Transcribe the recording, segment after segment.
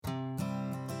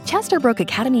Chesterbrook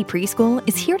Academy Preschool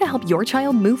is here to help your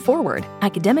child move forward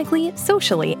academically,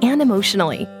 socially, and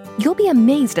emotionally. You'll be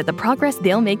amazed at the progress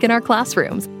they'll make in our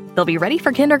classrooms. They'll be ready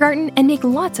for kindergarten and make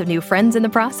lots of new friends in the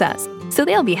process. So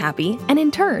they'll be happy, and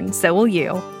in turn, so will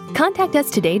you. Contact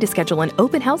us today to schedule an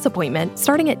open house appointment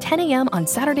starting at 10 a.m. on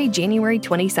Saturday, January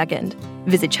 22nd.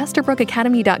 Visit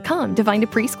ChesterbrookAcademy.com to find a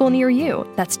preschool near you.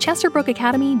 That's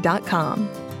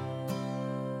ChesterbrookAcademy.com.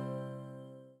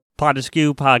 Pod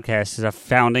Askew Podcast is a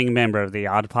founding member of the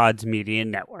Odd Pods Media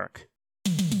Network.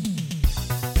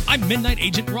 I'm Midnight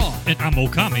Agent Raw. And I'm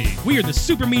Okami. We are the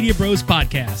Super Media Bros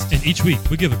Podcast. And each week,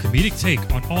 we give a comedic take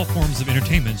on all forms of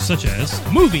entertainment, such as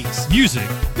movies, music,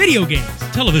 video games,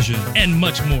 television, and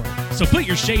much more. So put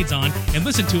your shades on and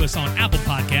listen to us on Apple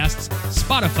Podcasts,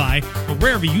 Spotify, or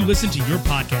wherever you listen to your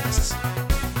podcasts.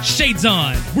 Shades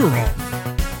on. We're off.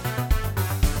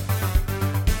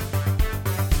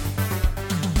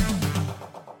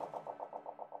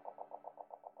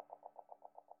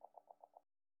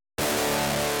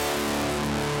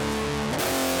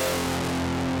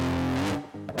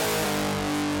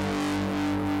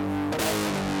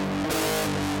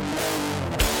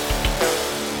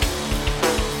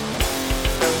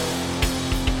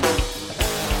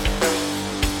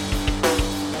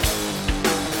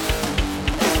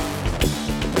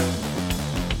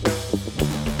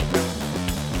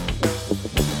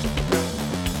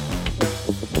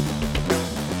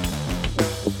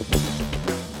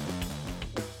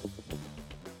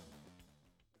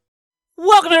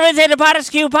 Welcome to the Pod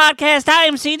Askew Podcast. I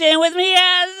am CJ, and with me,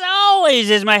 as always,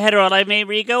 is my hetero life mate,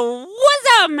 Rico. What's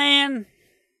up, man?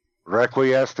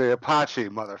 Requiesce Apache,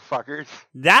 motherfuckers.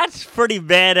 That's pretty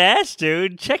badass,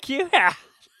 dude. Check you out.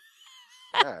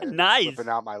 Yeah, Nice. Whipping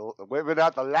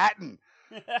out the Latin.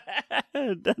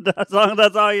 As long as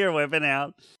that's all you're whipping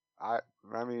out. I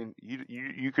mean,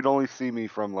 you could only see me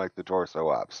from like the torso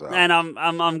up, so. And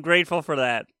I'm grateful for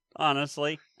that,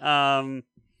 honestly.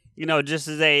 You know, just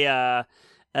as a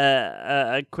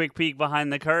quick peek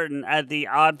behind the curtain at the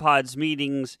Odd Pods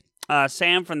meetings,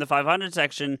 Sam from the 500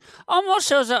 section always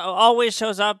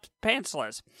shows up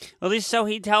pantsless. At least so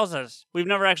he tells us. We've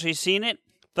never actually seen it,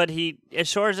 but he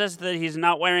assures us that he's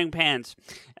not wearing pants.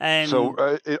 And so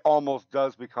it almost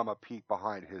does become a peek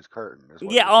behind his curtain.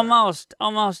 Yeah, almost,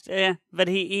 yeah. But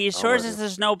he assures us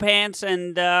there's no pants,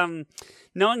 and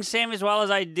knowing Sam as well as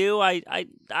I do,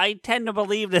 I tend to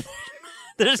believe that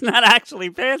there's not actually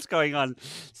pants going on.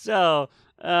 So,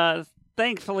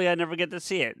 thankfully, I never get to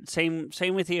see it. Same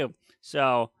with you.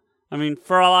 So, I mean,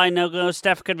 for all I know,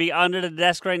 Steph could be under the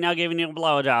desk right now giving you a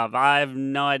blowjob. I have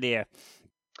no idea.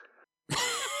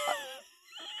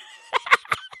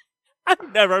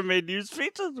 I've never made you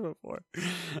speechless before.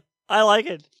 I like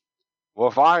it. Well,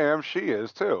 if I am, she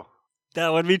is too.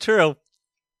 That would be true.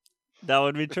 That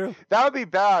would be true. That would be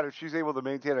bad if she's able to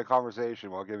maintain a conversation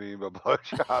while giving you a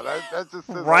blowjob. That just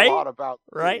says right? a lot about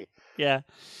me. Right? Yeah.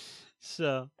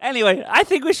 So, anyway, I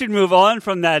think we should move on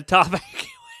from that topic.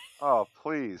 Oh,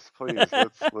 please. Let's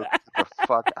get the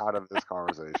fuck out of this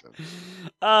conversation.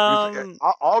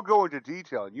 I'll go into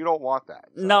detail, and you don't want that.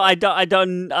 So. No, I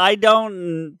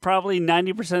don't. Probably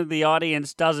 90% of the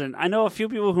audience doesn't. I know a few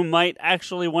people who might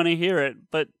actually want to hear it,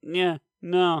 but yeah,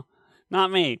 no,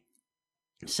 not me.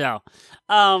 So,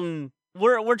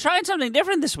 we're trying something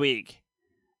different this week.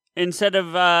 Instead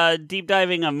of deep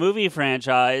diving a movie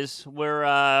franchise,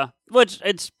 which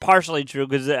it's partially true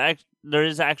because there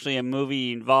is actually a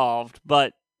movie involved,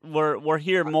 but we're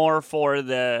here more for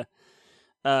the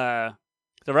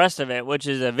rest of it, which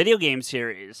is a video game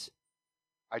series.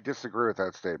 I disagree with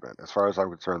that statement. As far as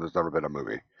I'm concerned, there's never been a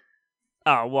movie.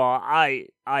 Oh well,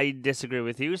 I disagree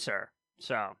with you, sir.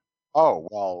 So. Oh,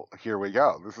 well, here we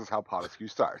go. This is how Pod Askew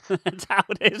starts. That's how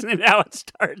it is, isn't it? How it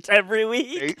starts every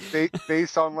week.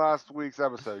 Based on last week's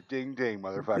episode. Ding, ding,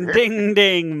 motherfucker. Ding,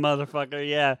 ding, motherfucker,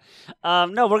 yeah.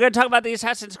 No, we're going to talk about the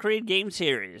Assassin's Creed game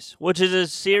series, which is a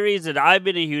series that I've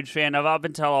been a huge fan of up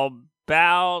until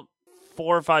about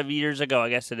 4 or 5 years ago, I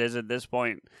guess it is at this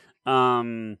point.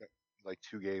 Like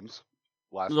 2 games?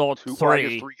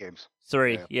 Three. 3 games.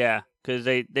 3, yeah. Because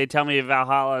they tell me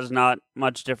Valhalla is not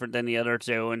much different than the other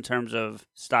 2 in terms of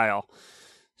style.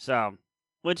 So,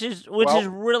 which is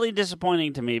really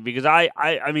disappointing to me because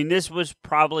I mean this was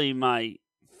probably my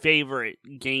favorite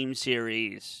game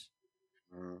series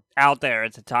out there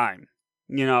at the time.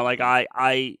 You know, like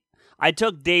I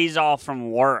took days off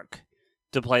from work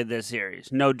to play this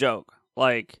series. No joke.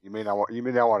 Like you may not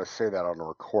want to say that on a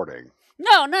recording.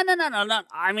 No.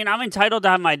 I mean, I'm entitled to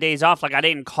have my days off. Like, I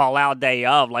didn't call out day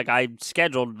of. Like, I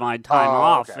scheduled my time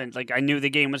off. Okay. And, like, I knew the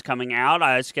game was coming out.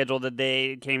 I scheduled the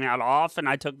day it came out off, and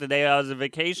I took the day as a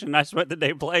vacation. I spent the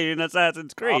day playing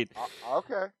Assassin's Creed.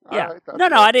 Okay. Yeah. All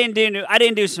right. No, I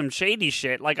didn't do some shady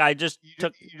shit. Like, I just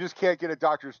took... You just can't get a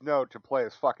doctor's note to play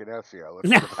as fucking Ezio.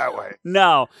 Let's put it that way.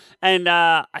 No. And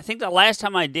I think the last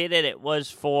time I did it, it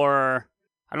was for...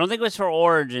 I don't think it was for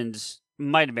Origins.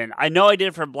 Might have been. I know I did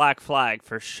it for Black Flag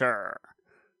for sure.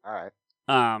 All right.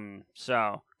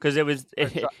 So because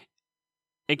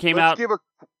it came out.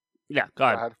 Yeah, go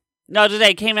ahead. No, today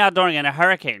it came out during a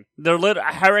hurricane.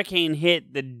 A hurricane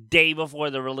hit the day before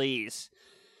the release,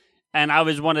 and I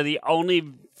was one of the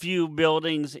only few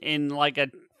buildings in like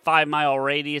a 5-mile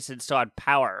radius that still had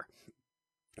power.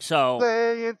 So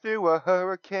playing through a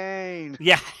hurricane.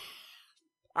 Yeah.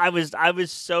 I was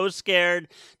so scared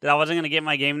that I wasn't going to get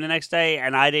my game the next day,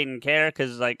 and I didn't care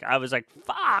because I was like,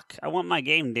 fuck, I want my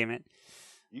game, damn it.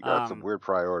 You got some weird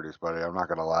priorities, buddy. I'm not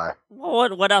going to lie.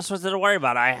 Well, what else was there to worry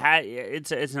about?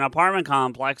 It's an apartment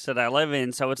complex that I live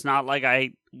in, so it's not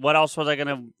like what else was I going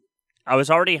to, I was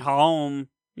already home,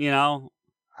 you know?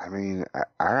 I mean,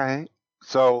 all right.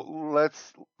 So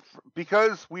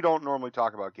because we don't normally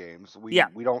talk about games, we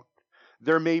don't,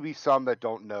 there may be some that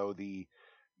don't know the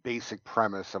basic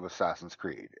premise of Assassin's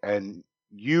Creed, and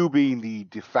you being the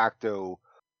de facto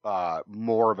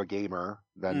more of a gamer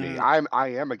than me. I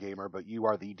am a gamer, but you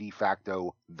are the de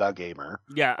facto the gamer.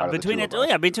 Yeah, between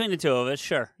the two of us,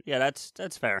 sure. Yeah,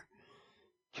 that's fair.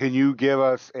 Can you give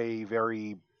us a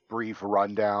very brief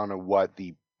rundown of what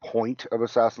the point of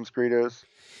Assassin's Creed is?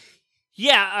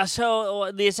 Yeah,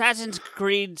 so the Assassin's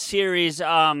Creed series,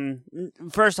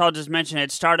 first I'll just mention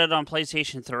it started on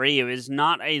PlayStation 3. It was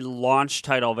not a launch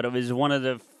title, but it was one of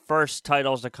the first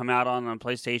titles to come out on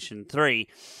PlayStation 3.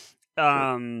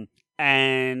 And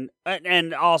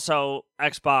also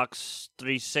Xbox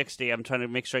 360. I'm trying to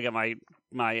make sure I get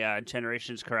my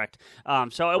generations correct.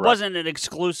 So it wasn't an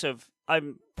exclusive.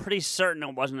 I'm pretty certain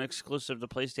it wasn't exclusive to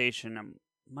PlayStation.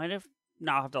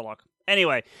 I'll have to look.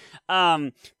 Anyway,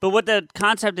 but what the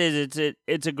concept is,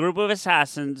 it's a group of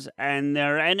assassins, and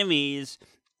their enemies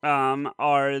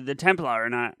are the Templar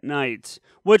Knights,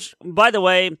 which, by the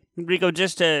way, Rico,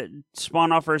 just to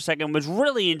spawn off for a second, was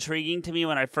really intriguing to me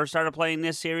when I first started playing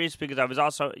this series, because I was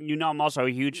also, I'm also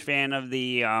a huge fan of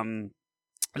the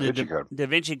Da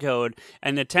Vinci Code,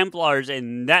 and the Templars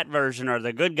in that version are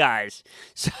the good guys.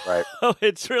 So right.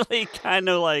 It's really kind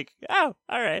of like, oh,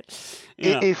 all right.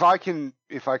 If I can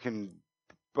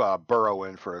burrow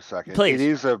in for a second,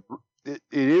 please. It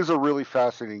is a really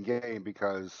fascinating game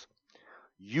because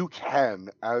you can,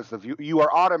 as the viewer, you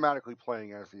are automatically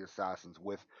playing as the assassins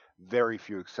with very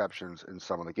few exceptions in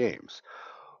some of the games,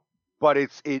 but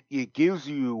it gives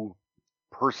you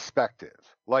perspective.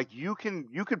 Like you can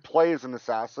play as an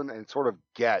assassin and sort of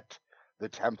get the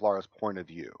Templar's point of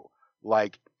view.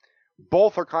 Like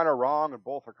both are kind of wrong and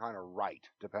both are kind of right,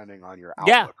 depending on your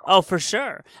outlook. Yeah, for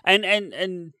sure.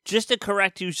 And just to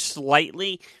correct you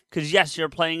slightly, because yes, you're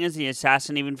playing as the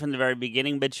assassin even from the very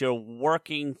beginning, but you're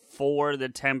working for the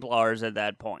Templars at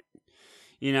that point.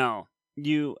 Well,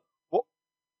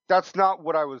 that's not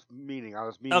what I was meaning. I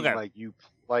was meaning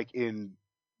like in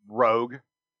Rogue,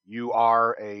 you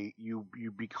are you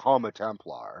become a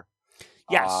Templar.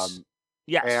 Yes.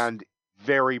 Yes. And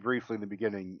very briefly in the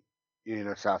beginning, in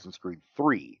Assassin's Creed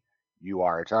 3, you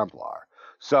are a Templar.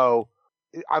 So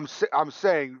I'm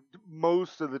saying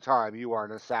most of the time you are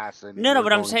an assassin. No,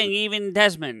 but I'm saying even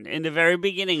Desmond in the very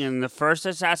beginning in the first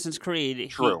Assassin's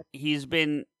Creed, true. He's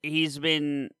been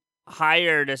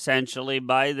hired essentially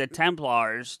by the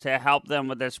Templars to help them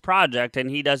with this project, and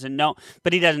he doesn't know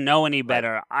any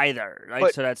better either. Right?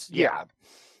 But, so that's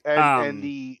and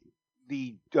the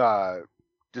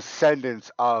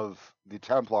descendants of the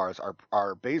Templars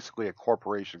are basically a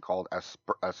corporation called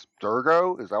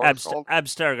Abstergo. Is that what it's called?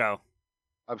 Abstergo.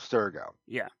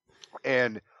 Yeah.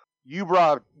 And you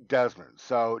brought Desmond.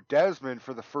 So Desmond,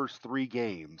 for the first 3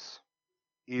 games,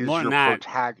 is your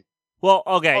protagonist. Well,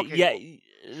 okay, yeah.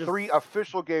 3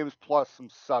 official games plus some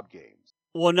sub games.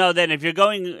 Well, no. Then if you're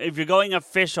going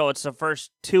official, it's the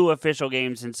first 2 official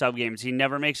games and sub games. He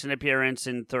never makes an appearance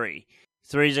in 3.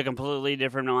 3 is a completely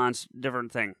different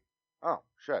thing. Oh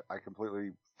shit! I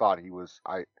completely thought he was.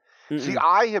 See,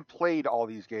 I have played all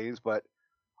these games, but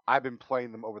I've been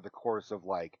playing them over the course of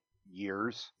like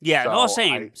years. Yeah,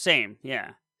 so same.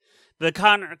 Yeah, the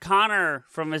Connor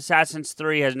from Assassin's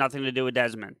 3 has nothing to do with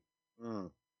Desmond.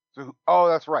 So,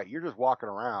 that's right. You're just walking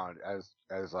around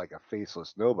as like a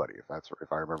faceless nobody, if I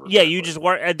remember. Yeah, correctly. You just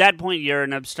work at that point. You're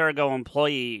an Abstergo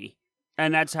employee.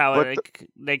 And that's how But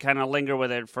they kind of linger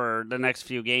with it for the next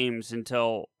few games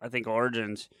until, I think,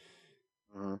 Origins.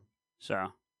 Mhm.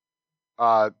 So,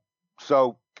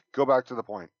 So go back to the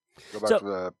point. Go back to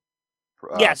the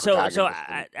yeah. So protagonist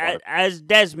and- as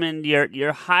Desmond,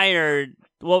 you're hired.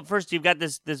 Well, first you've got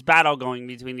this battle going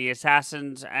between the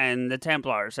assassins and the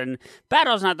Templars, and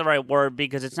battle's not the right word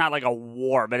because it's not like a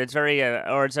war, but it's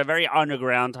it's a very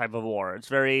underground type of war. It's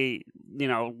very,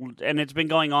 and it's been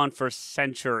going on for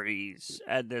centuries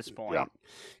at this point.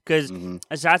 Because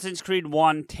Assassin's Creed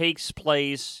 1 takes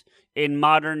place in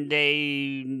modern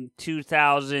day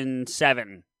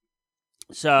 2007.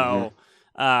 So,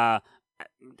 I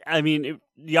mean,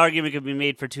 the argument could be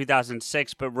made for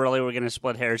 2006, but really we're going to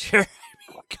split hairs here.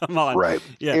 Come on, right?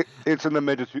 Yeah, it's in the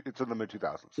mid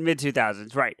 2000s. Mid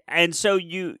 2000s, right? And so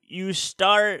you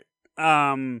start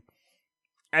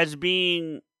as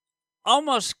being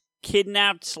almost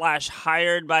kidnapped /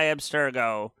 hired by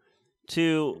Abstergo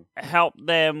to help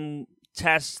them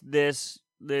test this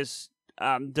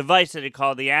device that they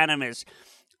call the Animus,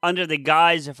 under the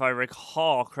guise, if I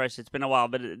recall, Christ, it's been a while,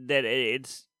 but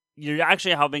you're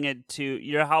actually helping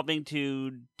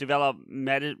to develop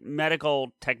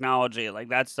medical technology. Like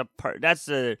that's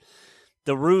the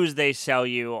ruse they sell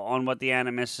you on what the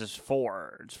Animus is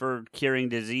for. It's for curing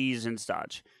disease and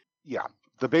such. Yeah,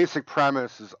 the basic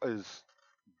premise is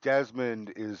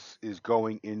Desmond is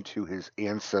going into his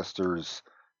ancestors'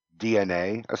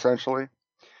 DNA essentially,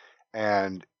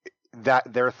 and that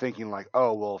they're thinking like,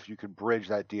 oh well, if you could bridge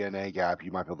that DNA gap,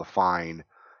 you might be able to find.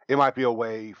 It might be a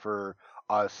way for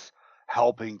us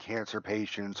helping cancer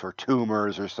patients or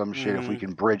tumors or some shit if we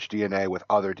can bridge DNA with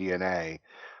other DNA,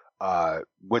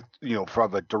 with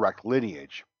from a direct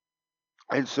lineage.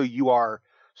 And so you are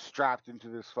strapped into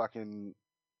this fucking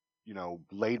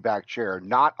laid back chair,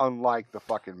 not unlike the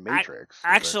fucking Matrix.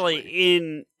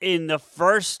 Actually, in the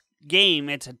first game,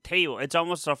 it's a table. It's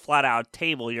almost a flat out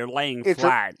table. You're laying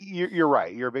flat. You're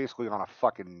right. You're basically on a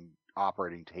fucking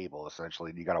operating table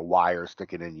essentially, and you got a wire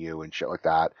sticking in you and shit like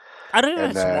that. I don't know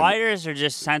if it's wires or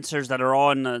just sensors that are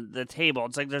on the table.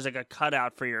 It's like there's like a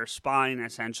cutout for your spine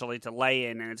essentially to lay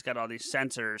in, and it's got all these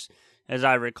sensors, as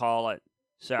I recall it.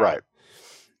 So right,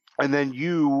 and then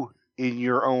you in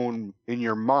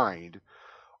your mind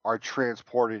are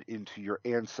transported into your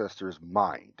ancestor's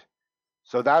mind.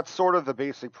 So that's sort of the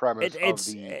basic premise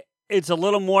It's a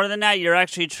little more than that. You're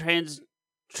actually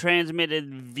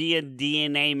transmitted via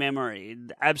DNA memory.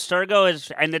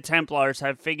 Abstergo and the Templars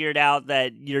have figured out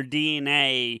that your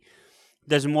DNA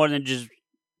does more than just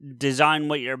design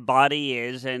what your body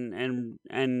is and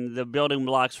the building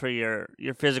blocks for your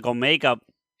physical makeup,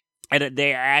 and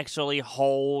they actually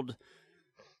hold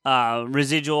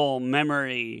residual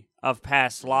memory of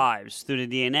past lives through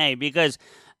the DNA. Because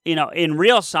in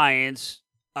real science,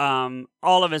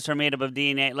 all of us are made up of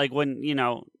DNA. Like when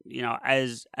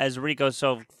as Rico's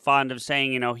so fond of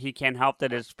saying, he can't help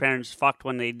that his parents fucked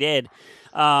when they did.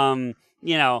 When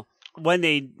your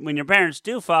parents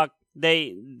do fuck,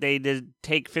 they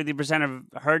take 50%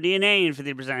 of her DNA and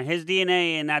 50% of his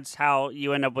DNA, and that's how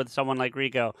you end up with someone like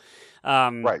Rico.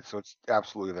 Right. So it's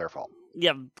absolutely their fault.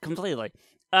 Yeah, completely.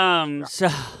 So,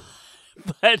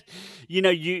 but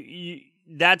you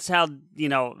that's how,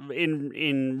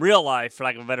 in real life, for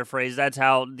lack of a better phrase, that's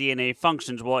how DNA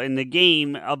functions. Well, in the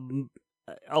game,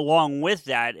 along with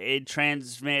that, it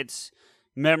transmits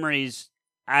memories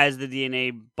as the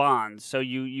DNA bonds. So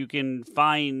you can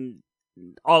find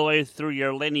all the way through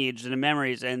your lineage and the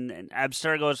memories, and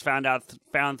Abstergo has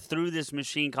found through this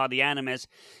machine called the Animus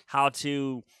how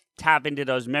to tap into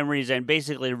those memories and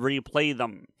basically replay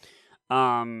them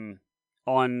and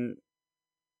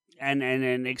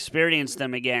experience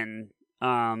them again.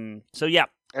 So yeah,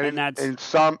 and that's in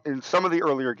some of the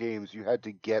earlier games, you had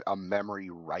to get a memory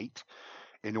right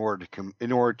in order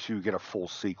to get a full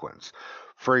sequence.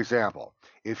 For example,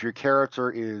 if your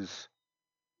character is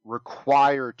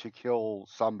required to kill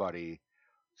somebody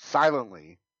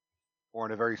silently or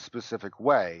in a very specific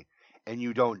way, and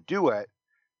you don't do it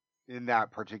in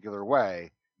that particular way,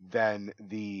 then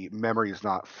the memory is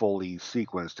not fully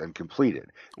sequenced and completed.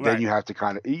 Right. Then you have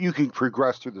to you can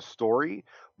progress through the story,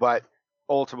 but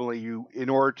ultimately in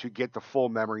order to get the full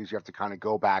memories, you have to kind of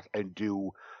go back and do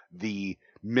the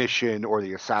mission or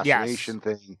the assassination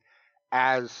thing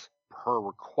as per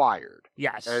required.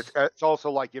 Yes. And it's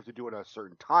also like you have to do it at a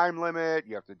certain time limit.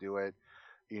 You have to do it,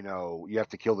 you have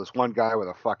to kill this one guy with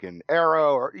a fucking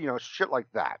arrow or, shit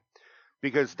like that.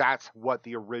 Because that's what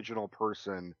the original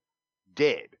person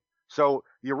did. So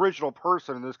the original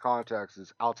person in this context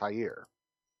is Altair.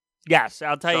 Yes,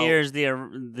 Altair is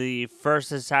the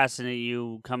first assassin that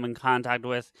you come in contact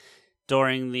with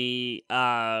during the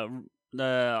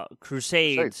the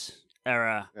Crusades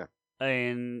era Yeah.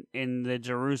 in the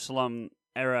Jerusalem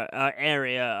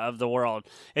area of the world.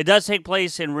 It does take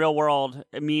place in real world,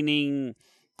 meaning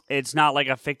it's not like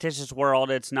a fictitious world.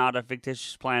 It's not a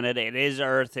fictitious planet. It is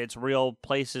Earth. It's real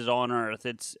places on Earth.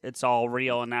 It's all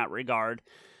real in that regard.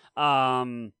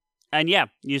 And yeah,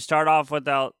 you start off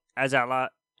without as I'll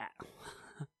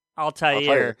tell you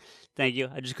here. Thank you.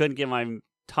 I just couldn't get my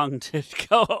tongue to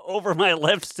go over my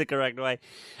lips the correct way.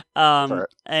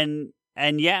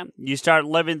 And yeah, you start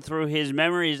living through his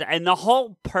memories, and the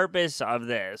whole purpose of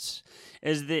this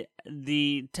is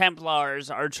the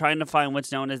Templars are trying to find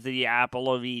what's known as the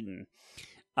Apple of Eden,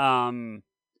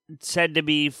 said to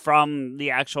be from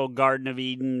the actual Garden of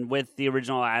Eden with the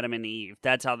original Adam and Eve.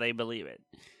 That's how they believe it.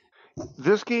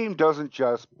 This game doesn't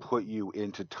just put you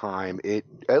into time. It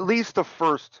at least the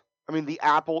first. I mean, the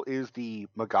apple is the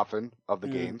MacGuffin of the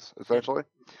games, essentially.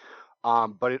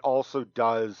 But it also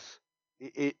does.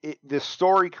 This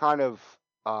story kind of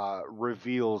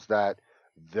reveals that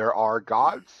there are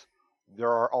gods. There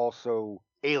are also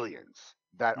aliens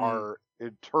that are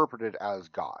interpreted as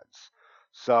gods.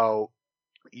 So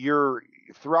you're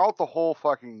throughout the whole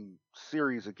fucking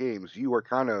series of games, you are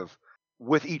kind of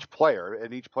with each player,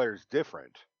 and each player is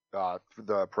different.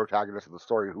 The protagonist of the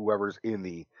story, whoever's in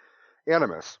the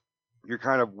Animus, you're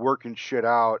kind of working shit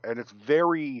out, and it's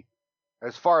very,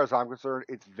 as far as I'm concerned,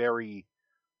 it's very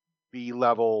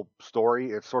B-level story.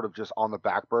 It's sort of just on the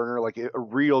back burner. Like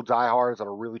real diehards that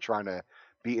are really trying to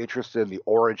be interested in the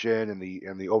origin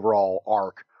and the overall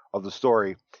arc of the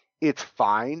story. It's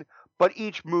fine, but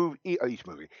each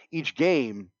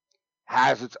game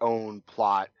has its own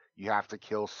plot. You have to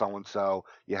kill so-and-so.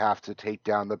 You have to take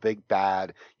down the big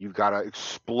bad. You've got to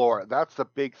explore. That's the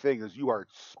big thing, is you are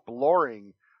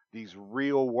exploring these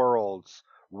real worlds,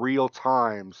 real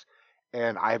times.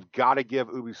 And I've got to give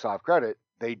Ubisoft credit.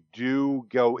 They do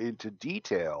go into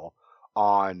detail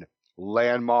on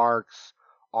landmarks,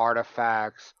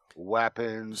 artifacts,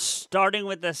 weapons. Starting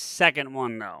with the second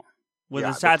one, though. With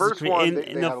the Assassin's first Creed, one,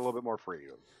 they had a little bit more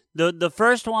freedom. The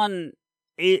first one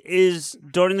is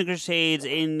during the Crusades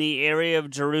in the area of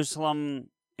Jerusalem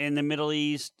in the Middle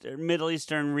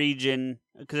Eastern region,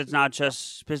 because it's not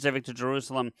just specific to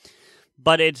Jerusalem,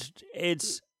 but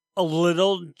it's a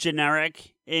little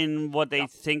generic in what they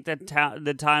think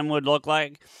the time would look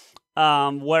like.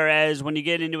 Whereas when you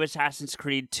get into Assassin's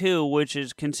Creed 2, which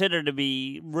is considered to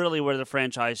be really where the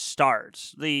franchise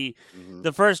starts, the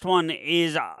first one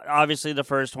is obviously the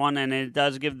first one, and it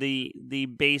does give the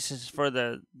basis for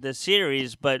the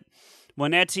series. But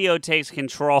when Ezio takes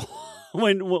control,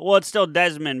 it's still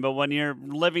Desmond, but when you're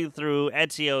living through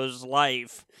Ezio's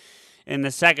life in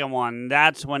the second one,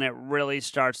 that's when it really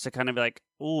starts to kind of be like,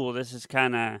 ooh, this is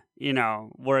kind of,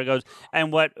 where it goes.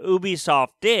 And what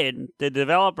Ubisoft did, the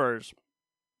developers,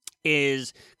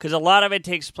 is, because a lot of it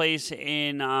takes place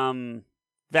in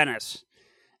Venice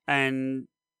and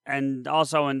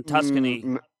also in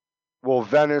Tuscany. Well,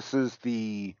 Venice is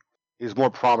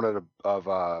more prominent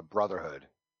of Brotherhood.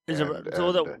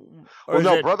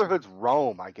 Brotherhood's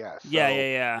Rome, I guess.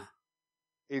 Yeah.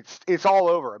 It's all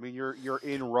over. I mean, you're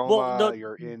in Roma,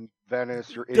 you're in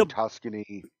Venice, you're in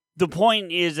Tuscany. The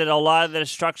point is that a lot of the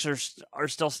structures are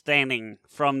still standing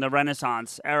from the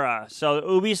Renaissance era. So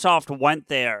Ubisoft went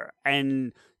there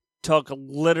and took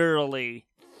literally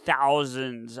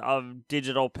thousands of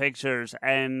digital pictures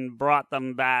and brought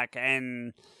them back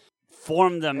and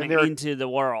formed them into the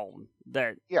world.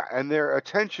 And their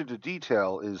attention to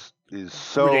detail is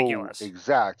so ridiculous.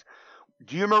 Exact.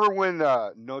 Do you remember when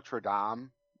Notre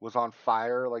Dame was on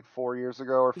fire like 4 years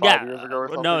ago or 5 years ago or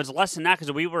something? No, it's less than that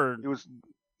because we were...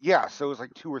 So it was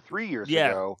like 2 or 3 years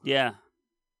ago. Yeah.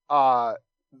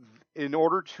 In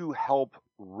order to help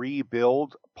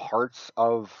rebuild parts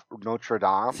of Notre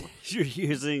Dame... You're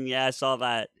using... Yeah, I saw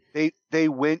that. They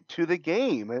went to the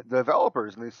game, the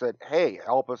developers, and they said, hey,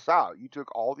 help us out. You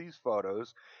took all these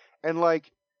photos, and like...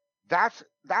 That's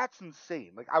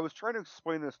insane. Like, I was trying to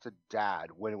explain this to Dad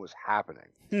when it was happening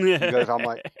because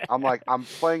I'm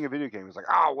playing a video game. He's like,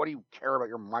 what do you care about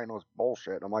your mindless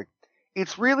bullshit? And I'm like,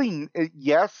 it's really,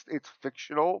 yes, it's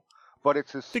fictional, but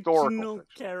it's historical. Fictional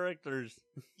characters.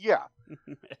 Yeah.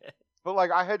 But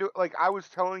like, I was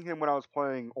telling him when I was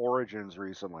playing Origins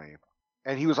recently,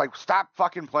 and he was like, stop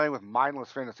fucking playing with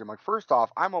mindless fantasy. I'm like, first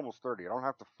off, I'm almost 30. I don't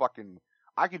have to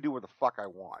I can do what the fuck I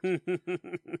want.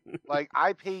 Like,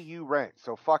 I pay you rent,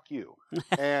 so fuck you.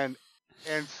 And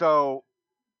so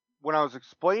when I was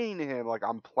explaining to him, like,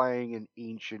 I'm playing in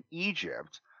ancient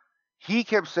Egypt, he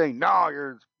kept saying,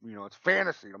 no, it's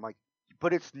fantasy. And I'm like,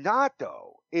 but it's not,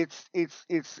 though. It's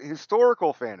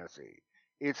historical fantasy.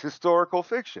 It's historical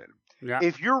fiction. Yeah.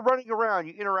 If you're running around,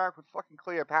 you interact with fucking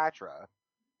Cleopatra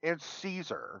and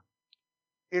Caesar,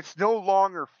 it's no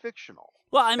longer fictional.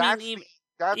 Well, I That's mean,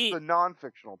 the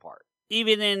non-fictional part.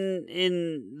 even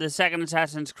in the second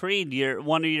Assassin's Creed,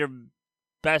 one of your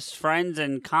best friends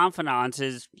and confidants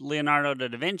is Leonardo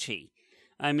da Vinci.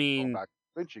 I mean, back to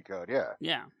Da Vinci Code, yeah.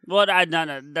 Yeah. Well,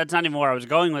 that's not even where I was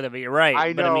going with it, but you're right.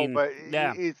 I know, but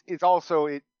it's also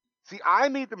it. See, I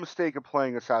made the mistake of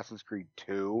playing Assassin's Creed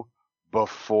 2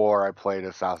 before I played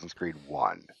Assassin's Creed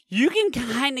 1. You can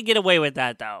kind of get away with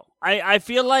that, though. I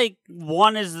feel like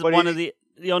 1 is of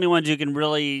the only ones you can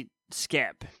really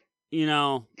skip. You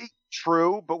know.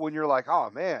 True, but when you're like, oh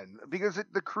man, because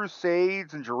the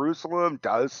Crusades in Jerusalem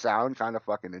does sound kind of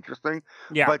fucking interesting.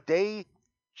 Yeah. But they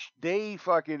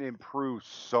fucking improve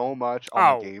so much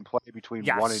on the gameplay between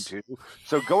 1 and 2.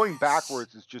 So going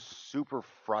backwards is just super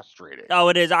frustrating. Oh,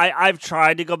 it is. I've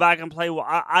tried to go back and play.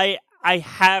 I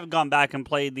have gone back and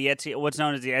played what's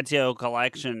known as the Ezio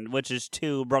Collection, which is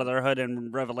 2, Brotherhood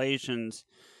and Revelations,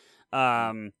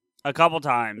 a couple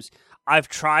times. I've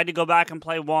tried to go back and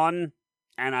play 1.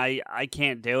 And I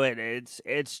can't do it.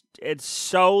 It's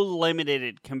so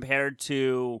limited compared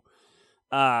to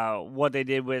what they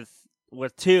did with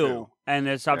 2 and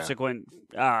the subsequent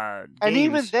games. And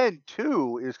even then,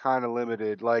 2 is kind of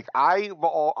limited. Like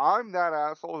I'm that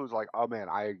asshole who's like, oh man,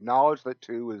 I acknowledge that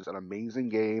 2 is an amazing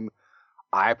game.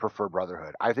 I prefer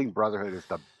Brotherhood. I think Brotherhood is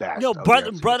the best. No,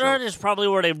 Brotherhood is probably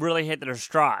where they really hit their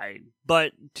stride.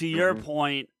 But to your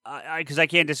point, because I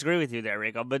can't disagree with you there,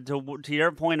 Rico, but to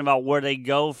your point about where they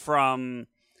go from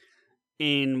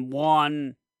in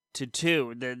 1 to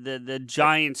 2, the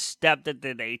giant step that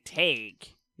they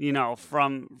take, you know,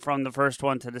 from the first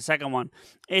one to the second one,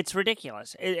 it's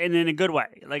ridiculous, and in a good way.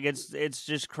 Like it's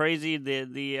just crazy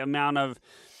the amount of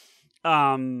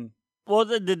Well,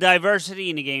 the diversity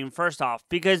in the game, first off,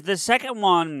 because the second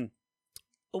one,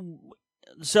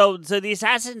 so the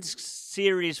Assassin's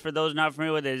series, for those not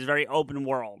familiar with it, is very open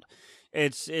world.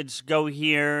 It's go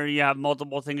here, you have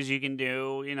multiple things you can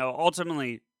do. You know,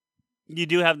 ultimately, you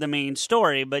do have the main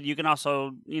story, but you can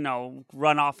also, you know,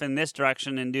 run off in this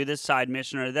direction and do this side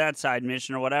mission or that side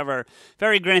mission or whatever.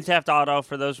 Very Grand Theft Auto,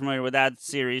 for those familiar with that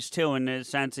series too, in the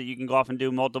sense that you can go off and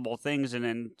do multiple things and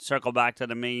then circle back to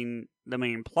the main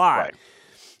plot. Right.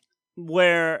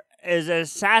 Whereas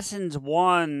Assassin's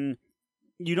 1,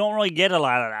 you don't really get a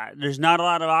lot of that. There's not a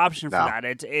lot of option for that.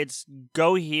 It's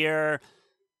go here,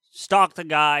 stalk the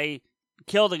guy,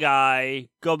 kill the guy,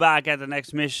 go back at the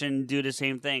next mission, do the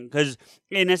same thing. Because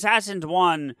in Assassin's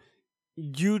 1,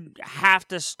 you have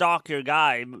to stalk your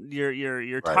guy,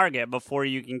 your target, before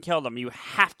you can kill them. You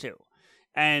have to.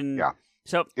 And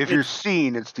so if you're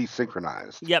seen, it's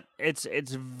desynchronized. Yep, it's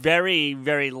very,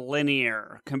 very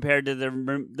linear compared to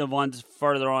the ones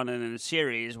further on in the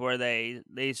series, where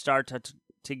they start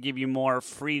to give you more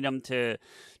freedom to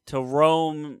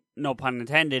roam, no pun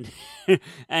intended,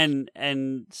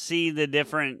 and see the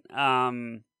different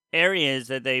areas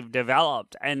that they've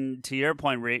developed. And to your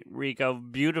point, Rico,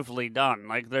 beautifully done.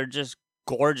 Like, they're just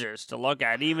gorgeous to look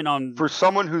at. Even on, for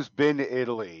someone who's been to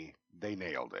Italy, they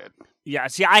nailed it. Yeah,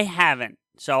 see, I haven't,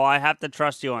 so I have to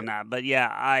trust you on that. But yeah,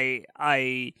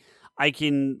 I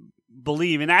can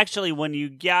believe. And actually, when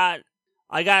I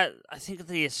think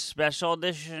the special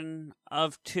edition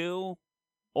of 2.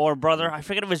 Or I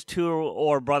forget if it was 2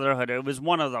 or Brotherhood. It was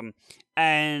one of them.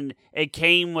 And it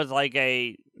came with like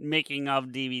a making of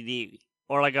DVD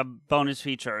or like a bonus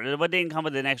feature. It didn't come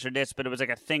with an extra disc, but it was like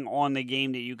a thing on the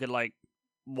game that you could like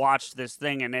watch this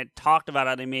thing. And it talked about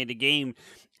how they made the game.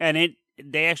 And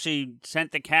they actually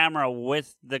sent the camera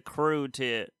with the crew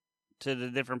to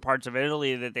the different parts of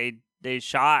Italy that they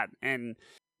shot. And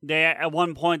at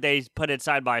one point, they put it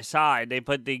side by side. They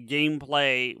put the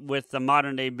gameplay with the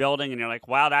modern day building, and you're like,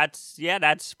 "Wow, that's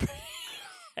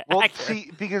well."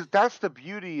 See, because that's the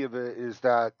beauty of it, is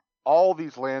that all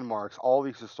these landmarks, all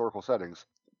these historical settings,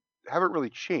 haven't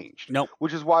really changed. Nope.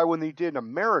 Which is why when they did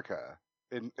America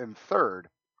in Third,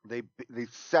 they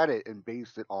set it and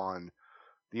based it on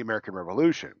the American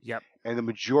Revolution. Yep. And the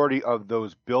majority of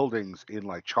those buildings in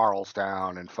like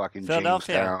Charlestown and fucking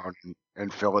Jamestown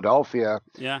and Philadelphia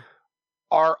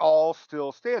are all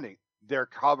still standing. They're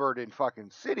covered in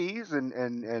fucking cities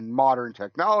and modern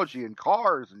technology and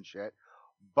cars and shit,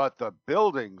 but the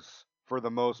buildings, for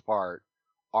the most part,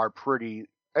 are pretty...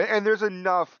 And there's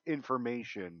enough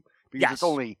information, because it's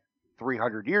only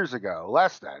 300 years ago,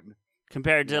 less than.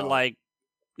 Compared to, like,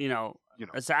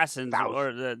 Assassins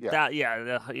or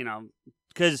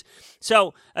because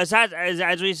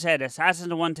as we said,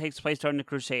 Assassin's 1 takes place during the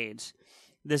Crusades.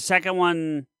 The second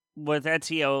one with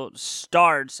Ezio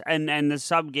starts, and the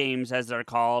sub games, as they're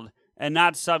called, and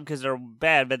not sub because they're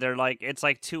bad, but they're like it's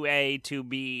like 2A,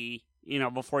 2B,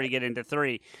 before you get into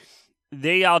 3.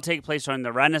 They all take place during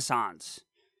the Renaissance,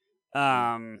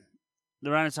 the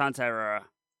Renaissance era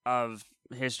of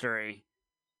history.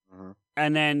 Mhm.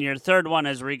 And then your third one,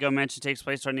 as Rico mentioned, takes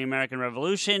place during the American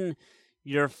Revolution.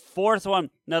 Your fourth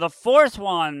one, now the fourth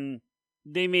one,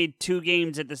 they made 2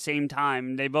 games at the same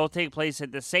time. They both take place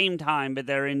at the same time, but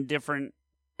they're in different.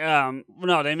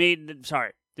 They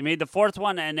made the fourth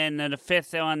one, and then the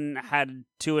fifth one had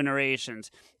 2 iterations.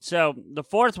 So the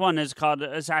fourth one is called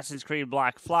Assassin's Creed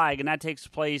Black Flag, and that takes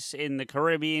place in the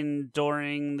Caribbean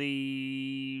during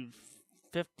the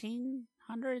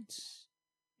 1500s.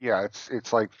 Yeah,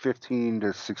 it's like 15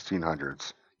 to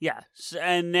 1600s. Yeah,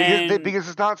 and then Because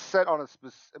it's not set on a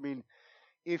specific. I mean,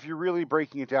 if you're really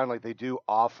breaking it down, like they do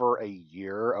offer a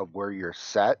year of where you're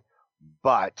set,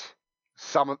 but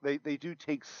they do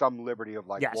take some liberty of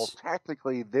like, Yes. well,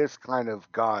 technically this kind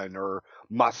of gun or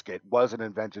musket wasn't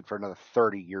invented for another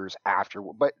 30 years after,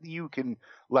 but you can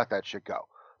let that shit go.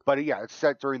 But yeah, it's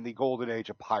set during the golden age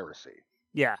of piracy.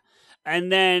 yeah,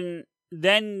 and then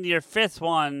your fifth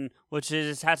one, which is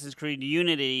Assassin's Creed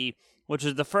Unity, which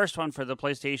is the first one for the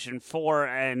PlayStation 4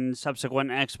 and subsequent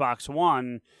Xbox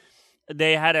One.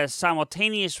 They had a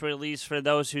simultaneous release for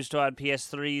those who still had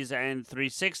PS3s and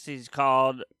 360s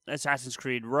called Assassin's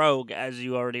Creed Rogue, as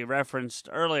you already referenced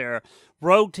earlier.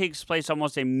 Rogue takes place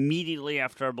almost immediately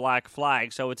after Black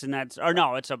Flag, so it's it's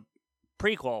a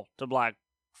prequel to Black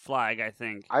Flag, I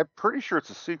think. I'm pretty sure it's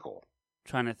a sequel.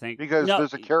 Trying to think. Because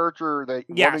there's a character that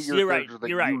one of your characters that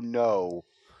you know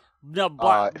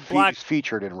is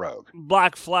featured in Rogue.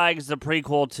 Black Flag's the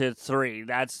prequel to 3.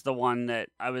 That's the one that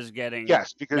I was getting.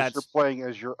 Yes, because you're playing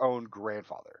as your own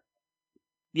grandfather.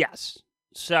 Yes.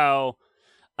 So,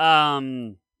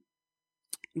 and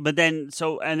then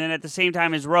at the same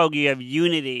time as Rogue, you have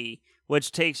Unity,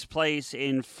 which takes place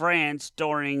in France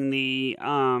during the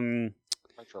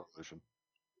French Revolution.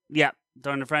 Yeah,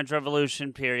 during the French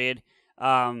Revolution period.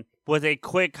 With a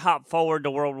quick hop forward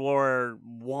to World War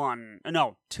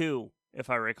II, if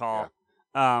I recall.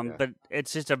 Yeah. But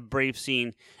it's just a brief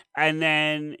scene. And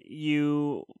then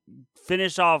you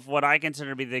finish off what I consider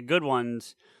to be the good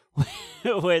ones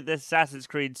with Assassin's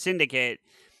Creed Syndicate,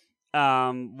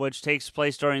 which takes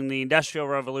place during the Industrial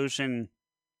Revolution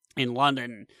in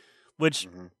London, which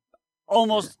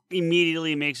almost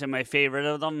immediately makes it my favorite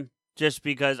of them, just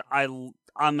because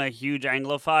I'm a huge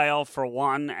Anglophile, for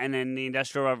one, and then the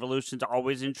Industrial Revolution's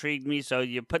always intrigued me, so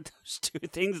you put those 2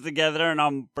 things together, and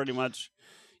I'm pretty much,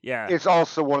 yeah. It's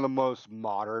also one of the most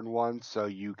modern ones, so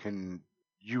you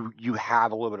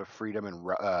have a little bit of freedom and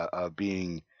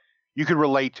being, you can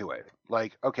relate to it.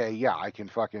 Like, okay, yeah, I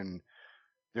can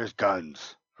there's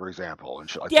guns, for example, and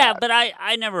shit like that. Yeah, but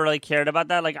I never really cared about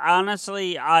that. Like,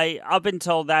 honestly, up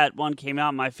until that one came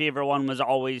out, my favorite one was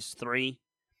always 3.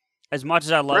 As much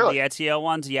as I love the Ezio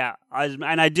ones, yeah, I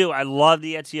love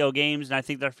the Ezio games, and I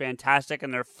think they're fantastic,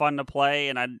 and they're fun to play,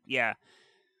 and I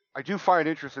do find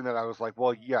it interesting that I was like,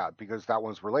 well, yeah, because that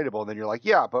one's relatable, and then you're like,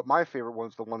 yeah, but my favorite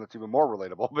one's the one that's even more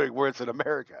relatable, where it's in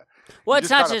America. Well, it's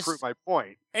not just prove my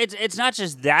point. It's not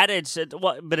just that.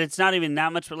 But it's not even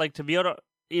that much. But like to be able to,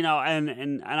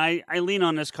 and I lean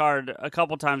on this card a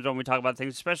couple times when we talk about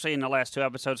things, especially in the last 2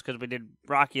 episodes because we did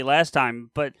Rocky last time,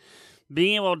 but.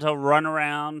 Being able to run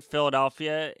around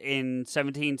Philadelphia in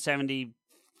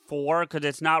 1774, because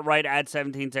it's not right at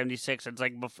 1776. It's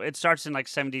like it starts in like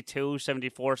 72,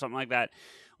 74, something like that.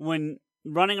 When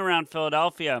running around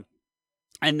Philadelphia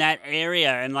and that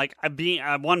area, and like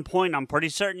at one point, I'm pretty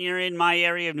certain you're in my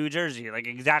area of New Jersey, like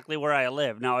exactly where I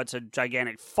live. Now it's a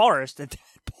gigantic forest at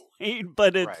that point,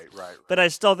 but it's right. But I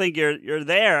still think you're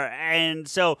there, and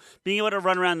so being able to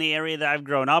run around the area that I've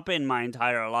grown up in my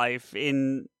entire life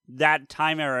in that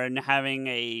time era and having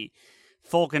a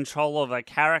full control of a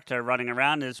character running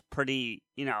around is pretty,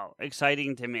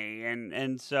 exciting to me.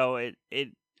 And so it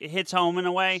hits home in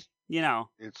a way,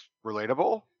 It's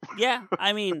relatable. Yeah.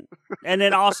 I mean, and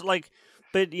then also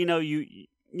but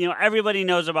everybody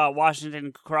knows about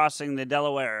Washington crossing the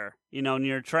Delaware,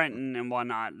 near Trenton and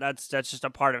whatnot. That's just a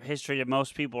part of history that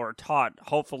most people are taught,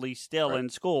 hopefully still in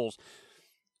schools.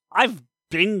 I've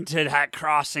been to that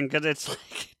crossing because it's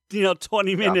like,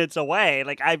 20 minutes away.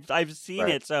 Like I've seen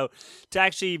it. So to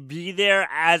actually be there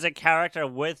as a character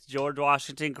with George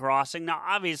Washington crossing, now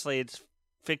obviously it's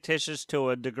fictitious to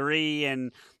a degree,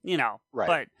 and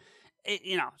but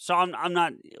so I'm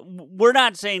not. We're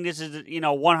not saying this is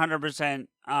 100%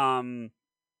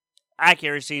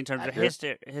 accuracy in terms of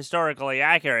historically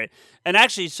accurate, and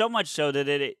actually so much so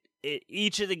that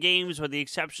each of the games, with the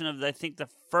exception of I think the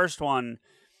first one,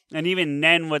 And even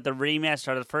then, with the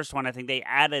remaster of the first one, I think they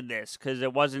added this because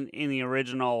it wasn't in the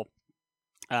original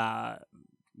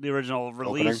release.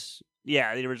 Opening?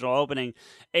 Yeah, the original opening.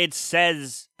 It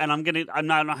says, and I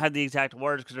don't have the exact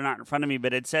words because they're not in front of me,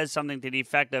 but it says something to the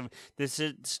effect of this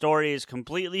story is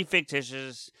completely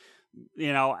fictitious,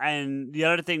 and the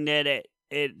other thing that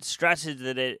it stresses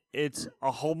that it's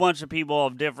a whole bunch of people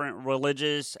of different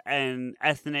religious and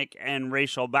ethnic and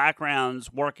racial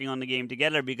backgrounds working on the game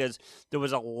together, because there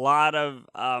was a lot of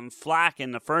flack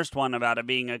in the first one about it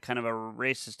being a kind of a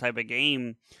racist type of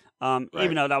game,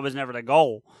 even though that was never the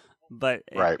goal. But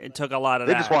it took a lot of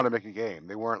They that. just wanted to make a game.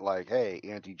 They weren't like, hey,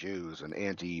 anti-Jews and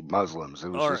anti-Muslims. It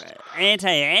was just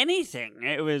anti-anything.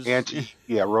 It was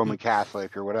Roman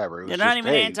Catholic or whatever. It was not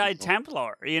even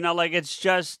anti-Templar. It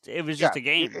was just a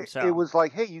game. It was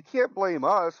like, hey, you can't blame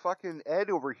us. Fucking Ed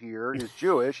over here is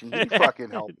Jewish and he fucking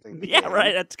helped things. Yeah,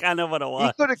 right. That's kind of what it was.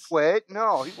 He could have quit.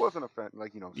 No, he wasn't offended.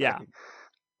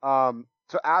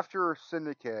 So after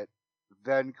Syndicate,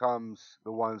 then comes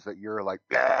the ones that you're like,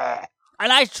 bleh.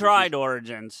 And I tried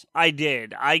Origins. I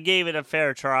did. I gave it a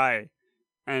fair try.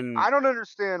 And I don't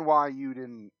understand why you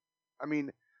didn't. I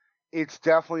mean, it's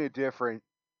definitely a different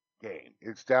game.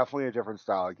 It's definitely a different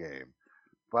style of game.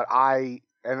 But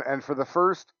and for the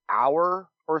first hour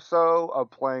or so of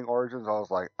playing Origins, I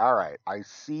was like, all right, I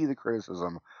see the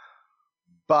criticism.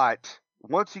 But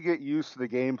once you get used to the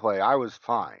gameplay, I was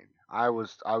fine. I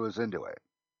was into it.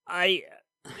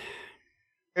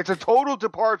 It's a total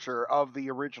departure of the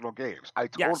original games. I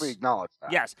totally acknowledge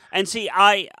that. Yes. And see,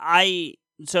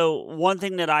 so one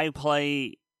thing that I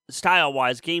play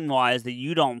style-wise, game-wise, that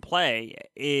you don't play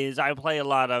is I play a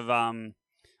lot of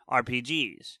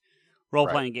RPGs,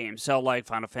 role-playing games. So like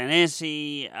Final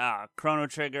Fantasy, Chrono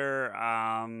Trigger.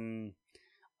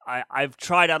 I've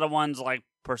tried other ones like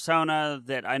Persona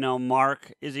that I know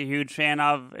Mark is a huge fan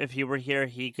of. If he were here,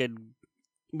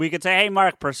 we could say, hey,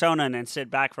 Mark, Persona, and then sit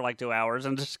back for like 2 hours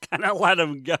and just kind of let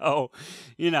him go,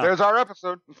 There's our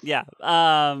episode. Yeah.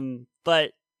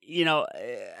 But,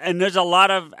 and there's a lot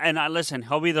of, and listen,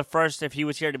 he'll be the first if he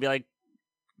was here to be like,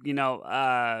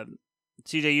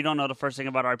 CJ, you don't know the first thing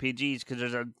about RPGs because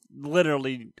there's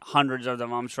literally hundreds of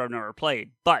them I'm sure I've never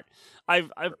played. But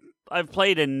I've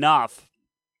played enough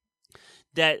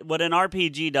that what an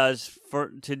RPG does,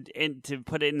 to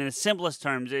put it in the simplest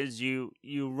terms, is you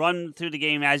run through the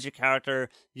game as your character,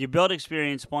 you build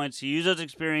experience points, you use those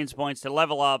experience points to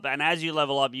level up, and as you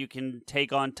level up, you can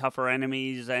take on tougher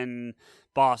enemies and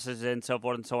bosses and so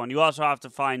forth and so on. You also have to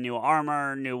find new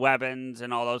armor, new weapons,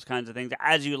 and all those kinds of things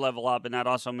as you level up, and that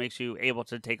also makes you able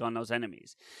to take on those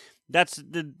enemies. That's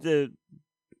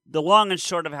the long and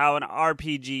short of how an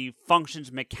RPG functions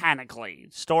mechanically.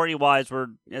 Story-wise,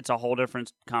 it's a whole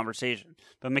different conversation.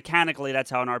 But mechanically, that's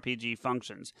how an RPG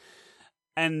functions.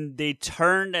 And they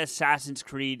turned Assassin's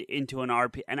Creed into an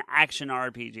action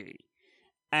RPG.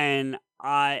 And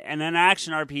an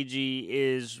action RPG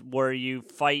is where you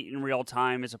fight in real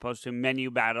time as opposed to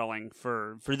menu battling,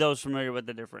 for those familiar with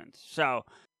the difference. So,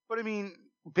 but I mean,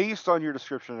 based on your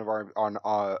description of an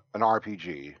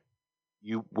RPG,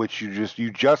 you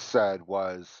just said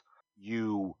was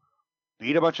you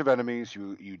beat a bunch of enemies,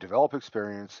 you develop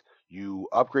experience, you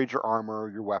upgrade your armor,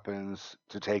 your weapons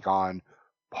to take on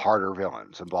harder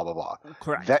villains and blah blah blah.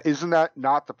 Correct. Isn't that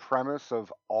not the premise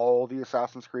of all the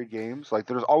Assassin's Creed games? Like,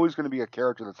 there's always going to be a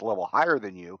character that's a level higher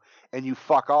than you, and you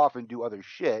fuck off and do other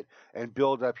shit and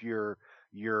build up your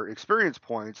experience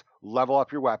points, level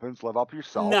up your weapons, level up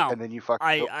yourself, and then you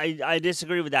fucking... I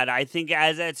disagree with that. I think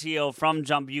as Ezio from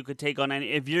jump, you could take on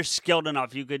any... If you're skilled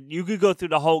enough, you could go through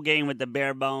the whole game with the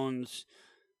bare bones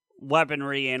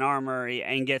weaponry and armor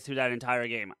and get through that entire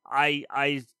game.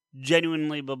 I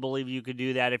genuinely believe you could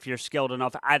do that if you're skilled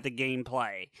enough at the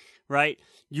gameplay, right?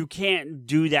 You can't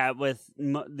do that with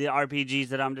the RPGs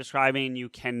that I'm describing. You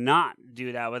cannot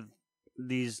do that with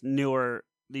these newer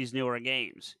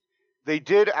games. They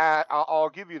did add, I'll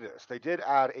give you this, they did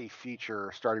add a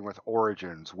feature starting with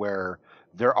Origins where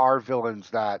there are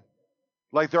villains that,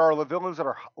 like, there are villains that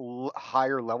are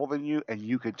higher level than you and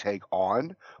you could take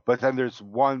on, but then there's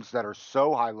ones that are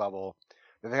so high level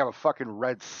that they have a fucking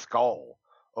red skull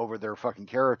over their fucking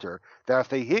character that if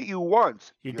they hit you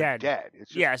once, you're dead.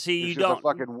 It's just, you don't... a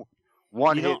fucking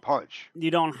one-hit punch.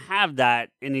 You don't have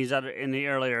that in the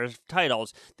earlier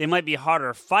titles. They might be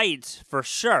harder fights for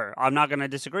sure. I'm not going to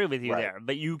disagree with you there,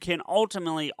 but you can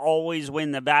ultimately always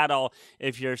win the battle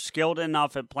if you're skilled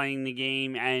enough at playing the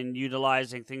game and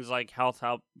utilizing things like health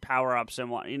power-ups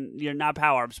and you're not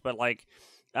power-ups, but like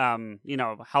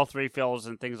health refills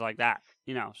and things like that.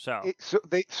 So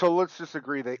let's just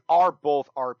agree they are both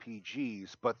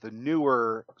RPGs, but the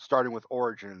newer, starting with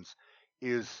Origins,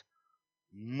 is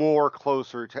more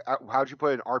closer to how'd you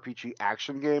put an RPG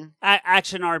action game?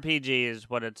 Action RPG is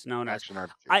what it's known as. Action RPG.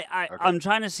 Okay. Okay. I'm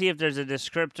trying to see if there's a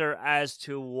descriptor as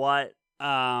to what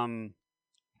the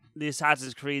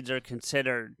Assassin's Creeds are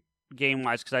considered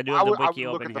game-wise, because I do have the wiki I would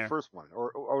look open at here. the first one,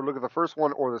 or look at the first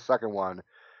one or the second one.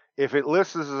 If it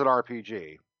lists this as an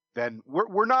RPG, then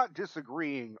we're not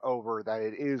disagreeing over that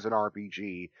it is an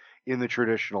RPG in the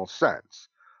traditional sense.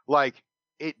 Like,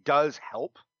 it does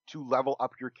help to level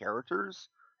up your characters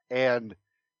and,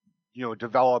 you know,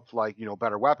 develop, like, you know,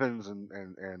 better weapons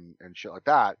and shit like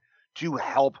that to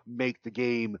help make the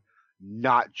game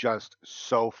not just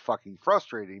so fucking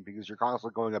frustrating, because you're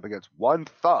constantly going up against one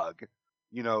thug,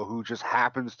 you know, who just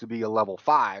happens to be a level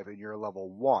 5 and you're a level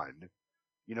 1.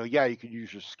 You know, yeah, you can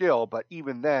use your skill, but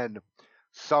even then,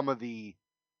 some of the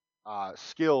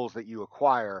skills that you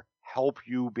acquire help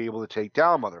you be able to take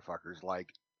down motherfuckers, like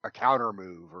a counter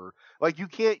move, or like you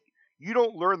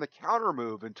don't learn the counter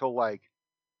move until like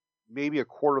maybe a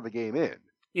quarter of the game in.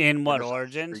 In what,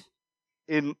 Origins?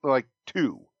 In like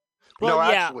 2. Well, no,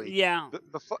 yeah, actually, yeah.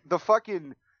 The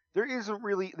fucking there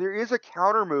is a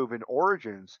counter move in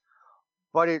Origins,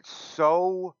 but it's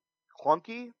so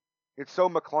clunky. It's so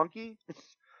McClunky,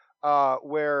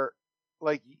 where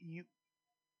like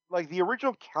the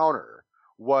original counter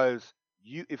was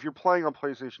if you're playing on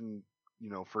PlayStation, you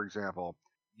know, for example,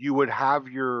 you would have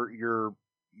your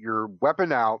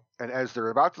weapon out, and as they're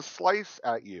about to slice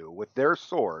at you with their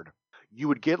sword, you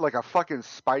would get like a fucking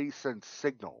Spidey sense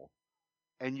signal,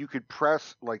 and you could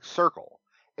press like circle,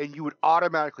 and you would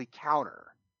automatically counter.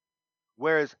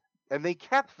 And they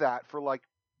kept that for like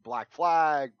Black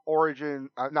Flag,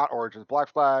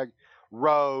 Black Flag,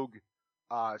 Rogue,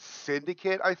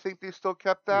 Syndicate, I think they still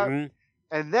kept that. Mm-hmm.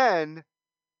 And then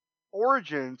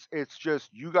Origins, it's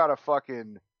just you gotta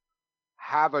fucking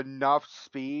have enough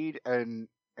speed and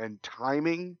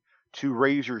timing to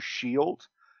raise your shield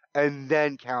and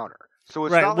then counter. So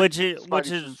it's right, not which like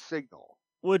is signal.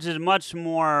 Which is much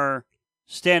more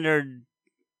standard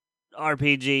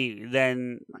RPG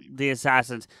than the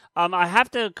Assassins. I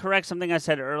have to correct something I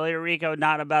said earlier, Rico,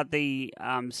 not about the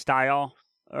style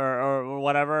or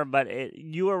whatever, but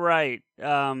you were right.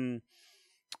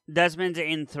 Desmond's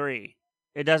in 3.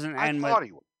 It doesn't end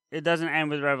It doesn't end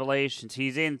with Revelations.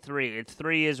 He's in 3.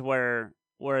 3 is where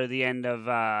the end of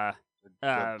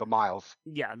the Miles.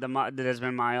 Yeah, the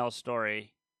Desmond Miles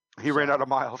story. He ran out of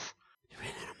miles.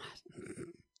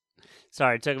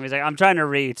 Sorry, it took me a second. I'm trying to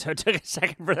read, so it took a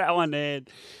second for that one to hit.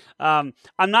 I'm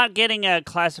not getting a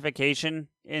classification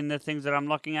in the things that I'm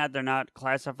looking at. They're not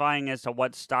classifying as to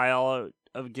what style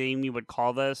of game you would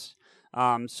call this.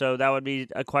 So that would be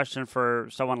a question for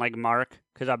someone like Mark,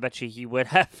 because I bet you he would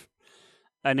have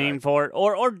a name for it.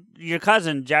 Or your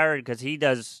cousin, Jared, because he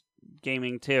does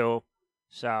gaming too.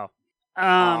 So,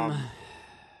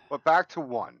 but back to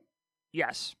 1.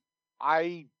 Yes.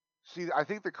 I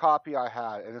think the copy I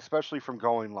had, and especially from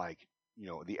going like, you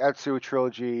know, the Ezio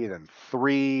trilogy, and then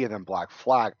 3, and then Black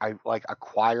Flag, I like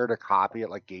acquired a copy at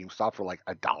like GameStop for like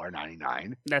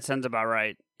 $1.99. That sounds about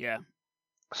right. Yeah.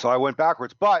 So I went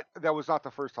backwards, but that was not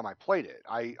the first time I played it.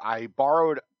 I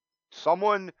borrowed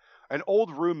an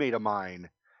old roommate of mine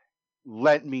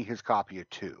lent me his copy of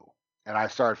 2, and I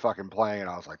started fucking playing, and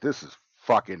I was like, this is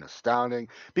fucking astounding,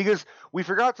 because we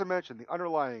forgot to mention the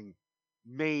underlying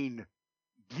main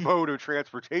mode of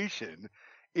transportation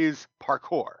is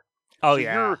parkour. Oh, so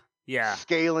yeah. You're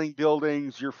scaling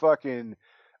buildings, you're fucking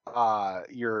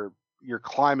you're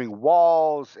climbing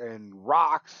walls and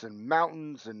rocks and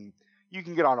mountains, and you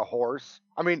can get on a horse.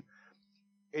 I mean,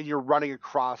 and you're running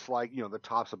across like, you know, the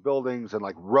tops of buildings and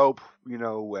like rope, you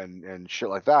know, and shit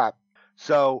like that.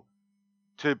 So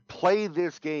to play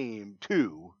this game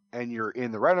too, and you're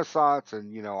in the Renaissance,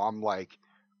 and, you know, I'm like,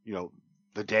 you know,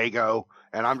 the Dago,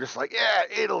 and I'm just like, yeah,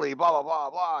 Italy, blah, blah, blah,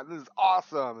 blah. This is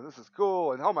awesome, and this is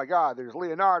cool, and oh my God, there's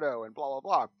Leonardo, and blah, blah,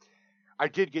 blah. I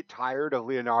did get tired of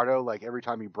Leonardo. Like, every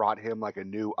time you brought him like a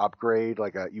new upgrade,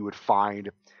 like you would find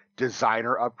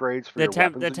designer upgrades for your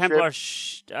weapons and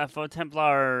Templar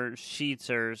Templar sheets,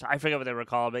 or I forget what they were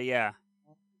called, but yeah.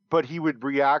 But he would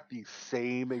react the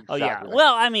same exact. Oh yeah. Like,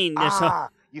 well, I mean,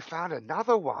 you found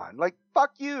another one. Like,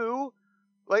 fuck you.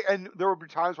 Like, and there would be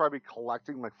times where I'd be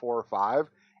collecting like 4 or 5,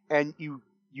 and you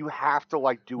have to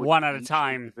like do it one at a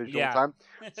time. Yeah. Time.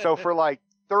 So for like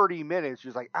 30 minutes,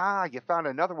 you're like, you found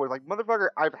another one. Like, motherfucker,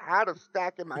 I've had a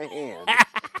stack in my hand.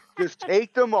 Just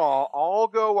take them all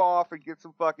go off and get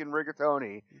some fucking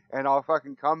rigatoni, and I'll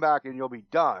fucking come back and you'll be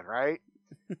done, right?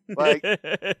 Like,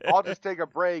 I'll just take a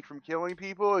break from killing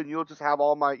people, and you'll just have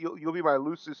all you'll be my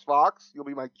Lucius Fox, you'll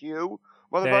be my Q,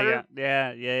 motherfucker.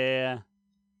 Yeah.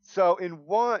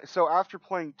 So after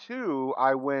playing 2,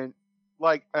 I went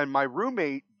and my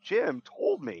roommate Jim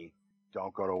told me,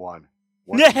 "Don't go to 1.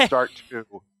 Once you start 2,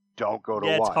 don't go to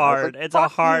 1." It's hard.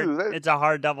 Like, it's a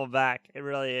hard double back. It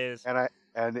really is.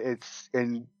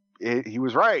 He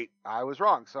was right. I was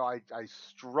wrong. So I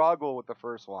struggled with the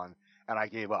first one and I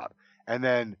gave up. And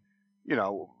then,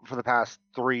 for the past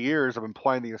 3 years, I've been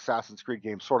playing the Assassin's Creed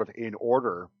games sort of in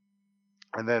order.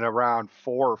 And then around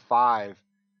 4 or 5,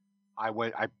 I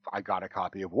got a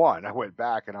copy of 1. I went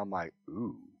back and I'm like,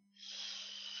 ooh,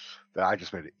 that I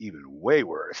just made it even way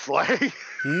worse. Like,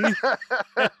 and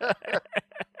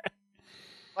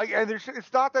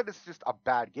it's not that it's just a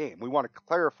bad game. We want to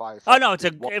clarify. Oh no,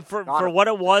 for what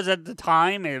it was at the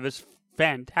time, it was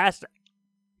fantastic.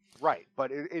 Right,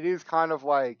 but it is kind of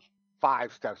like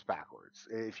 5 steps backwards.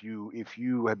 If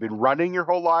you have been running your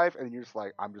whole life and you're just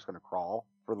like, I'm just going to crawl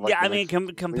for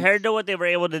compared to what they were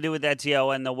able to do with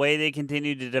Ezio and the way they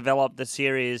continue to develop the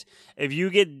series, if you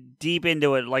get deep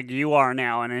into it like you are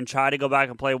now and then try to go back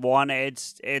and play 1,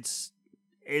 it's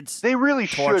they really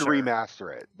torture. Should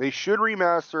remaster it. They should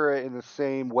remaster it in the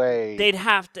same way. They'd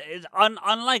have to,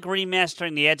 unlike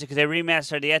remastering the Ezio, because they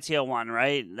remastered the Ezio one,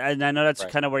 right? And I know that's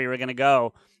kind of where you were going to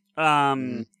go.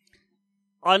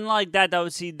 Unlike that, though,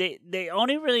 see, they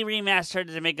only really remastered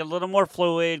it to make it a little more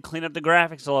fluid, clean up the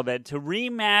graphics a little bit. To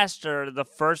remaster the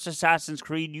first Assassin's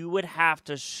Creed, you would have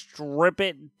to strip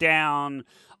it down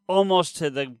almost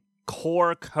to the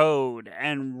core code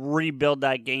and rebuild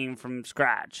that game from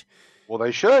scratch. Well,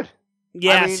 they should.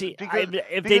 Yeah,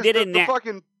 if they did it now.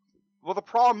 The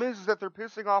problem is that they're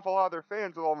pissing off a lot of their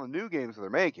fans with all the new games that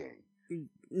they're making.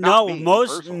 No,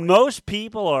 most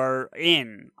people are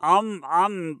in.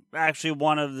 I'm actually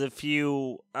one of the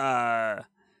few. I've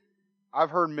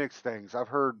heard mixed things. I've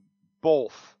heard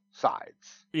both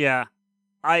sides. Yeah,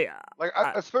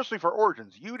 especially for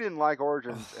Origins. You didn't like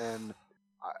Origins, and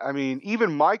I mean,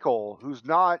 even Michael,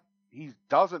 he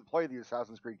doesn't play the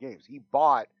Assassin's Creed games. He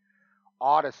bought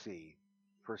Odyssey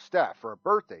for Steph for a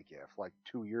birthday gift like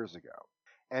 2 years ago,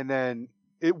 and then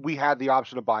we had the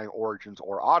option of buying Origins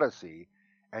or Odyssey,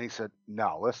 and he said,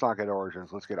 "No, let's not get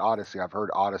Origins. Let's get Odyssey. I've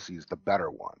heard Odyssey is the better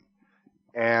one."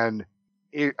 And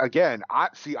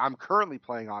I'm currently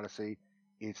playing Odyssey.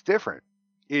 It's different.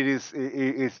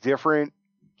 It's different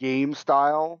game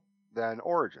style than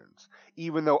Origins,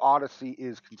 even though Odyssey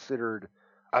is considered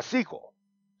a sequel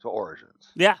to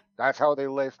Origins. Yeah, that's how they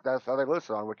list. That's how they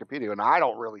list it on Wikipedia, and I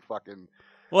don't really fucking.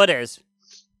 Well, it is.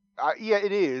 Yeah,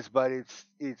 it is, but it's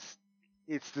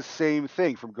the same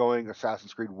thing from going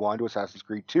Assassin's Creed 1 to Assassin's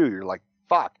Creed 2. You're like,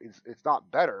 fuck, it's not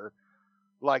better.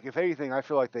 Like, if anything, I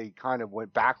feel like they kind of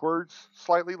went backwards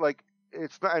slightly. Like,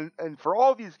 it's not, and for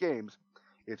all of these games,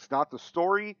 it's not the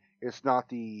story, it's not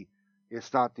the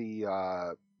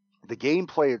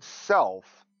gameplay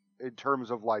itself in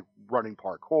terms of like running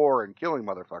parkour and killing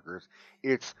motherfuckers.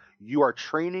 It's you are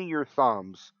training your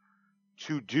thumbs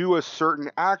to do a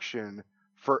certain action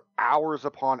for hours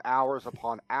upon hours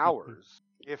upon hours,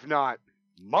 if not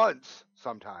months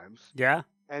sometimes. Yeah.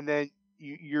 And then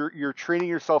you're training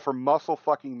yourself for muscle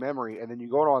fucking memory, and then you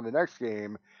go on the next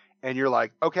game, and you're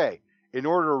like, okay, in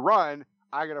order to run,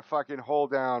 I gotta fucking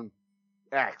hold down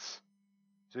X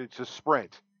to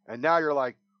sprint. And now you're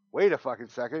like, wait a fucking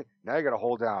second, now you gotta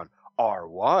hold down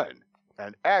R1,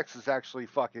 and X is actually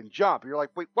fucking jump. You're like,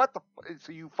 wait, what the?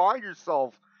 So you find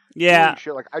yourself doing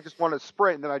shit like, I just want to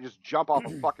sprint, and then I just jump off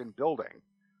a fucking building.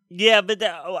 Yeah, but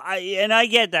I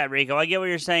get that, Rico. I get what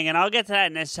you're saying, and I'll get to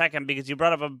that in a second because you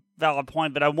brought up a valid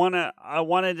point. But I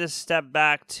wanted to step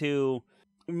back to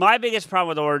my biggest problem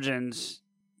with Origins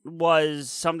was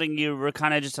something you were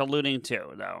kind of just alluding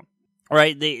to, though.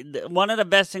 Right, one of the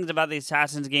best things about the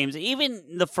Assassin's games, even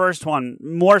the first one,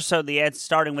 more so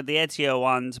starting with the Ezio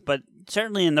ones, but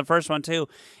certainly in the first one too,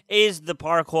 is the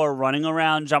parkour, running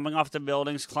around, jumping off the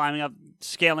buildings, climbing up,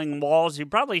 scaling walls you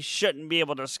probably shouldn't be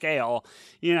able to scale,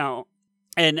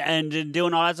 and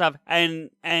doing all that stuff.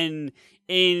 And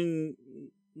in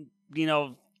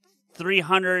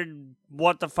 300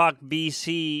 what the fuck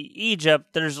BC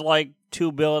Egypt, there's like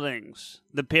 2 buildings,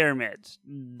 the pyramids.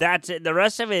 That's it. The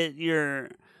rest of it, you're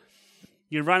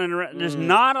running around. There's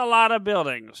not a lot of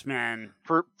buildings, man.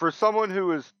 For someone who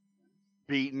has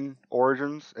beaten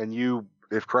Origins, and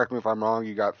correct me if I'm wrong,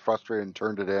 you got frustrated and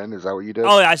turned it in. Is that what you did?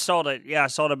 Oh, yeah, I sold it. Yeah, I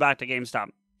sold it back to GameStop.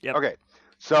 Yep. Okay,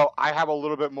 so I have a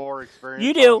little bit more experience.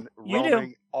 You do.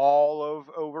 Roaming all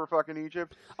over fucking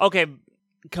Egypt. Okay,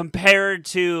 compared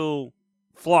to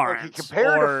Florence. Okay,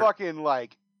 compared to fucking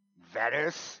like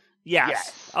Venice.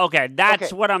 Yes. Okay,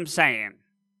 that's what I'm saying.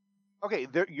 Okay,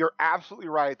 you're absolutely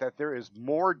right that there is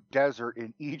more desert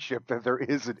in Egypt than there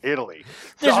is in Italy.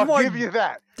 So I'll give you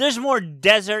that. There's more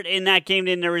desert in that game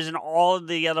than there is in all of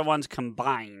the other ones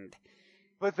combined.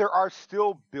 But there are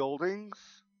still buildings.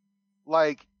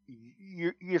 Like,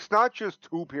 it's not just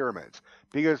 2 pyramids,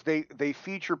 because they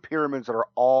feature pyramids that are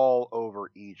all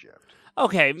over Egypt.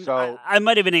 Okay, so I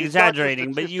might have been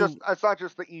exaggerating, but it's not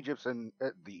just the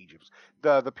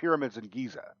pyramids in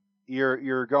Giza.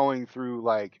 You're going through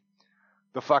like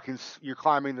you're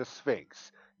climbing the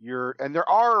Sphinx. And there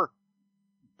are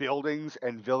buildings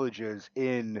and villages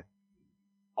in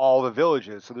all the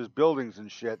villages. So there's buildings and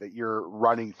shit that you're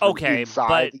running through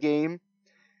inside the game.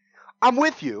 I'm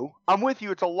with you.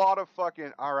 It's a lot of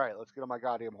fucking, all right, let's get on my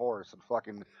goddamn horse and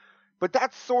fucking, but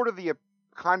that's sort of the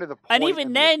kind of the point. And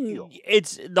even then,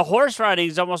 it's the horse riding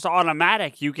is almost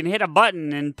automatic. You can hit a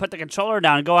button and put the controller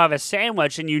down and go have a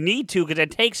sandwich, and you need to because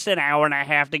it takes an hour and a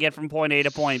half to get from point A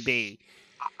to point B.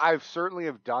 I've certainly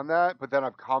have done that, but then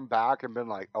I've come back and been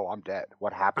like, oh, I'm dead.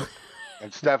 What happened?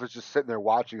 And Steph is just sitting there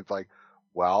watching. It's like,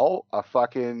 well, the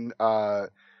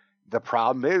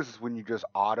problem is when you just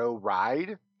auto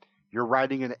ride, you're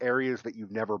riding in areas that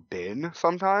you've never been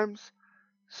sometimes.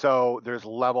 So there's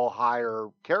level higher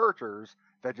characters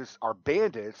that just are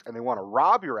bandits and they want to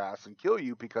rob your ass and kill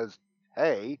you because,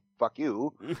 hey, fuck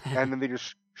you. And then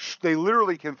they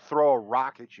literally can throw a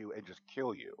rock at you and just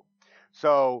kill you.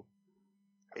 So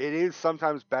it is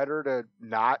sometimes better to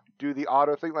not do the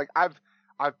auto thing. Like I've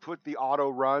put the auto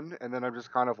run and then I'm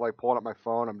just kind of like pulling up my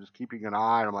phone. I'm just keeping an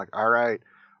eye and I'm like, all right,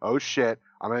 oh shit,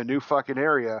 I'm in a new fucking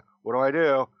area. What do I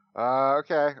do?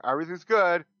 Okay, everything's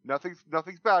good. Nothing's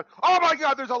bad. Oh my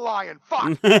god, there's a lion. Fuck.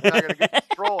 And I gotta get the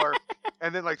controller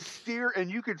and then like steer,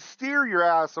 and you can steer your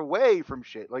ass away from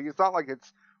shit. Like it's not like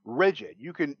it's rigid.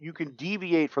 You can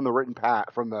deviate from the ridden path.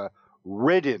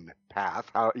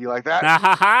 How you like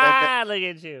that? Look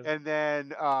at you. And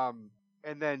then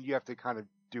you have to kind of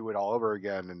do it all over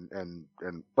again.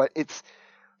 And but it's,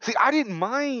 see, I didn't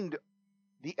mind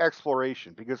the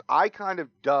exploration because I kind of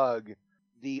dug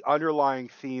the underlying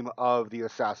theme of the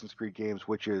Assassin's Creed games,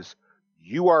 which is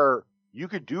you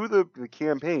could do the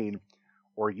campaign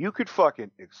or you could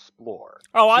fucking explore.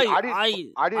 Oh,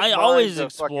 I always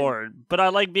explored, but I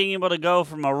like being able to go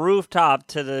from a rooftop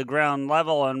to the ground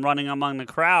level and running among the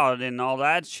crowd and all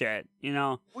that shit, you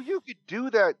know? Well, you could do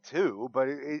that too, but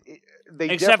they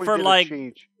except for like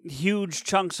change. Huge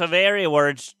chunks of area where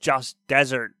it's just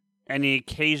desert and the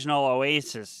occasional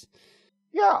oasis.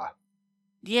 Yeah.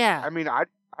 Yeah. I mean, I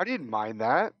didn't mind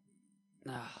that.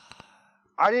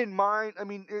 I didn't mind. I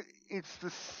mean, it's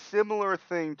the similar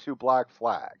thing to Black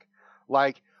Flag.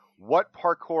 Like, what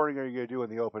parkouring are you going to do in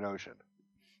the open ocean?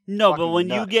 No, but when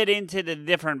you get into the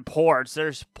different ports,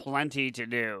 there's plenty to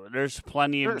do. There's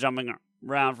plenty of jumping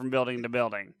around from building to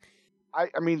building. I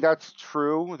mean, that's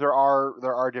true. There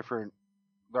are different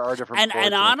ports.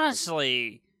 And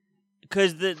honestly,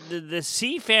 because the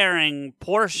seafaring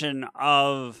portion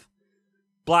of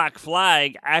Black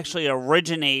Flag actually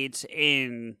originates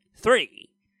in 3.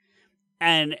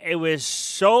 And it was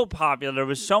so popular. There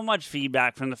was so much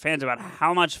feedback from the fans about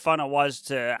how much fun it was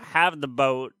to have the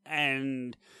boat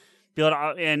and be able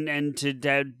to, and to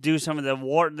do some of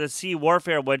the sea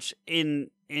warfare, which in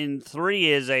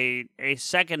 3 is a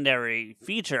secondary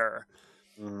feature.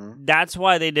 Mm-hmm. That's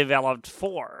why they developed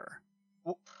 4.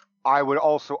 Well, I would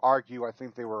also argue, I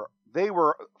think they were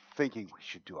thinking we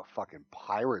should do a fucking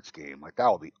Pirates game. Like,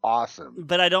 that would be awesome.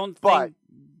 But I don't think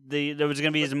there was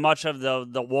going to be as much of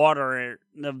the water,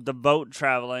 the boat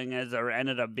traveling as there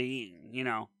ended up being, you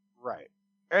know? Right.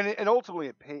 And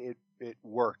ultimately it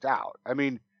worked out. I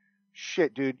mean,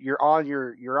 shit, dude, you're on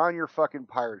your fucking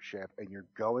pirate ship and you're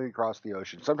going across the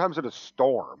ocean, sometimes in a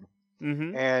storm.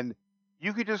 Mm-hmm. And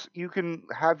you can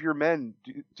have your men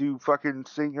do fucking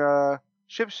sing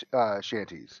ship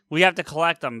shanties. We have to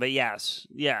collect them, but yes.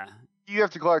 Yeah. You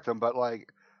have to collect them, but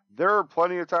like there are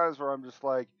plenty of times where I'm just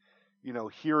like, you know,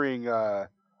 hearing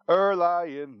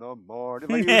early in the morning.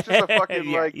 Like, it's just a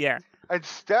fucking yeah. And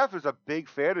Steph is a big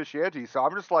fan of shanties, so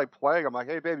I'm just like playing. I'm like,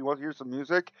 hey baby, you want to hear some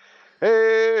music?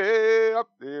 Hey, up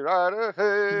the rider,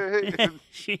 hey.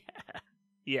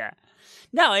 Yeah.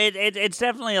 No, it's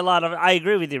definitely a lot of. I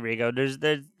agree with you, Rico. There's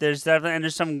definitely, and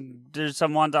there's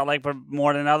some ones I like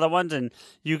more than other ones, and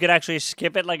you could actually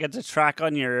skip it like it's a track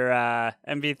on your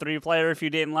MP3 player. If you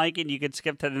didn't like it, you could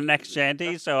skip to the next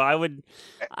shanty. So I would.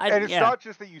 And it's not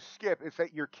just that you skip; it's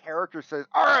that your character says,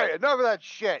 "All right, enough of that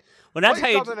shit." Well, that's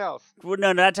Play how something else. Well,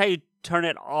 no, that's how you turn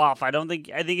it off. I think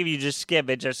if you just skip,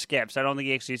 it just skips. I don't think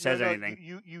it actually says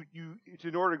anything. You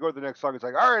in order to go to the next song, it's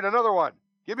like, "All right, another one."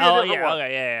 Give me a different one.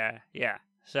 Okay, yeah.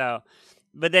 So,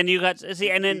 But then you got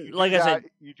and then You like do I said,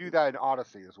 you do that in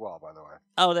Odyssey as well, by the way.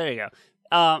 oh, there you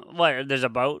go. What? There's a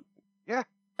boat. Yeah.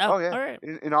 Oh, yeah. All right.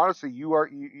 In Odyssey,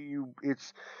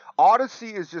 it's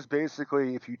Odyssey is just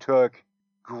basically if you took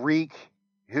Greek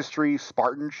history,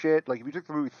 Spartan shit, like if you took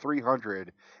the movie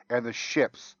 300 and the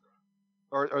ships,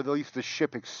 or at least the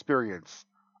ship experience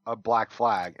of Black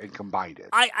Flag and combined it.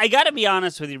 I gotta be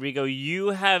honest with you, Rico. You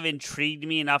have intrigued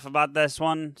me enough about this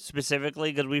one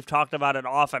specifically because we've talked about it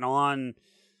off and on.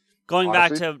 Going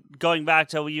back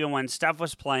to even when Steph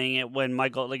was playing it, when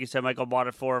Michael, like you said, Michael bought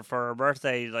it for her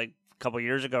birthday, like a couple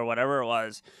years ago or whatever it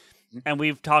was, and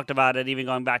we've talked about it even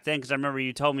going back then because I remember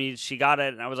you told me she got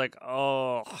it, and I was like,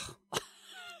 oh.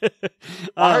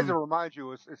 I had to remind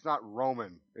you, it's not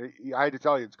Roman. I had to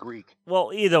tell you it's Greek.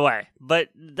 Well, either way, but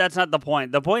that's not the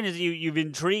point. The point is you've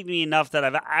intrigued me enough that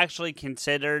I've actually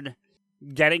considered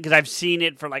getting, because I've seen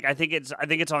it for like I think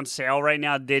it's on sale right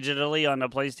now digitally on the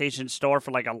PlayStation Store for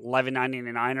like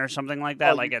 $11.99 or something like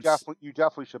that. You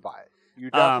definitely should buy it. You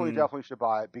definitely should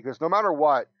buy it because no matter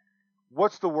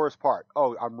what's the worst part?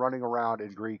 Oh, I'm running around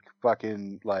in Greek,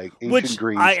 fucking like ancient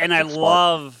Greece. I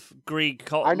love Greek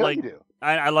culture. I know you do.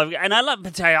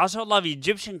 But I also love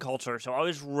Egyptian culture. So I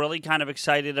was really kind of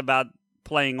excited about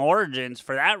playing Origins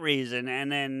for that reason,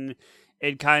 and then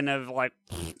it kind of like.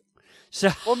 So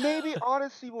well, maybe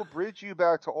Odyssey will bridge you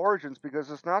back to Origins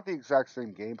because it's not the exact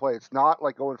same gameplay. It's not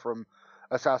like going from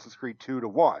Assassin's Creed 2 to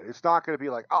 1. It's not going to be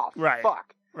like, oh,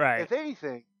 fuck. Right. If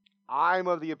anything, I'm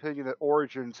of the opinion that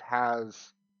Origins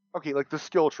has, like the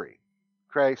skill tree.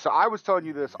 Okay, so I was telling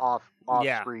you this off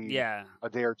screen a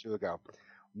day or two ago.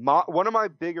 One of my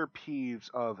bigger peeves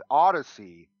of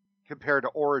Odyssey compared to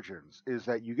Origins is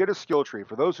that you get a skill tree.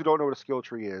 For those who don't know what a skill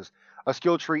tree is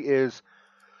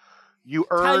you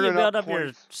earn how you enough build up points.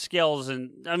 your skills,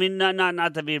 and I mean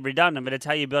not to be redundant, but it's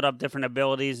how you build up different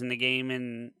abilities in the game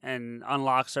and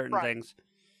unlock certain things.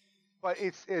 But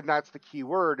that's the key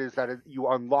word is that you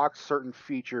unlock certain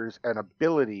features and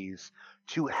abilities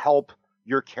to help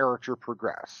your character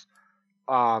progress,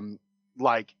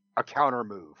 like a counter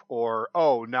move, or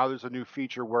now there's a new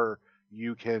feature where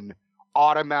you can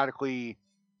automatically.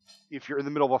 If you're in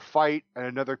the middle of a fight and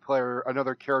another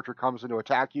character comes in to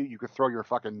attack you, you could throw your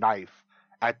fucking knife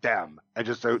at them and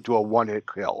just do a one-hit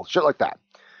kill. Shit like that.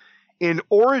 In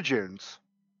Origins,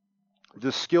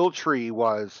 the skill tree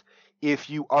was if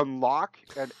you unlock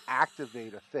and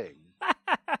activate a thing,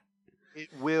 it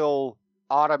will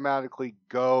automatically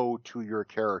go to your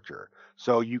character.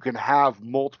 So you can have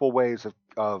multiple ways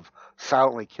of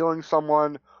silently killing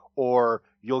someone, or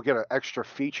you'll get an extra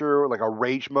feature like a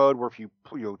rage mode where if you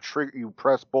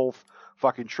press both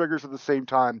fucking triggers at the same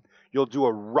time, you'll do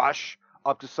a rush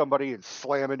up to somebody and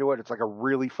slam into it. It's like a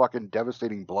really fucking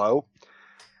devastating blow.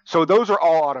 So those are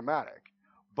all automatic.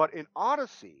 But in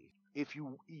Odyssey, if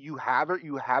you have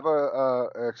a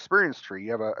experience tree,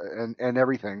 you have and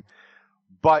everything,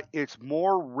 but it's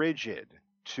more rigid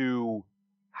to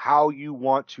how you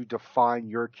want to define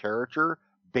your character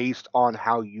based on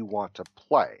how you want to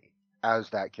play as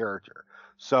that character.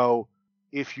 So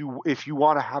if you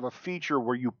want to have a feature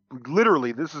where you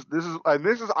literally this is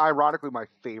ironically my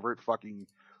favorite fucking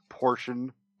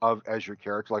portion of as your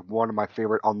character, like one of my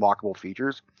favorite unlockable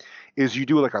features is you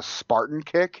do like a Spartan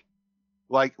kick,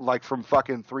 like from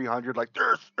fucking 300, like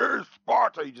this is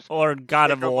Sparta. You just or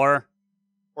God of War.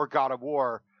 Or God of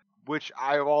War, which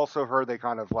I've also heard they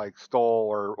kind of like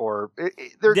stole or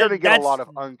they're going to get a lot of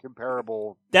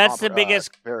uncomparable. That's the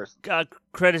biggest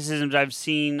criticisms I've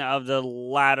seen of the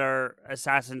latter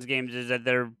Assassin's games is that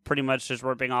they're pretty much just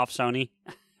ripping off Sony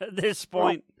at this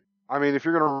point. Well, I mean, if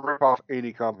you're going to rip off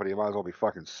any company, it might as well be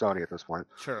fucking Sony at this point.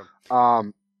 Sure.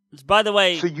 By the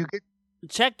way, so you get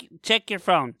check your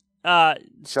phone.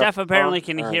 Steph apparently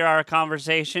can hear our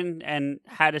conversation and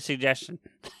had a suggestion.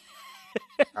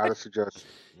 Had a suggestion.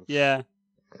 Yeah.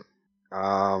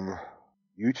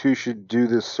 You two should do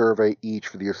this survey each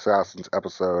for the Assassins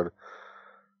episode.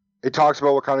 It talks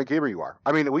about what kind of gamer you are.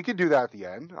 I mean, we could do that at the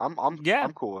end.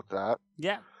 I'm cool with that.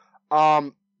 Yeah.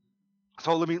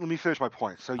 So let me finish my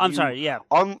point. So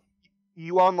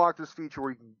you unlock this feature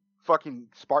where you can fucking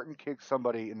Spartan kick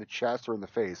somebody in the chest or in the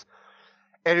face.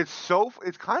 And it's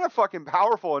kind of fucking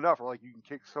powerful enough where like you can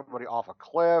kick somebody off a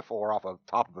cliff or off the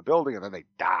top of a building and then they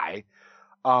die.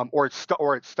 Or it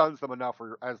stuns them enough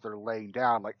where as they're laying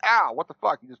down, like, ow, what the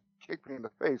fuck? You just kick me in the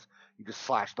face. You just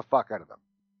slash the fuck out of them.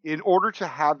 In order to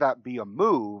have that be a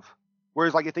move,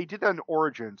 whereas like if they did that in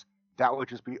Origins, that would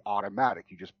just be automatic.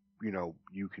 You just,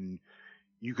 you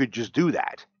could just do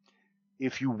that.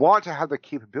 If you want to have the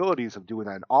capabilities of doing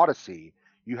that in Odyssey,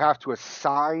 you have to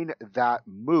assign that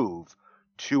move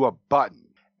to a button.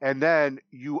 And then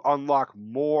you unlock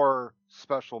more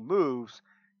special moves.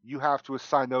 You have to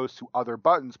assign those to other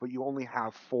buttons, but you only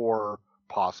have 4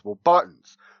 possible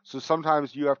buttons. So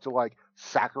sometimes you have to like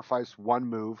sacrifice one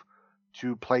move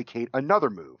to placate another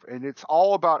move. And it's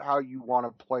all about how you want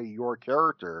to play your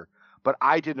character. But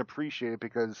I didn't appreciate it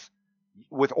because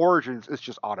with Origins, it's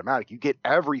just automatic. You get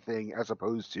everything as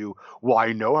opposed to, well,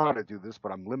 I know how to do this,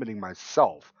 but I'm limiting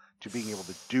myself to being able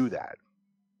to do that.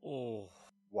 Oh.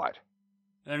 What?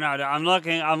 No, I'm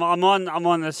looking. I'm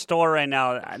on the store right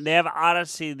now. They have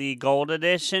Odyssey, the Gold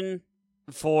Edition,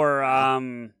 for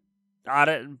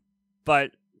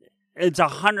but it's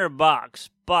 $100.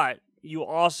 But you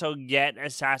also get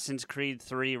Assassin's Creed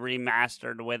 3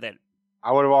 remastered with it.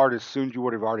 I would have already assumed you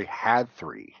would have already had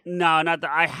 3. No, not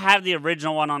I have the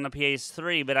original one on the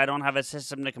PS3, but I don't have a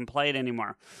system that can play it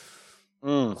anymore.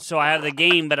 So I have the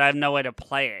game, but I have no way to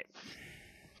play it.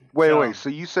 Wait. So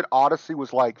you said Odyssey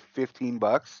was like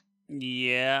 $15?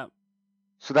 Yeah.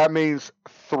 So that means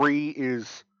 3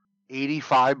 is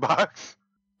 $85?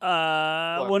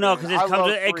 Well, no, because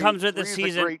it comes with the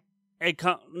season.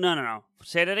 No.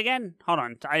 Say that again. Hold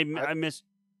on. I missed.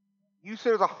 You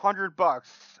said it was $100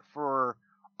 for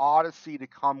Odyssey to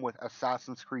come with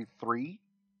Assassin's Creed 3,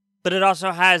 but it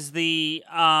also has the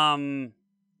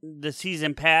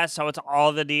season pass, so it's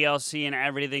all the DLC and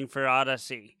everything for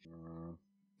Odyssey.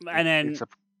 And then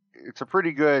it's a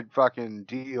pretty good fucking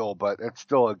deal, but it's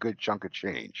still a good chunk of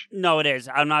change. No, it is.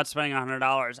 I'm not spending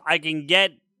 $100. I can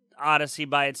get Odyssey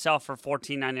by itself for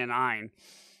 $14.99.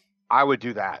 I would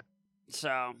do that.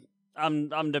 So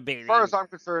I'm debating. As far as I'm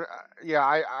concerned,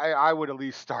 I would at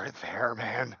least start there,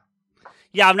 man.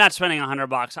 Yeah, I'm not spending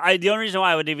 $100. The only reason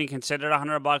why I would even consider it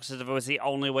 $100 is if it was the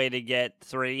only way to get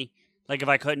 3. Like if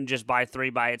I couldn't just buy 3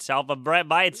 by itself. But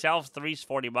by itself, 3's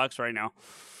 $40 right now.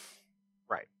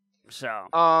 Right. So.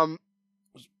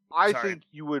 I think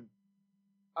you would.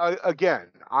 Again,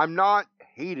 I'm not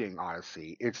hating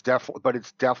Odyssey. It's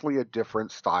definitely a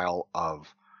different style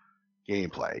of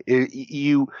gameplay.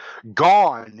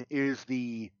 Gone is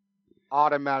the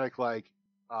automatic like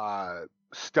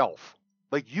stealth.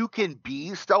 Like you can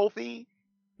be stealthy,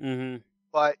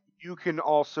 but you can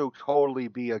also totally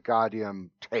be a goddamn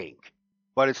tank.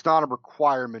 But it's not a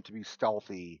requirement to be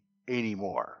stealthy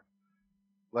anymore.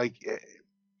 Like,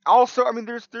 also, I mean,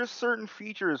 there's certain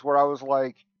features where I was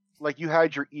like you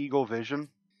had your eagle vision,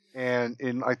 and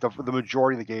in like the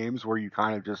majority of the games where you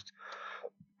kind of just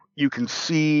you can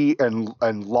see and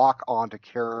lock onto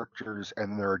characters,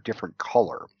 and they're a different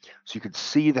color, so you can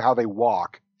see how they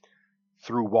walk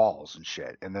through walls and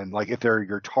shit. And then like if they're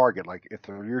your target,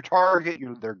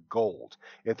 they're gold.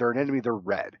 If they're an enemy, they're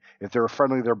red. If they're a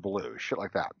friendly, they're blue. Shit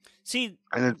like that. See,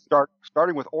 and then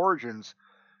starting with Origins,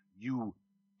 you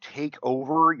take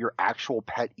over your actual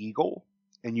pet eagle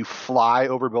and you fly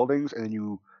over buildings, and then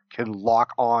you can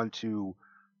lock on to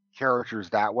characters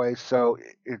that way. So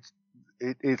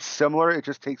it's similar. It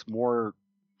just takes more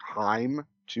time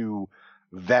to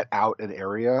vet out an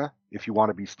area if you want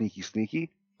to be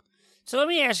sneaky. So let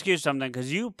me ask you something,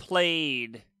 because you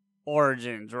played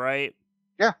Origins, right?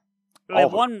 Yeah.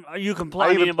 Like you can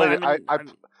play.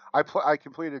 I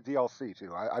completed DLC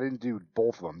too. I didn't do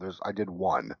both of them. I did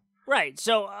one. Right.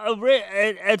 So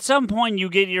at some point you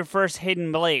get your first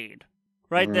hidden blade,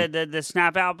 right? Mm-hmm. The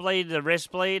snap out blade, the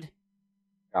wrist blade.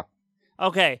 Yeah.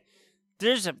 Okay.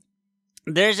 There's a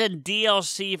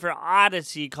DLC for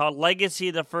Odyssey called Legacy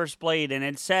of the First Blade, and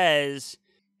it says,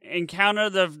 encounter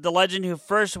the legend who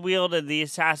first wielded the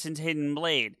assassin's hidden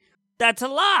blade. That's a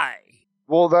lie.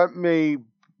 Well, that may.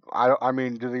 I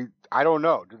mean, I don't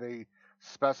know. Do they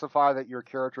specify that your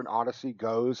character in Odyssey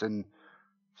goes and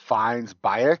finds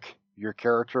Bayek, your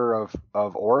character of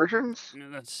Origins?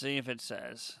 Let's see if it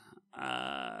says.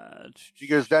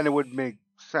 Because then it would make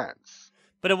sense.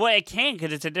 But it can't,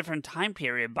 because it's a different time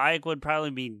period. Bayek would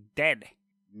probably be dead.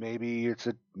 Maybe it's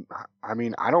a. I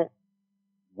mean, I don't.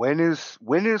 When is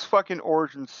fucking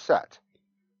Origins set?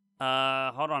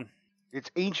 Hold on. It's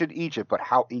ancient Egypt, but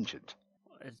how ancient?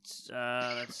 It's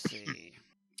let's see.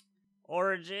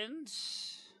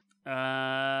 Origins.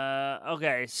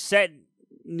 Okay, set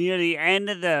near the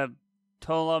end of the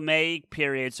Ptolemaic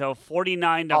period, so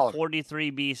 49 to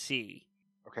 43 BC.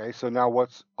 Okay, so now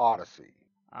what's Odyssey?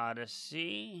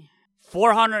 Odyssey,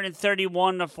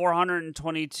 431 to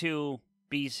 422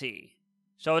 BC.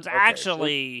 So it's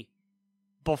actually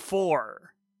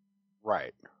before.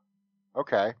 Right.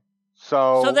 Okay.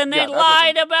 So then they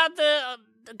lied about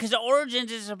because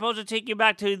Origins is supposed to take you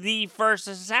back to the first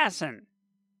assassin.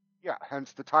 Yeah,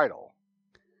 hence the title.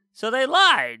 So they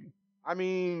lied. I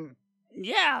mean...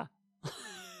 Yeah.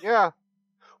 Yeah.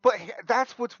 But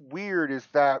that's what's weird, is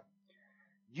that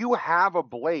you have a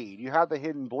blade. You have the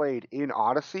hidden blade in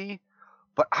Odyssey,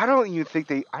 but I don't even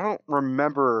think I don't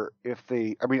remember if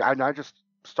they. I mean, I just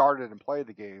started and played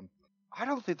the game. I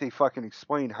don't think they fucking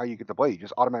explain how you get the blade. You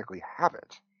just automatically have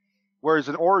it. Whereas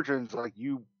in Origins, like,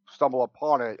 you stumble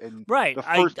upon it, and Right. the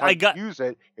first time got, you use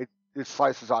it, it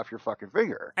slices off your fucking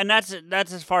finger. and that's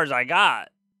as far as I got.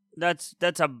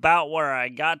 That's about where I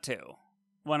got to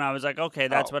when I was like, okay,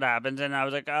 that's what happens, and I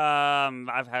was like,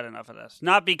 I've had enough of this.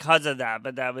 Not because of that,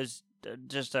 but that was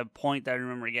just a point that I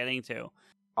remember getting to.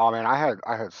 Oh man, I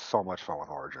had so much fun with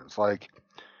Origins. Like,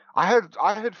 I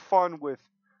had fun with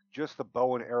just the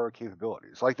bow and arrow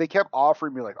capabilities. Like, they kept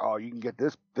offering me, like, oh, you can get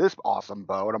this awesome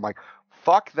bow, and I'm like,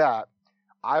 fuck that.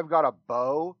 I've got a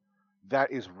bow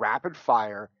that is rapid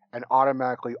fire, and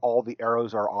automatically all the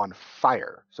arrows are on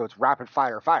fire. So it's rapid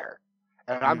fire.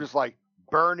 And I'm just like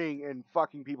burning and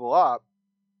fucking people up.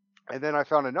 And then I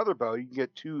found another bow. You can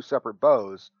get 2 separate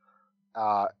bows.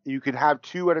 You can have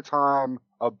 2 at a time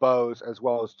of bows, as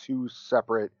well as 2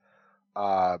 separate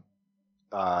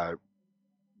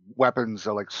weapons,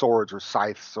 like swords or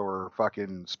scythes or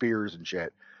fucking spears and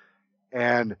shit.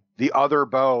 And the other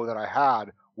bow that I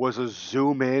had was a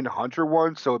zoom in hunter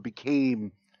one, so it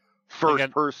became first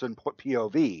person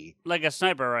POV. Like a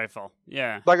sniper rifle.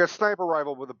 Yeah. Like a sniper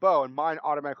rifle with a bow, and mine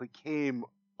automatically came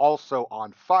also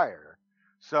on fire.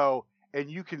 So,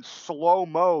 and you can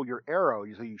slow-mo your arrow.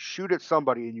 So you shoot at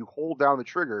somebody and you hold down the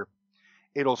trigger,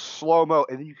 it'll slow-mo,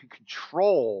 and then you can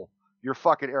control your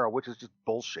fucking arrow, which is just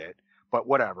bullshit. But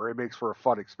whatever, it makes for a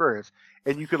fun experience.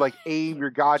 And you could, like, aim your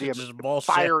goddamn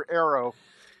fire arrow.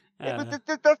 But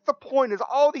that's the point, is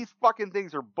all these fucking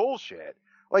things are bullshit.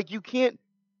 Like, you can't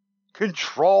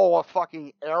control a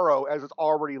fucking arrow as it's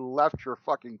already left your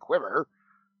fucking quiver,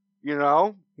 you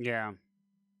know? Yeah.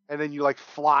 And then you, like,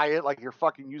 fly it like you're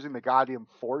fucking using the goddamn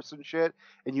force and shit.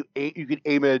 And you can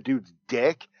aim at a dude's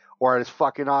dick or at his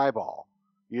fucking eyeball,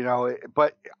 you know?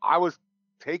 But I was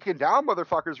taking down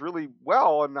motherfuckers really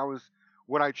well, and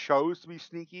when I chose to be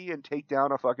sneaky and take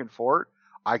down a fucking fort,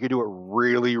 I could do it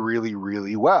really, really,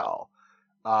 really well.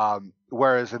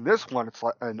 Whereas in this one, it's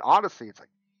like, in Odyssey, it's like,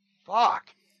 fuck.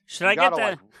 Should I get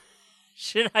the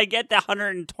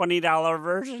 $120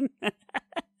 version?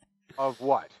 Of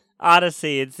what?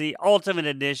 Odyssey. It's the Ultimate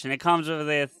Edition. It comes with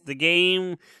the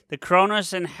game, the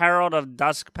Cronus and Herald of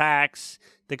Dusk packs,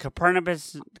 the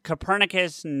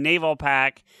Copernicus Naval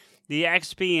Pack, the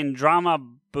XP and Drachma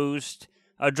boost,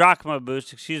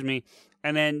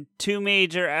 and then 2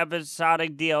 major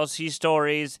episodic DLC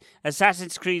stories,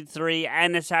 Assassin's Creed 3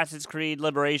 and Assassin's Creed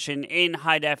Liberation in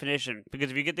high definition. Because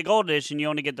if you get the gold edition, you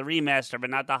only get the remaster, but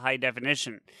not the high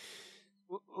definition.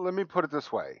 Let me put it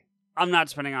this way. I'm not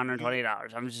spending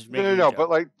 $120. I'm just making No, but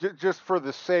like, just for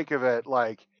the sake of it,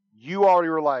 like, you already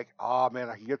were like, oh man,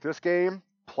 I can get this game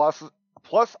plus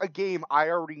a game I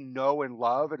already know and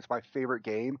love, and it's my favorite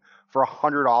game, for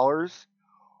 $100.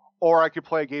 Or I could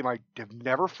play a game I have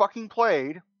never fucking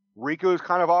played. Rico is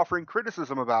kind of offering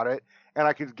criticism about it, and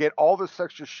I could get all this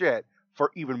extra shit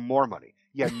for even more money.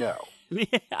 Yeah, no.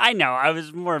 I know. I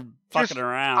was more fucking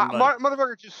around.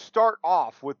 Motherfucker, just start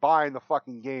off with buying the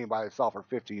fucking game by itself for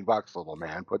 $15, little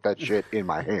man. Put that shit in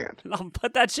my hand. I'll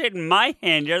put that shit in my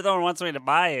hand. You're the one who wants me to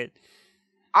buy it.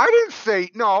 I didn't say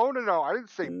no. I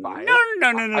didn't say buy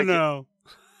it. No.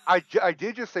 I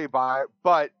did just say buy it,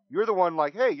 but you're the one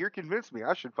like, hey, you're convinced me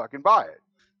I should fucking buy it.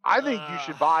 I think you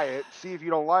should buy it, see if you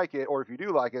don't like it, or if you do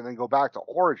like it, and then go back to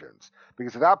Origins.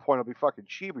 Because at that point, it'll be fucking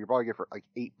cheap. You'll probably get it for like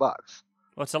 $8.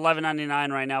 Well, it's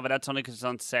 $11.99 right now, but that's only because it's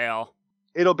on sale.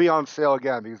 It'll be on sale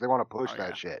again because they want to push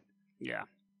that shit. Yeah.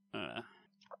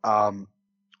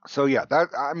 So yeah,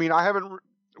 I haven't.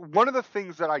 One of the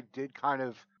things that I did kind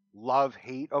of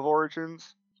love-hate of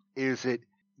Origins is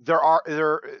there are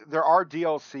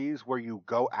DLCs where you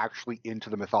go actually into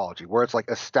the mythology, where it's like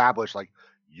established, like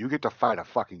you get to fight a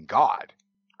fucking god,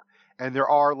 and there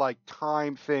are like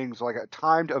time things, like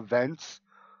timed events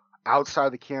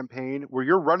outside the campaign where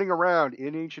you're running around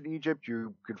in ancient Egypt.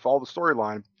 You can follow the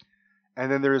storyline,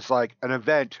 and then there's like an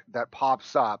event that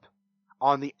pops up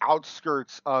on the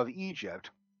outskirts of Egypt,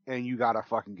 and you gotta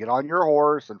fucking get on your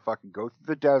horse and fucking go through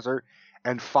the desert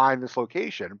and find this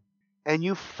location. And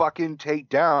you fucking take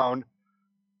down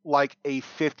like a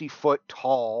 50-foot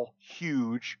tall,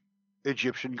 huge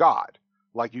Egyptian god.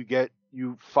 Like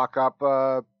you fuck up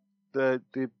the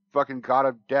fucking god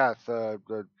of death,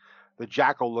 the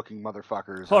jackal looking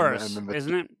motherfuckers. Horus,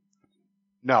 isn't it?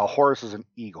 No, Horus is an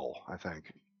eagle, I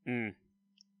think.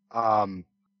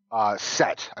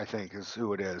 Set, I think, is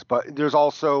who it is. But there's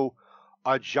also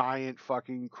a giant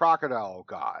fucking crocodile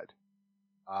god.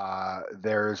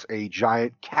 There's a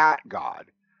giant cat god.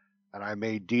 and I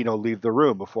made Dino leave the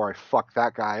room before I fucked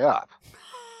that guy up.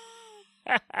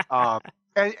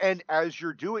 And as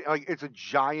you're doing, like, it's a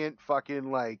giant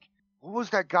fucking, like, what was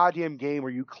that goddamn game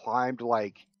where you climbed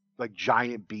like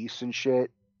giant beasts and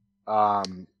shit?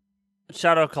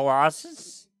 Shadow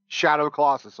Colossus? Shadow of the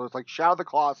Colossus. So it's like Shadow of the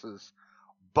Colossus,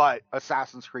 but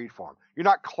Assassin's Creed form. You're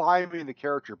not climbing the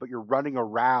character, but you're running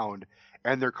around,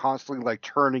 and they're constantly like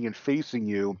turning and facing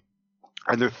you,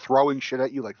 and they're throwing shit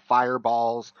at you like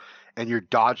fireballs, and you're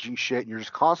dodging shit, and you're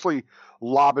just constantly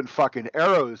lobbing fucking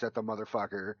arrows at the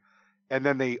motherfucker, and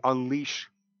then they unleash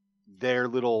their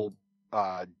little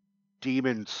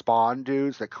demon spawn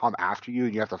dudes that come after you,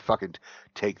 and you have to fucking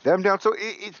take them down. So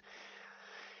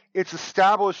it's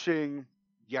establishing,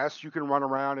 yes, you can run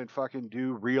around and fucking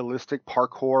do realistic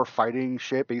parkour fighting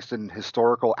shit based in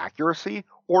historical accuracy,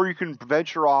 or you can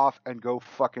venture off and go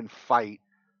fucking fight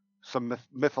some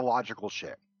mythological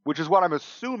shit, which is what I'm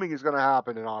assuming is going to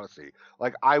happen in Odyssey.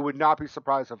 Like, I would not be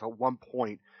surprised if at one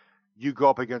point you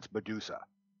go up against Medusa,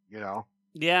 you know?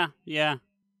 Yeah.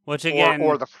 Which again,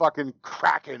 or the fucking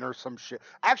Kraken or some shit.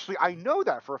 Actually, I know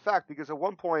that for a fact because at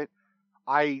one point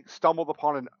I stumbled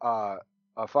upon a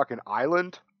fucking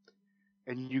island,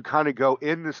 and you kind of go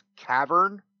in this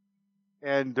cavern,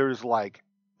 and there's like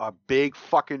a big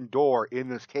fucking door in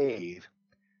this cave,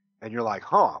 and you're like,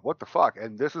 huh, what the fuck?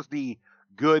 And this is the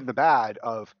good and the bad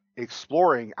of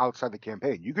exploring outside the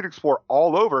campaign. You could explore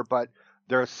all over, but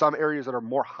there are some areas that are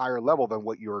more higher level than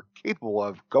what you're capable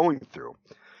of going through.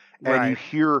 And you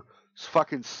hear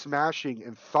fucking smashing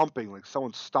and thumping, like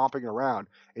someone stomping around,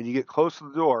 and you get close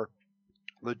to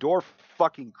the door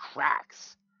fucking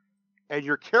cracks, and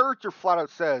your character flat out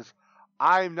says,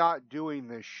 I'm not doing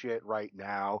this shit right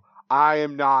now. I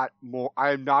am not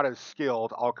as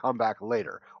skilled. I'll come back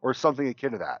later, or something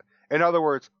akin to that. In other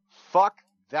words, fuck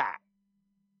that.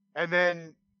 And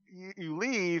then you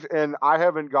leave, and I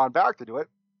haven't gone back to do it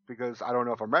because I don't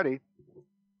know if I'm ready.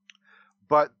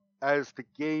 But as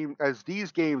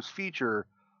these games feature,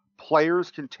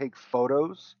 players can take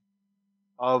photos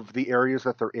of the areas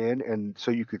that they're in, and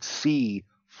so you could see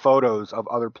photos of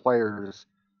other players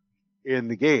in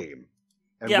the game.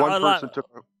 And yeah, one person took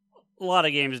a lot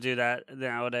of games do that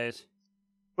nowadays.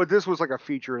 But this was like a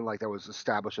feature in, like, that was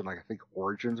established in, like, I think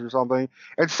Origins or something.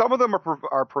 And some of them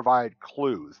are provide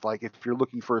clues, like if you're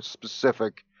looking for a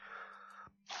specific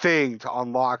thing to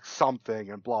unlock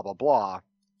something and blah blah blah,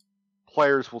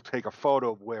 players will take a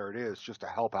photo of where it is just to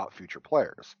help out future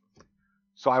players.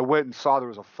 So I went and saw there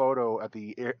was a photo at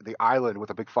the island with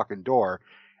a big fucking door,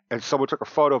 and someone took a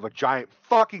photo of a giant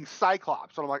fucking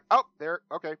Cyclops. And I'm like, oh, there,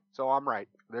 okay, so I'm right.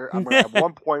 There, I'm gonna at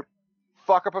one point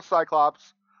fuck up a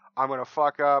Cyclops. I'm gonna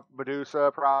fuck up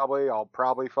Medusa probably. I'll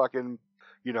probably fucking,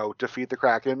 defeat the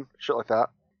Kraken, shit like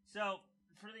that. So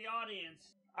for the audience,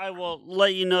 I will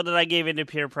let you know that I gave into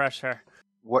peer pressure.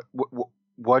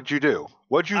 What'd you do?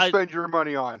 What'd you spend your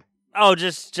money on? Oh,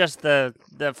 just the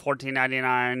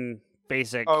 $14.99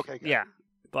 basic. Okay, good. Yeah,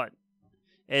 but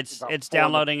it's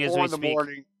downloading as we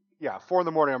speak. Yeah, 4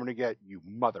 a.m. I'm gonna get, you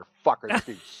motherfucker. This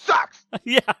game sucks.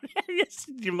 Yeah, yes,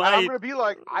 you might. And I'm gonna be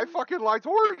like, I fucking liked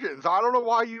Origins. I don't know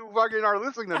why you fucking are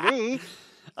listening to me.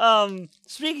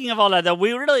 Speaking of all that, though,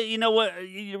 we really,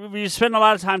 we spent a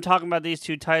lot of time talking about these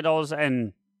two titles,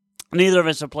 and neither of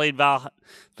us have played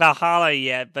Valhalla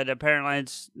yet, but apparently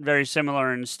it's very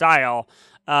similar in style.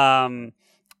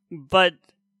 But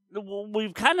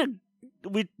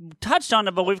we touched on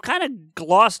it, but we've kind of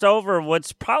glossed over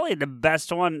what's probably the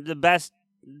best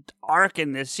arc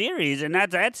in this series, and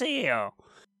that's Ezio.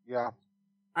 Yeah.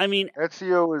 I mean,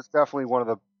 Ezio is definitely one of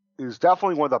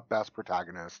the best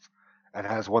protagonists and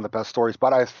has one of the best stories.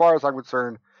 But as far as I'm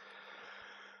concerned,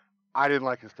 I didn't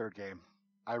like his third game.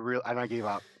 I gave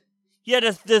up. Yeah,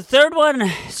 the third one,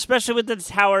 especially with the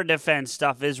tower defense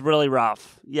stuff, is really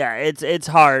rough. Yeah, it's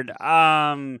hard.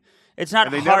 It's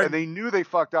not hard. They knew they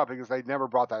fucked up because they never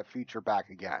brought that feature back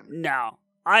again. No,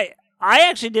 I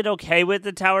actually did okay with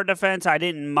the tower defense. I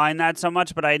didn't mind that so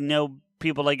much, but I know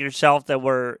people like yourself that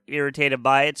were irritated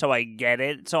by it, so I get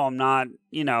it. So I'm not,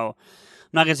 I'm not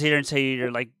gonna sit here and say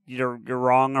you're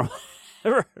wrong or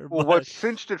whatever. Well, what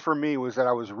cinched it for me was that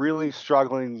I was really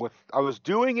struggling with. I was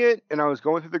doing it, and I was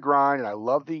going through the grind, and I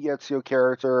love the Ezio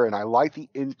character, and I like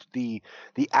the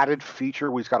added feature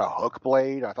where he's got a hook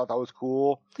blade. I thought that was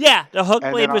cool. Yeah, the hook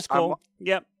blade was cool.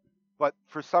 Yep. But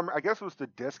for I guess it was the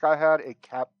disc I had. It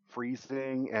kept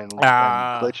freezing and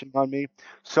glitching on me.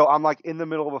 So I'm like in the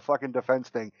middle of a fucking defense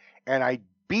thing, and I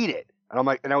beat it, and I'm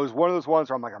like, and I was one of those ones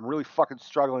where I'm like, I'm really fucking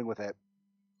struggling with it,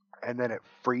 and then it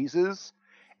freezes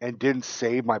and didn't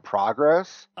save my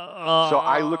progress. So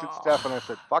I looked at Steph and I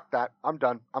said, fuck that. I'm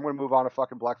done. I'm going to move on to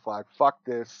fucking Black Flag. Fuck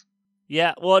this.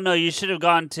 Yeah, well, no, you should have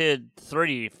gone to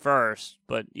 3 first,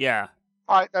 but yeah.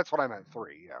 That's what I meant,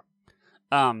 3, yeah.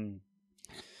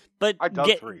 But I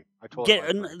dug 3. I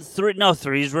totally like 3. No,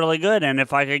 3 is really good, and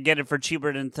if I could get it for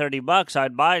cheaper than $30,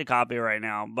 I'd buy a copy right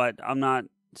now. But I'm not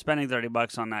spending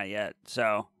 $30 on that yet,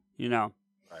 so Right.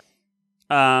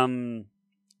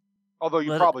 Although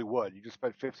you probably would. You just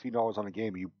spent $15 on a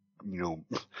game. You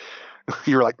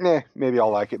you're like, nah, maybe I'll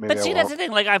like it. Maybe but see, I that's won't. the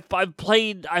thing. Like I've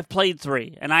played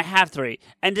 3, and I have 3.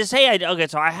 And to say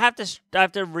so I have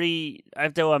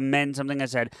to amend something I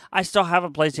said. I still have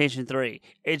a PlayStation 3.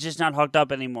 It's just not hooked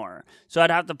up anymore. So I'd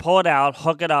have to pull it out,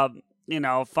 hook it up,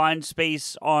 find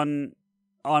space on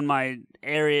my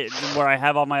area where I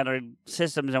have all my other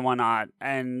systems and whatnot,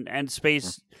 and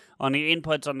space on the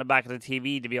inputs on the back of the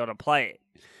TV to be able to play it.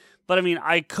 But I mean,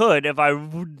 I could, if I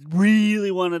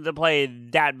really wanted to play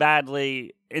it that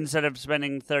badly, instead of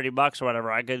spending $30 or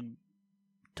whatever, I could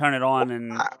turn it on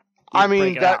and. I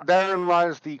mean, therein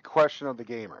lies the question of the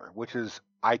gamer, which is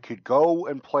I could go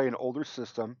and play an older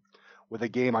system with a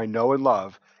game I know and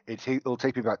love. It'll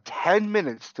take me about 10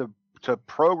 minutes to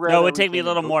program. No, it would take me a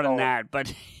little more than that,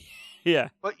 but yeah.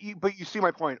 But you see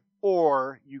my point.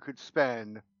 Or you could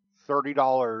spend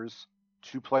 $30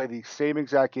 to play the same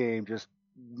exact game, just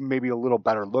maybe a little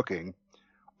better looking,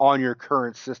 on your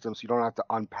current system, so you don't have to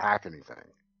unpack anything.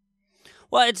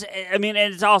 Well,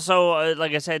 it's also,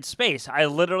 like I said, space. I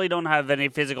literally don't have any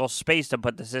physical space to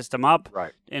put the system up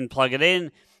and plug it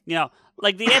in.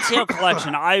 Like the Ezio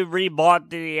collection, I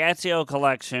rebought the Ezio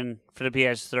collection for the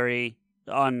PS3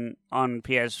 on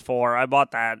PS4. I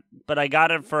bought that, but I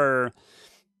got it for...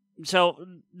 So,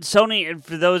 Sony,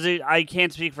 for those I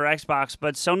can't speak for Xbox,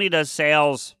 but Sony does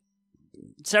sales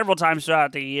several times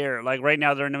throughout the year. Like right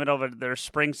now, they're in the middle of their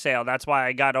spring sale. That's why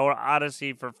I got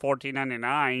Odyssey for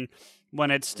 $14.99 when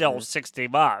it's still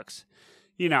 $60.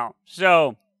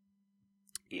 So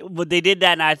they did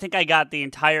that, and I think I got the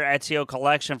entire Ezio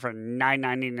collection for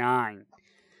 $9.99.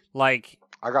 Like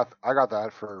I got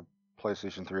that for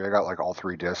PlayStation 3. I got like all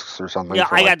 3 discs or something. Yeah,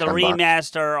 I got the $10.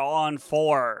 remaster on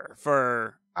 4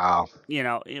 for for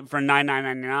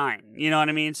 $9.99. You know what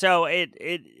I mean? So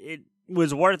it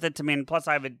was worth it to me. And plus,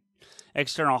 I have an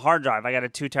external hard drive. I got a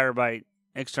 2 terabyte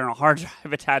external hard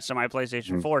drive attached to my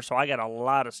PlayStation 4, so I got a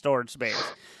lot of storage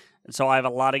space. And so I have a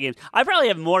lot of games. I probably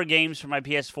have more games for my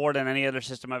PS4 than any other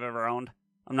system I've ever owned.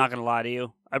 I'm not going to lie to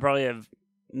you. I probably have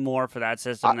more for that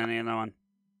system than any other one.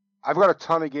 I've got a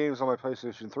ton of games on my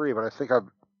PlayStation 3, but I think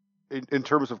in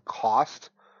terms of cost,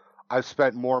 I've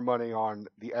spent more money on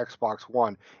the Xbox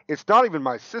One. It's not even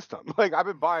my system. Like, I've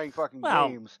been buying fucking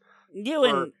games. Me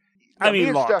and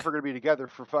Steph are going to be together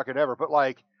for fucking ever. But,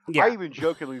 like, I even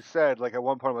jokingly said, like, at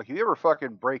one point, I'm like, if you ever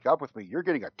fucking break up with me, you're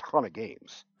getting a ton of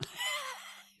games.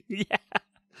 Yeah.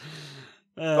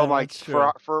 So, like,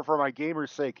 for my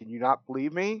gamer's sake, can you not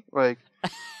believe me? Like,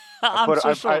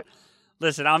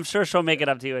 listen, I'm sure she'll make it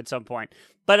up to you at some point.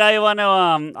 But I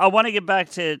want to get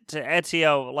back to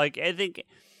Ezio. Like, I think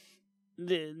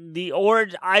the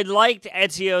origin, I liked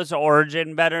Ezio's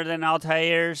origin better than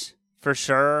Altair's for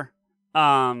sure.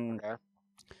 Okay.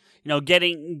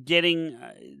 Getting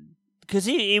because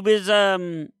he was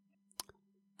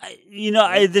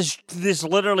this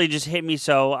literally just hit me.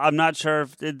 So I'm not sure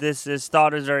if this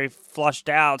thought is very flushed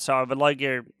out. So I would like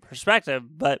your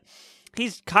perspective. But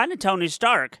he's kind of Tony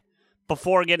Stark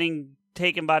before getting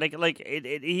taken by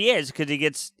he is,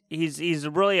 because he's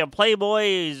really a playboy.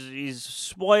 He's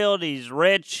spoiled. He's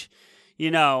rich,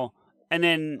 and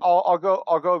then I'll go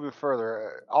a bit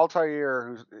further.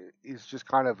 Altair, he's just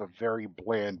kind of a very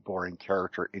bland, boring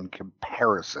character in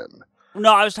comparison.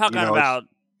 No, I was talking about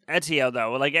Ezio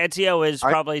though. Like Ezio is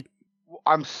probably.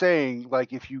 I'm saying,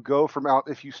 like, if you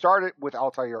start it with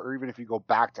Altair, or even if you go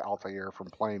back to Altair from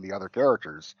playing the other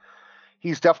characters,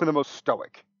 he's definitely the most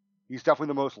stoic. He's definitely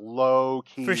the most low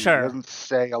key. For sure. He doesn't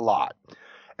say a lot.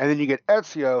 And then you get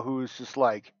Ezio, who's just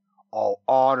like all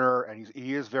honor, and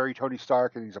he is very Tony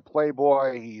Stark, and he's a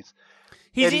playboy. He's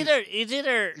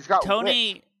either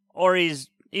Tony wit. Or he's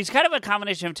kind of a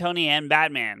combination of Tony and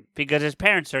Batman, because his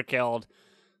parents are killed.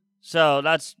 So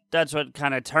that's what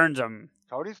kind of turns him.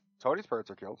 Tony's parents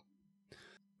are killed.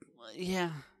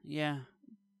 Yeah.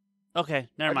 Okay,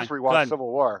 never mind. I just rewatched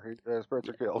Civil War. His parents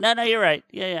are killed. No, you're right.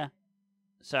 Yeah.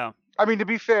 So. I mean, to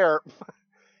be fair,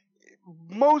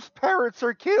 most parents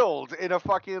are killed in a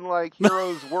fucking, like,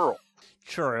 hero's world.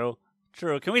 True.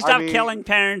 Can we stop killing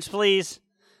parents, please?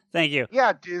 Thank you.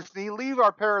 Yeah, Disney, leave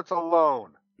our parents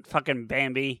alone. Fucking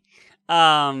Bambi.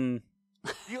 Like,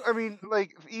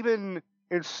 even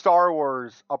in Star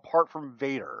Wars, apart from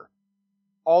Vader,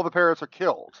 all the parents are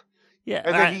killed. Yeah.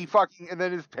 And then and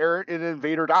then his parent, and then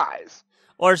Vader dies.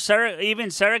 Or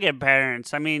even surrogate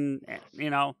parents. I mean,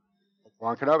 Obi-Wan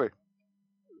Kenobi.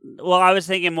 Well, I was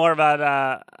thinking more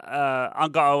about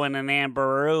Uncle Owen and Aunt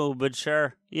Beru, but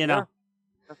sure, know.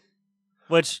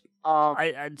 Which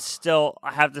I'd still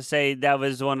have to say that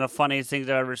was one of the funniest things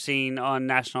I've ever seen on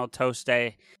National Toast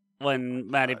Day when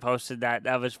Maddie posted that.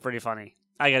 That was pretty funny.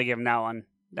 I got to give him that one.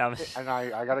 And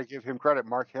I got to give him credit.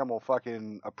 Mark Hamill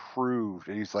fucking approved.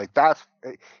 And he's like,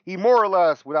 he more or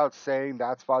less, without saying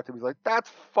that's fucked up, he's like,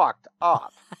 that's fucked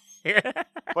up.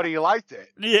 But he liked it.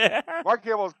 Yeah. Mark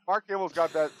Hamill's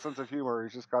got that sense of humor.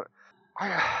 He's just got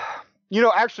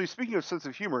actually, speaking of sense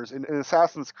of humors, in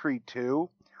Assassin's Creed 2,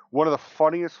 one of the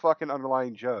funniest fucking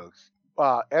underlying jokes,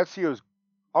 Ezio's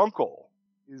uncle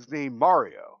is named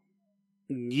Mario.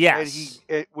 Yes.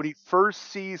 And when he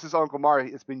first sees his Uncle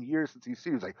Mario, it's been years since he's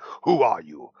seen him. He's like, "Who are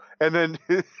you?" And then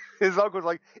his uncle's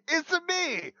like, "It's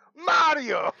me,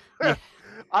 Mario." Yeah.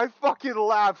 I fucking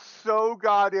laughed so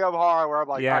goddamn hard where I'm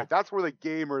like, all right, that's where the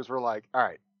gamers were like, all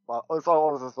right, well, it's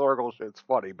all this historical shit's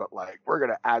funny, but like, we're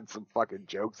going to add some fucking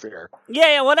jokes here.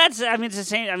 Yeah, well, it's the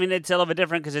same. I mean, it's a little bit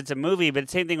different because it's a movie, but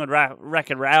same thing with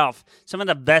Wreck-It Ralph. Some of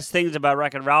the best things about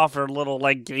Wreck-It Ralph are little,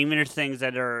 like, gamer things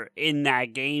that are in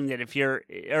that game that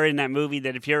or in that movie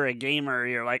that if you're a gamer,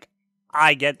 you're like,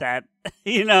 I get that,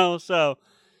 so.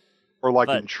 Or like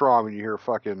in Tron when you hear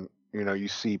fucking, you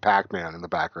see Pac-Man in the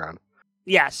background.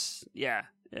 Yes. Yeah.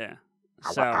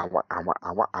 So.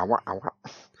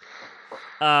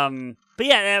 But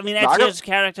yeah, I mean, Ezio's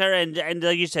character, and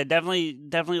like you said, definitely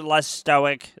less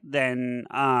stoic than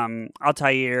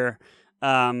Altair.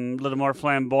 A little more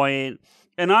flamboyant,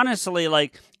 and honestly,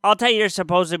 like Altair's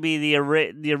supposed to be the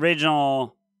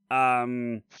original,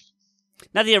 not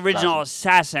the original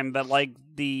assassin, but like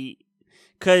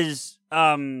because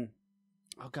oh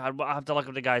god, I'll have to look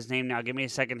up the guy's name now. Give me a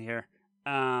second here.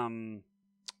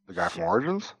 The guy from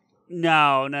Origins?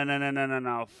 No.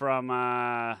 From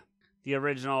the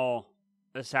original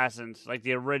Assassins, like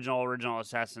the original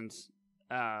Assassins.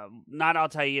 Not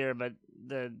Altair, but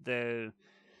the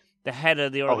head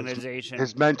of the organization.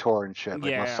 His mentor and shit,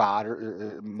 like Mossad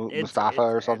or Mustafa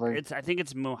or something. I think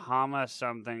it's Muhammad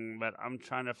something, but I'm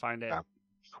trying to find it. Yeah.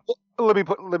 Well,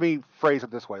 let me phrase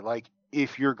it this way: like,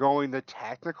 if you're going the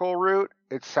technical route,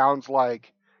 it sounds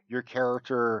like your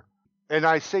character. And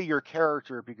I say your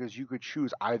character because you could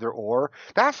choose either or.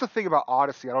 That's the thing about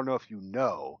Odyssey, I don't know if you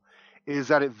know, is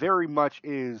that it very much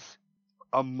is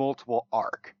a multiple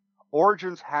arc.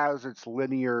 Origins has its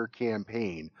linear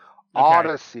campaign. Okay.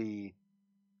 Odyssey,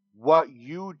 what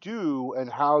you do and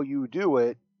how you do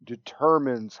it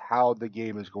determines how the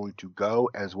game is going to go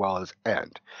as well as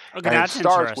end. Okay, and that's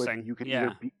interesting. With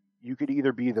you could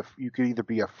either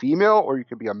be a female or you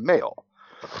could be a male.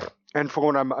 And from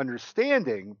what I'm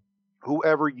understanding,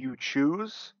 whoever you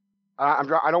choose, I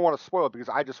don't want to spoil it because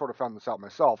I just sort of found this out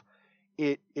myself.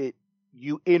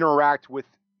 You interact with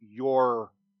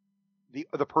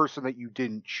the person that you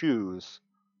didn't choose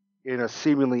in a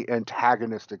seemingly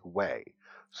antagonistic way.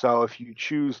 So if you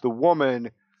choose the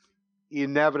woman,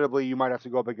 inevitably you might have to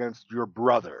go up against your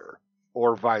brother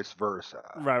or vice versa.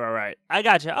 Right. I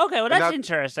got you. Okay, well that's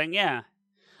interesting. Yeah.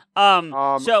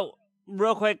 So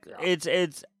real quick,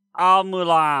 it's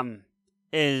Al-Mualim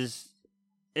is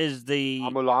the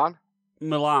Mulan?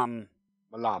 Mulam.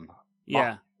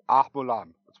 Yeah. Mulam.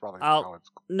 That's probably how it's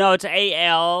called. No, it's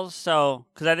A-L, so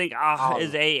because I think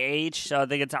is A-H, so I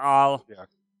think it's Al. Yeah.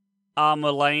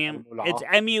 Al-Mualim. It's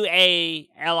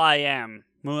M-U-A-L-I-M.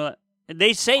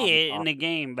 They say it in the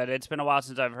game, but it's been a while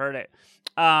since I've heard it.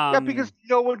 Yeah, because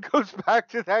no one goes back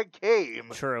to that game.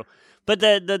 True. But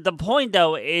the point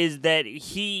though is that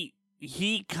he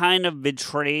kind of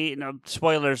betrayed,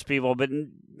 spoilers people, but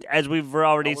as we've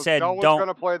already said, no one's going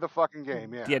to play the fucking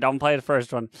game, yeah. Yeah, don't play the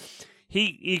first one.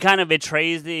 He kind of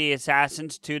betrays the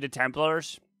assassins to the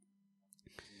Templars.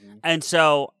 Mm-hmm. And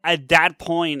so at that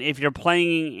point, if you're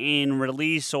playing in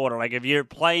release order, like if you're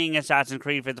playing Assassin's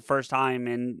Creed for the first time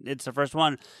and it's the first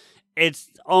one, it's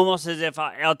almost as if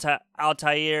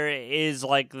Altair is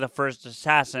like the first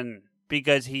assassin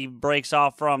because he breaks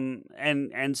off from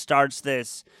and starts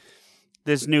this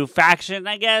new faction,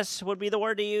 I guess would be the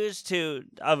word to use,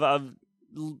 of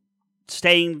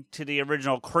staying to the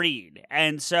original creed.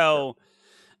 And so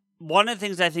one of the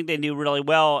things I think they do really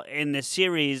well in this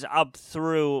series up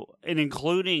through and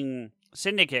including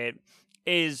Syndicate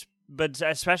is, but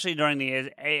especially during the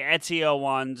Ezio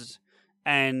ones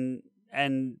and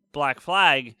Black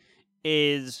Flag,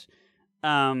 is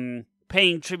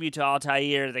paying tribute to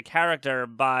Altair, the character,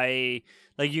 by...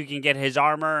 Like, you can get his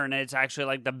armor, and it's actually,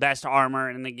 like, the best armor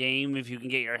in the game if you can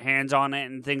get your hands on it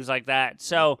and things like that.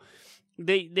 So,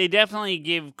 They definitely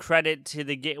give credit to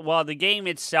the game. Well, the game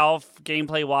itself,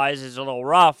 gameplay wise, is a little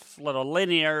rough, a little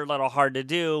linear, a little hard to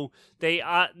do. They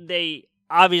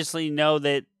obviously know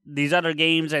that these other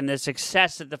games and the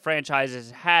success that the franchise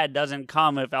has had doesn't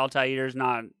come if Altair's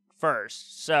not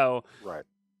first. So, Right.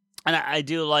 and I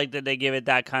do like that they give it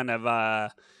that kind of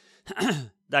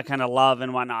that kind of love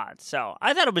and whatnot. So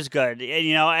I thought it was good,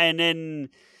 and then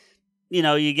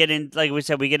you get in, like we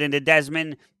said, we get into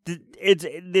Desmond.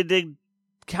 The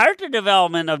character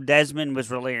development of Desmond was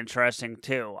really interesting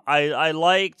too. I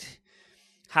liked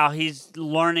how he's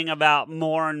learning about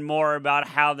more and more about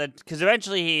how because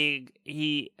eventually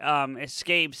he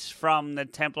escapes from the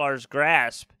Templar's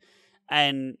grasp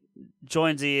and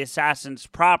joins the Assassins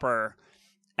proper,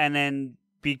 and then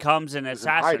becomes an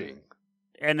assassin.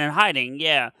 And then hiding,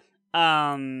 yeah.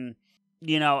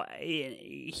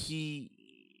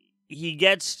 He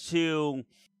gets to,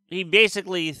 he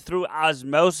basically through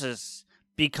osmosis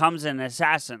becomes an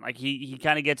assassin. Like he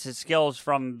kind of gets his skills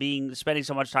from spending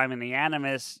so much time in the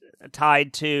Animus,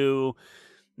 tied to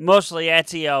mostly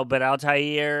Ezio, but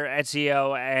Altair,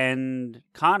 Ezio, and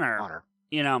Connor.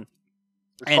 It's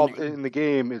called, in the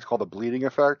game, it's called the bleeding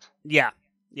effect. Yeah.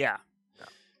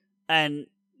 And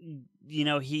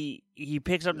he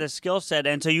picks up this skill set,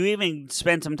 and so you even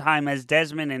spend some time as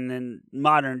Desmond in the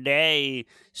modern day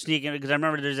sneaking, because I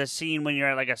remember there's a scene when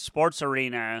you're at like a sports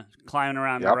arena climbing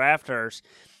around the rafters.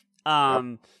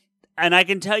 And I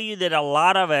can tell you that a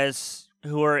lot of us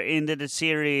who are into the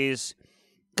series,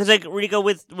 because like Rico,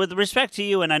 with respect to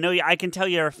you, and I know I can tell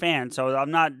you're a fan, so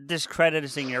I'm not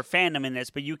discrediting your fandom in this,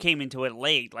 but you came into it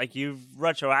late. Like you've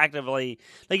retroactively,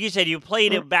 like you said, you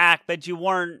played it back, but you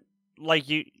weren't like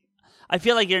you. I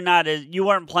feel like you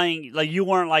weren't playing, like you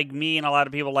weren't like me and a lot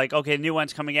of people like, okay, new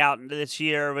one's coming out this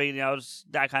year,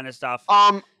 that kind of stuff.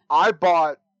 I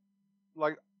bought,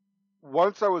 like,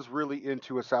 once I was really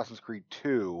into Assassin's Creed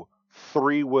 2,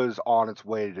 3 was on its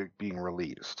way to being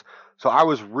released. So I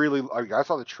was really, like, I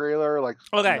saw the trailer, like,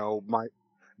 okay.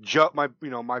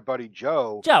 My buddy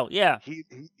Joe. Joe, yeah. He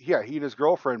and his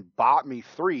girlfriend bought me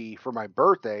 3 for my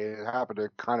birthday, and it happened to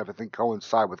kind of, I think,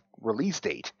 coincide with release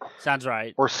date. Sounds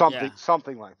right. Or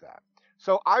something like that.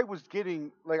 So I was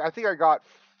getting, like, I think I got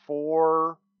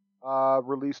 4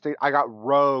 release date. I got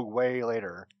Rogue way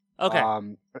later. Okay.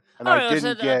 And I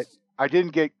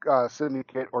didn't get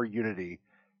Syndicate or Unity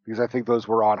because I think those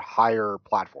were on higher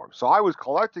platforms. So I was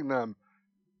collecting them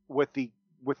with the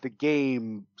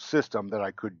game system that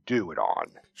I could do it on.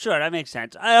 Sure, that makes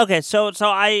sense. Okay, so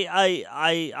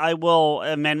I will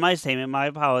amend my statement. My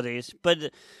apologies,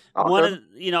 but one of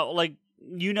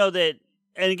that,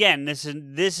 and again, this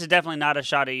is definitely not a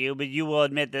shot at you, but you will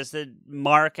admit this, that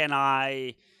Mark and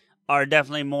I are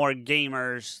definitely more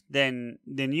gamers than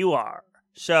you are.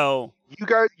 So you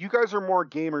guys are more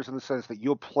gamers in the sense that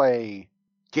you'll play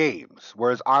games,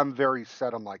 whereas I'm very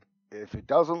set on, like, if it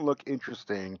doesn't look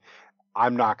interesting,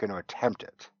 I'm not going to attempt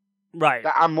it. Right.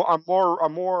 I'm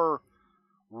more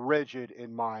rigid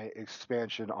in my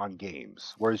expansion on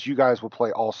games, whereas you guys will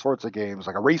play all sorts of games,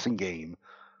 like a racing game.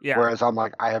 Yeah. Whereas I'm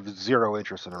like, I have zero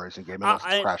interest in a racing game unless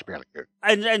it's Crash Bandicoot.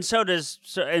 And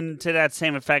to that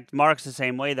same effect, Mark's the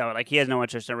same way though. Like he has no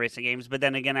interest in racing games, but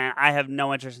then again, I have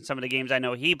no interest in some of the games I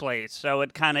know he plays, so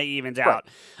it kind of evens out.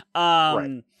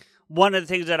 Right. One of the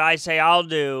things that I say I'll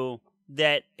do,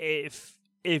 that if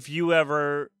you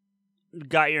ever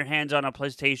got your hands on a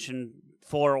PlayStation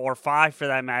 4 or 5 for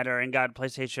that matter and got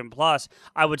PlayStation Plus,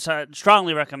 I would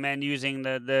strongly recommend using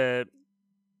the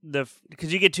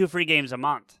because you get 2 free games a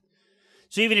month.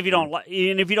 So even if you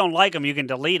don't like them, you can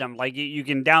delete them. Like you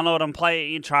can download them, play,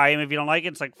 you try them. If you don't like it,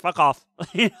 it's like fuck off.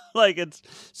 Like it's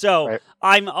so. Right.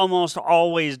 I'm almost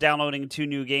always downloading 2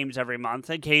 new games every month.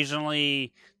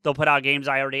 Occasionally they'll put out games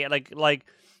I already like.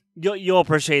 You'll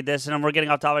appreciate this, and we're getting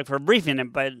off topic for briefing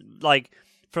it, but like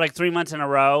for like 3 months in a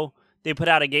row, they put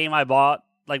out a game I bought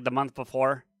like the month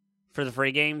before for the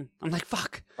free game. I'm like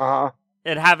fuck.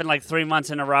 It happened like 3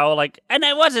 months in a row, like, and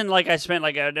it wasn't like I spent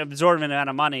like an absorbent amount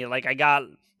of money. Like I got,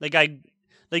 like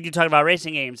you talk about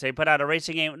racing games. They put out a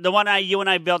racing game, the one you and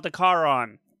I built the car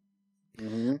on.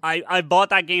 Mm-hmm. I bought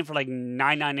that game for like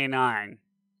 $9.99,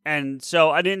 and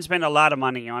so I didn't spend a lot of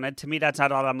money on it. To me, that's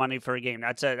not a lot of money for a game.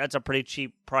 That's a pretty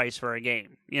cheap price for a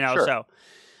game, Sure. So,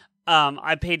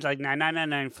 I paid like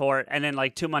 $9.99 for it, and then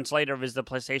like 2 months later, it was the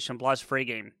PlayStation Plus free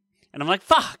game, and I'm like,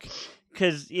 fuck.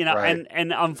 Because, right.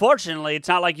 and unfortunately, it's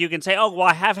not like you can say, oh, well,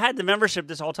 I have had the membership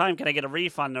this whole time. Can I get a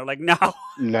refund? They're like, no.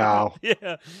 No.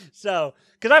 Yeah. So,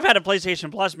 because I've had a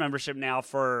PlayStation Plus membership now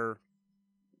for,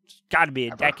 got to be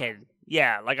a decade.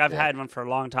 Yeah, like I've had one for a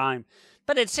long time.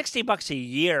 But it's $60 a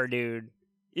year, dude.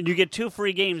 And you get 2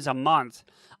 free games a month.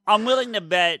 I'm willing to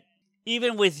bet,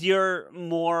 even with your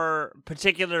more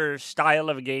particular style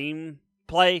of game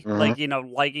play, like,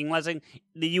 liking lessing,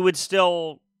 you'd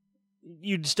still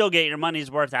get your money's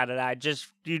worth out of that. Just,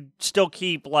 you'd still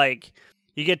keep, like,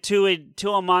 you get two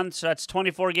a month, so that's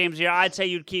 24 games a year. I'd say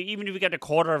you'd keep, even if you get a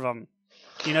quarter of them,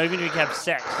 even if you kept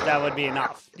 6, that would be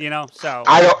enough, so.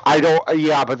 I don't,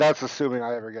 yeah, but that's assuming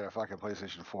I ever get a fucking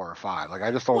PlayStation 4 or 5. Like,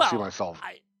 I just don't see myself,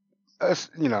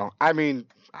 I mean,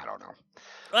 I don't know.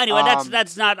 Anyway,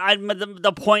 that's not,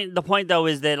 the point though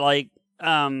is that, like,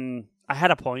 I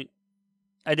had a point.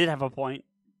 I did have a point.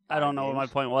 I don't know what my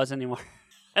point was anymore.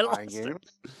 I lost it.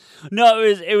 No,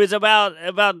 it was about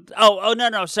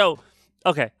no. So,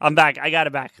 okay, I'm back. I got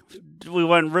it back. We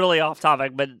went really off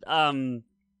topic, but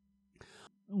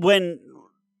when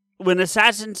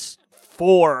Assassin's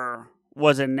 4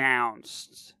 was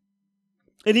announced,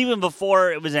 and even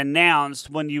before it was announced,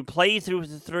 when you play through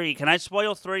 3, can I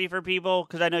spoil 3 for people?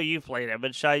 Because I know you played it,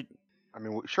 but should I? I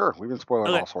mean, sure. We've been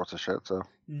spoiling all sorts of shit. So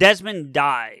Desmond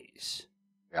dies.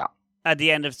 Yeah. At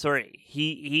the end of 3,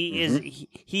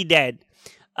 he dead,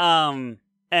 and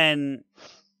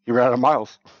he ran out of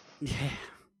miles. Yeah.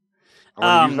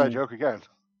 I'm gonna use that joke again.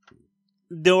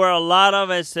 There were a lot of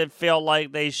us that felt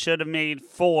like they should have made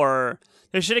 4.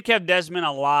 They should have kept Desmond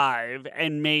alive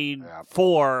and made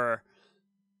 4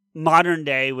 modern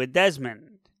day with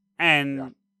Desmond,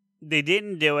 and they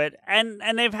didn't do it. And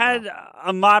they've had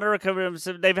a moderate.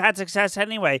 They've had success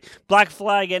anyway. Black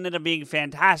Flag ended up being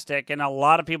fantastic, and a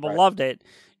lot of people loved it.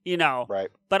 Right.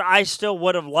 But I still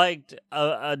would have liked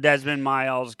a Desmond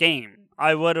Miles game.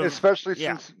 I would have, especially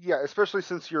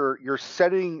since you're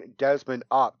setting Desmond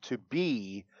up to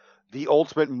be the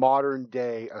ultimate modern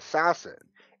day assassin,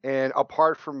 and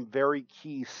apart from very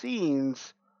key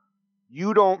scenes,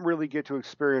 you don't really get to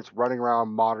experience running around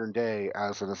modern day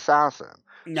as an assassin.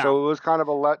 No. So it was kind of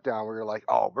a letdown where you're like,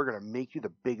 oh, we're gonna make you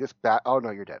the biggest bat. Oh no,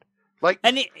 you're dead. Like,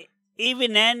 and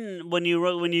even then, when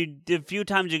the few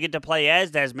times you get to play as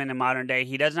Desmond in modern day,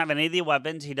 he doesn't have any of the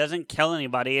weapons. He doesn't kill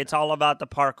anybody. It's all about the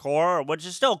parkour, which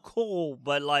is still cool,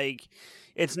 but like,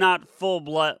 it's not full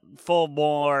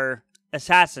bore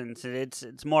assassins.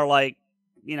 It's more like,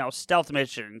 stealth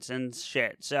missions and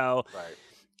shit. So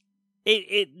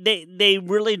they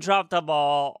really dropped the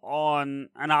ball on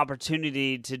an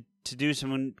opportunity to do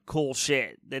some cool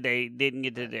shit that they didn't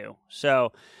get to do.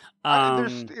 So.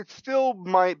 It still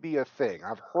might be a thing.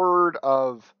 I've heard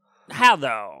of... How,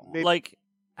 though?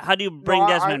 How do you bring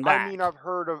Desmond back? I mean, I've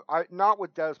heard of... not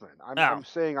with Desmond. I'm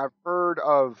saying I've heard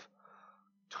of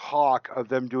talk of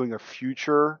them doing a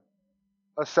future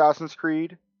Assassin's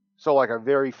Creed. So, like, a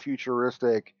very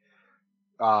futuristic...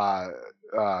 not...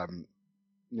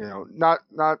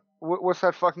 What's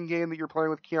that fucking game that you're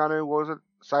playing with Keanu? What was it?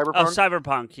 Cyberpunk? Oh,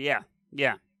 Cyberpunk,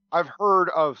 yeah. I've heard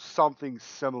of something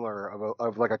similar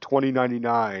of like a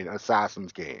 2099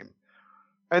 Assassin's game,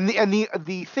 and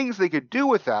the things they could do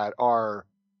with that are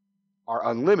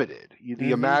unlimited. You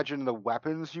imagine the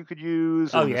weapons you could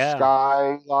use, and the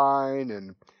skyline,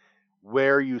 and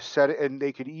where you set it, and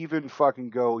they could even fucking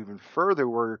go even further.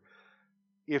 Where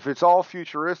if it's all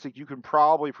futuristic, you can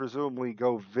presumably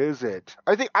go visit.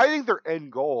 I think their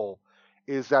end goal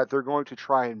is that they're going to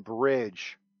try and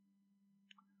bridge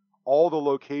all the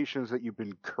locations that you've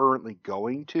been currently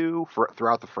going to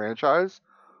throughout the franchise,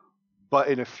 but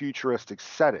in a futuristic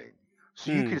setting.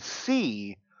 So you could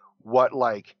see what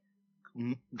like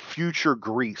future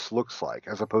Greece looks like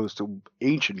as opposed to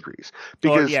ancient Greece.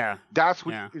 Because that's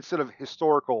what instead of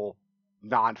historical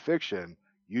nonfiction,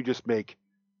 you just make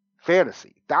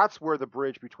fantasy. That's where the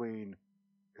bridge between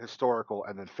historical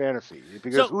and then fantasy.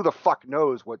 Because who the fuck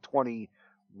knows what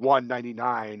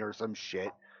 2199 or some shit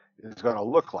is going to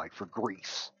look like for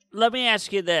Greece. Let me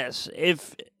ask you this.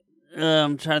 If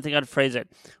I'm trying to think how to phrase it.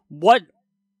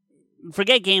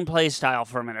 Forget gameplay style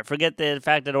for a minute. Forget the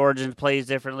fact that Origins plays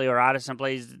differently or Odyssey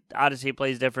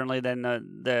plays differently than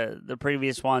the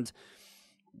previous ones.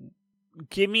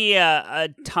 Give me a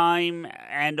time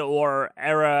and or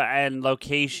era and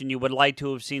location you would like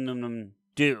to have seen them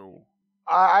do.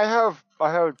 I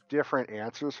have different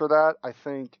answers for that. I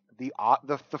think the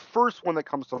first one that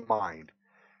comes to mind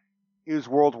is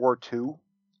World War II,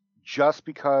 just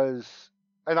because,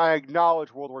 and I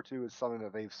acknowledge World War II is something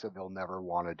that they've said they'll never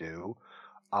want to do.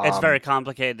 It's very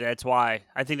complicated. That's why.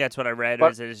 I think that's what I read.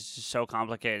 It's just so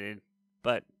complicated.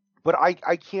 But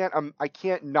I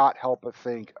can't not help but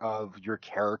think of your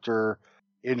character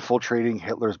infiltrating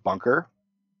Hitler's bunker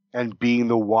and being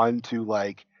the one to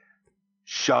like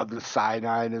shove the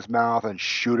cyanide in his mouth and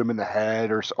shoot him in the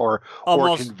head or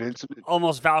convince him.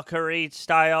 Almost Valkyrie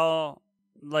style.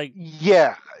 Like,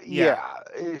 yeah. Yeah.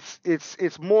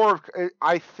 It's more of,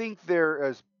 I think there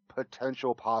is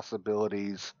potential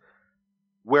possibilities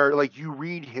where, like, you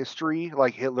read history,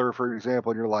 like Hitler, for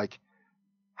example, and you're like,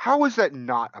 how is that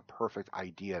not a perfect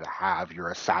idea to have your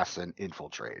assassin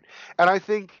infiltrate? And I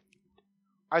think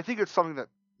it's something that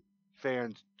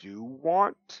fans do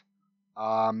want.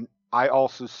 I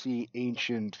also see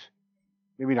ancient,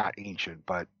 maybe not ancient,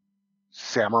 but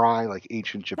samurai, like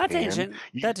ancient Japan. that's ancient.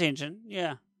 That's ancient.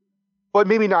 Yeah. But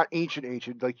maybe not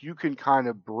ancient. Like, you can kind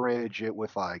of bridge it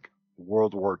with like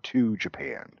World War II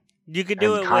Japan. You could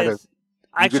do And it kind with. of, you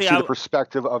Actually, could see the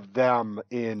perspective of them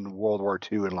in World War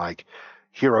II and like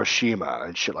Hiroshima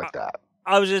and shit like that.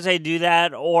 I was gonna say do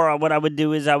that, or what I would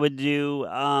do is I would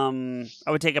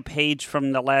take a page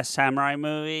from the Last Samurai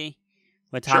movie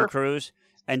with Tom Sure. Cruise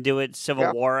and do it Civil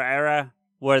Yeah. War era,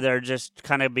 where they're just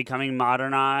kind of becoming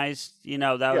modernized. You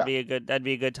know, that'd be a good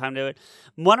time to do it.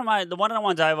 One of the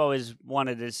ones I've always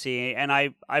wanted to see, and I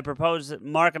proposed,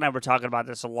 Mark and I were talking about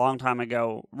this a long time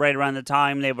ago, right around the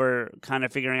time they were kind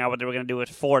of figuring out what they were going to do with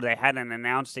 4. They hadn't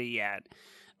announced it yet.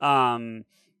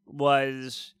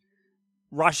 Was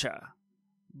Russia.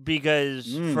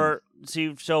 Because for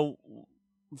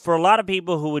a lot of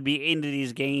people who would be into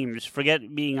these games,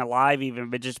 forget being alive even,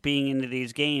 but just being into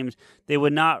these games, they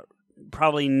would not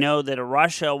probably know that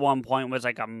Russia at one point was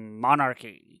like a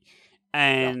monarchy.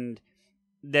 And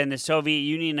then the Soviet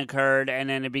Union occurred, and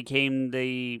then it became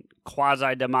the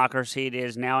quasi-democracy it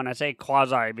is now. And I say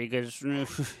quasi because,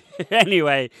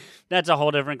 anyway, that's a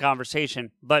whole different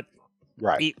conversation. But,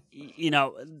 Right. you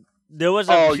know, there was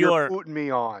a pure... you're putting me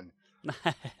on.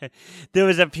 There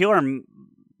was a pure,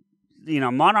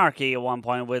 monarchy at one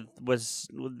point.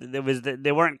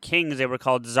 They weren't kings; they were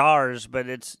called czars, but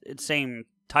it's same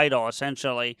title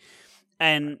essentially.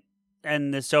 And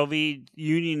the Soviet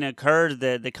Union occurred.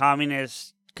 The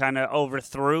communists kind of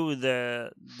overthrew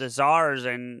the czars,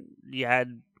 and you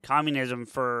had communism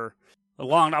for a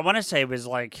long. I want to say it was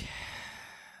like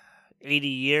 80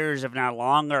 years, if not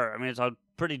longer. I mean, it's a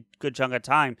pretty good chunk of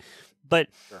time, but.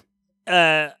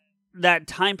 Sure. That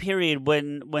time period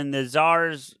when the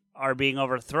czars are being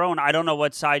overthrown, I don't know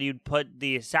what side you'd put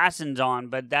the assassins on,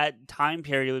 but that time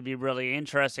period would be really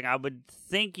interesting. I would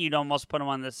think you'd almost put them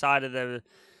on the side of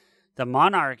the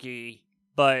monarchy,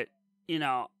 but,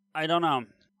 I don't know.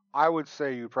 I would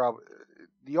say you probably,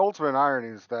 the ultimate irony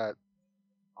is that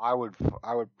I would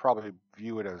probably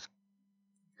view it as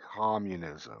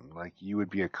communism. Like, you would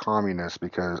be a communist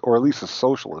or at least a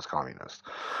socialist communist.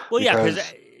 Well, yeah,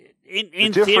 because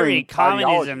in theory,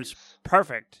 communism's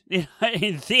perfect. In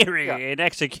theory, in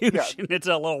execution, it's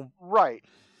a little... Right.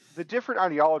 The different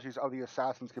ideologies of the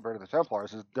assassins compared to the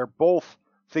Templars is they're both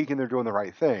thinking they're doing the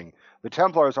right thing. The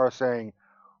Templars are saying,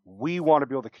 we want to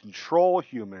be able to control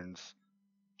humans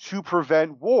to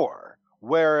prevent war,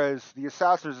 whereas the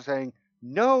assassins are saying,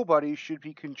 nobody should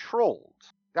be controlled.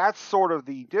 That's sort of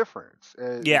the difference.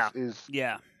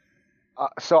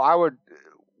 So I would...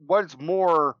 What's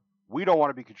more... we don't want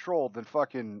to be controlled than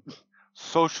fucking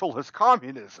socialist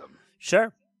communism.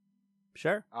 Sure.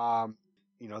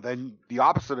 Then the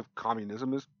opposite of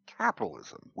communism is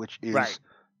capitalism, which is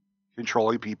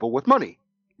controlling people with money.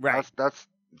 Right.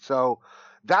 So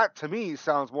that to me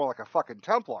sounds more like a fucking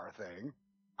Templar thing.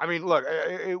 I mean, look,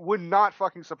 it would not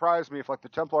fucking surprise me if like the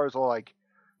Templars are like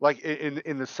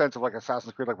in the sense of like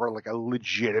Assassin's Creed, like we're like a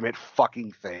legitimate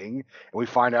fucking thing, and we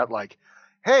find out like,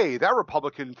 hey, that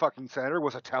Republican fucking senator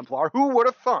was a Templar. Who would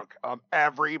have thunk?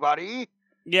 Everybody.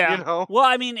 Yeah. Well,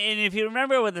 I mean, and if you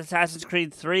remember with Assassin's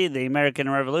Creed 3, the American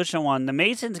Revolution one, the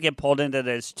Masons get pulled into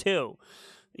this too.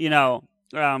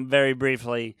 Very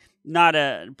briefly. Not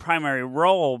a primary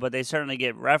role, but they certainly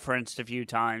get referenced a few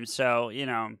times. So,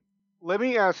 Let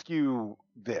me ask you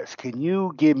this. Can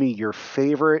you give me your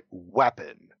favorite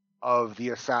weapon of the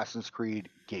Assassin's Creed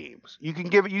games? You can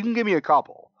give me a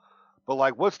couple. But,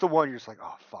 like, what's the one you're just like,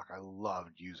 oh, fuck, I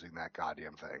loved using that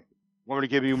goddamn thing? Want me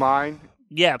to give you mine?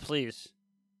 Yeah, please.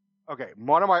 Okay,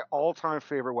 one of my all-time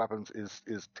favorite weapons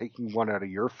is taking one out of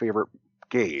your favorite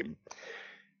game,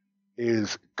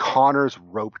 is Connor's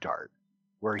rope dart,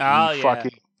 where he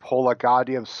fucking pull a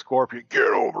goddamn scorpion, get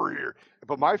over here.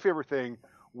 But my favorite thing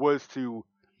was to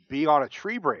be on a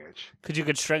tree branch. Because you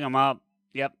could string them up.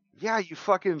 Yep. Yeah, you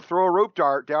fucking throw a rope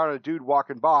dart down at a dude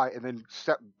walking by and then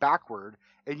step backward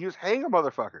and you just hang a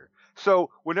motherfucker.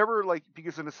 So whenever, like,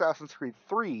 because in Assassin's Creed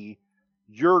 3,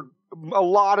 you're a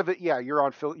lot of it, you're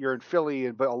in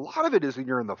Philly, but a lot of it is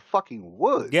you're in the fucking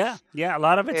woods. Yeah, a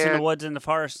lot of it's in the woods and the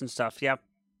forest and stuff, yeah.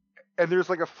 And there's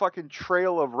like a fucking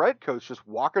trail of redcoats just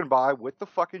walking by with the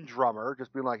fucking drummer,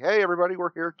 just being like, hey, everybody,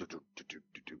 we're here.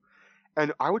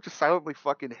 and I would just silently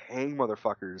fucking hang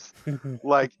motherfuckers.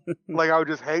 like I would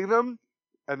just hang them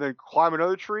and then climb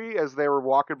another tree as they were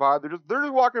walking by. They're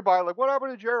just walking by like, what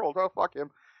happened to Gerald? Oh, fuck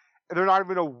him. And they're not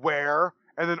even aware.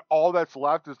 And then all that's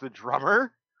left is the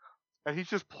drummer. And he's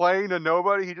just playing to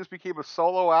nobody. He just became a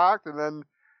solo act. And then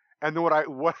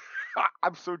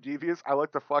I'm so devious. I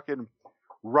like to fucking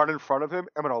run in front of him.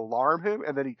 I'm going to alarm him.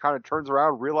 And then he kind of turns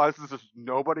around, realizes there's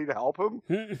nobody to help him.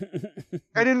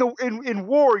 And in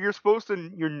war,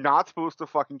 you're not supposed to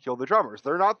fucking kill the drummers.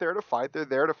 They're not there to fight. They're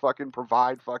there to fucking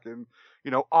provide fucking,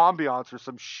 ambiance or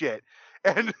some shit.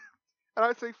 And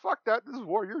I'd say, fuck that. This is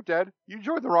war. You're dead. You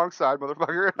joined the wrong side,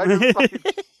 motherfucker. I just fucking...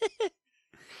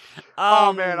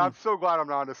 Oh man, I'm so glad I'm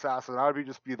not an assassin. I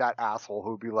would be that asshole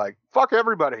who'd be like, fuck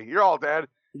everybody. You're all dead.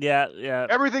 Yeah.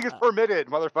 Everything is permitted,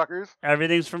 motherfuckers.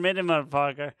 Everything's permitted,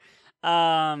 motherfucker.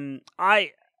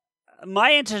 My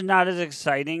answer's not as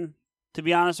exciting, to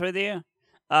be honest with you.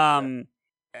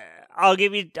 I'll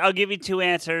give you two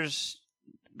answers.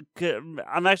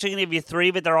 I'm actually gonna give you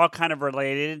three, but they're all kind of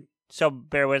related, so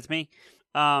bear with me.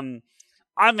 I'm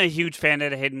a huge fan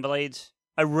of the Hidden Blades.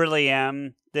 I really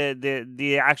am.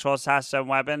 The actual assassin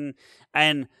weapon,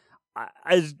 and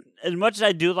as much as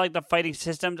I do like the fighting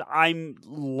systems, I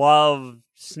love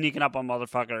sneaking up on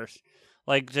motherfuckers,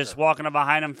 like just walking up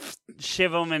behind them,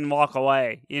 shiv them, and walk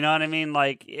away. You know what I mean?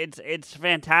 Like it's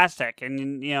fantastic,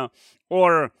 and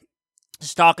or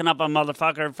stalking up a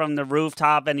motherfucker from the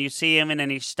rooftop, and you see him, and then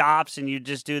he stops, and you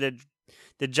just do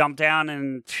the jump down,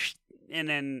 and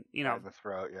then the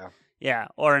throat, yeah. Yeah,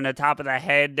 or in the top of the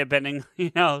head, depending,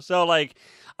 So, like,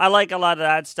 I like a lot of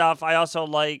that stuff. I also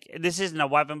like, this isn't a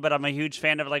weapon, but I'm a huge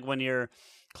fan of, like, when you're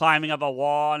climbing up a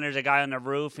wall and there's a guy on the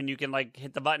roof and you can, like,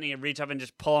 hit the button and you reach up and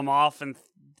just pull him off and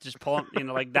just pull him,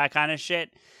 like, that kind of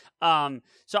shit. So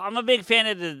I'm a big fan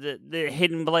of the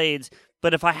Hidden Blades,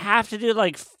 but if I have to do,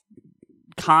 like,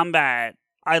 combat,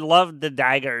 I love the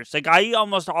daggers. Like, I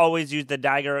almost always use the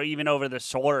dagger even over the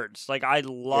swords. Like, I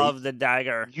love the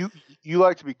dagger. You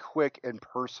like to be quick and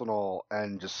personal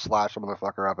and just slash a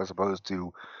motherfucker up as opposed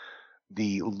to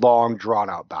the long,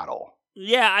 drawn-out battle.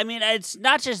 Yeah, I mean, it's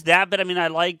not just that, but I mean, I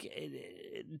like...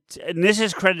 And this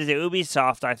is credit to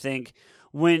Ubisoft, I think,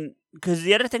 because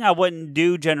the other thing I wouldn't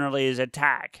do generally is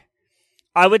attack.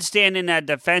 I would stand in that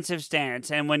defensive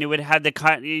stance, and when you would have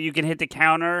you can hit the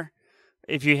counter...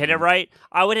 If you hit it right,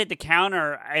 I would hit the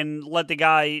counter and let the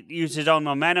guy use his own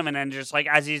momentum and then just, like,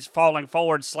 as he's falling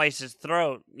forward, slice his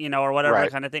throat, or whatever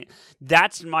kind of thing.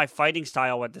 That's my fighting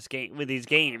style with these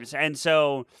games. And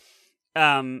so,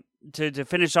 to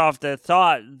finish off the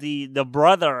thought, the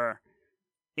brother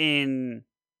in...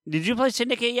 Did you play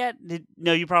Syndicate yet?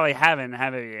 No, you probably haven't,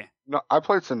 have you? No, I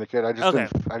played Syndicate. I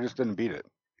just didn't beat it.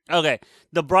 Okay,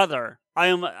 the brother. I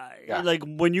am like,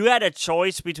 when you had a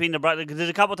choice between the brother, because there's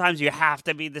a couple times you have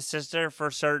to be the sister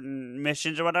for certain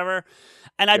missions or whatever,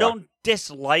 and I don't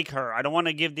dislike her. I don't want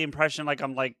to give the impression like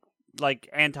I'm like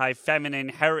anti-feminine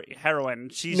heroine.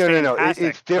 She's no.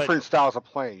 It's different styles of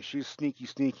playing. She's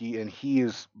sneaky, and he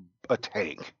is a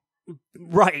tank.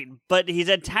 Right, but he's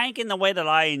a tank in the way that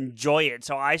I enjoy it.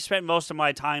 So I spent most of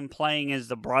my time playing as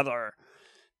the brother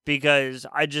because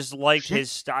I just liked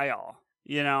his style.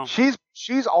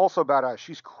 She's also badass.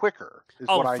 She's quicker.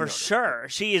 What I noticed. Sure.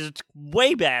 She is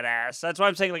way badass. That's why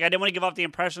I'm saying, like, I didn't want to give off the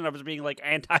impression of it being like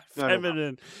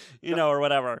anti-feminine, or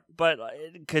whatever. But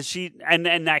because she and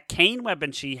that cane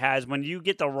weapon she has, when you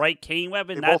get the right cane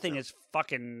weapon, that thing is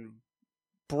fucking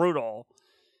brutal.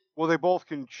 Well, they both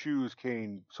can choose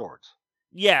cane swords.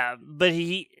 Yeah, but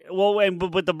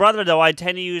but with the brother though, I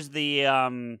tend to use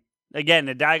the again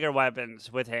the dagger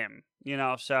weapons with him.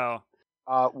 So.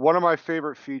 One of my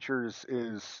favorite features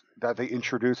is that they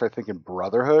introduce, I think, in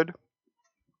Brotherhood,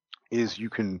 is you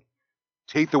can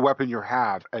take the weapon you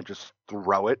have and just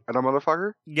throw it at a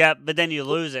motherfucker. Yeah, but then you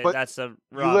lose it. That's the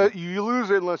rub. You lose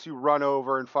it unless you run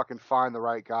over and fucking find the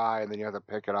right guy, and then you have to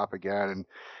pick it up again, and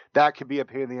that can be a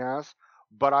pain in the ass.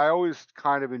 But I always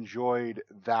kind of enjoyed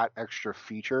that extra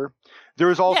feature. There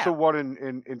was also one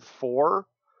in 4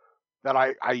 that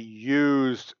I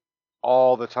used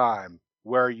all the time,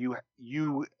 where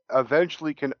you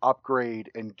eventually can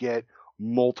upgrade and get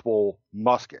multiple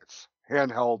muskets,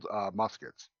 handheld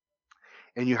muskets.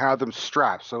 And you have them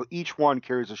strapped. So each one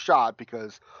carries a shot,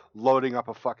 because loading up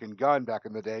a fucking gun back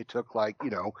in the day took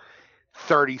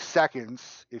 30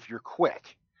 seconds if you're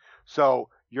quick. So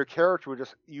your character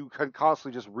you can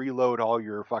constantly just reload all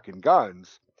your fucking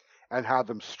guns and have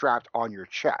them strapped on your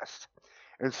chest.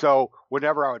 And so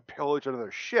whenever I would pillage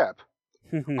another ship,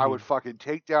 I would fucking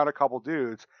take down a couple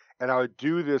dudes, and I would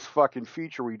do this fucking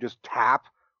feature where you just tap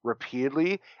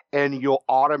repeatedly, and you'll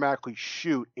automatically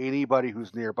shoot anybody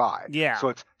who's nearby. Yeah. So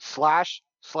it's slash,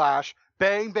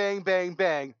 bang, bang, bang,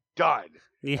 bang, done.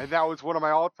 Yeah. And that was one of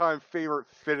my all-time favorite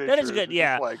finishes. That is good. It's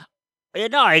Yeah. just like, Yeah,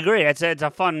 no, I agree. That's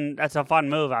a fun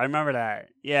move. I remember that.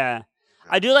 Yeah.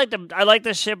 I like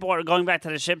the ship war. Going back to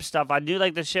the ship stuff, I do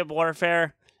like the ship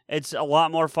warfare. It's a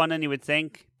lot more fun than you would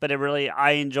think, but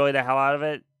I enjoy the hell out of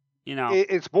it. You know,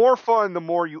 it's more fun the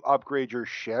more you upgrade your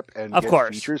ship and Of get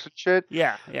course. features and shit.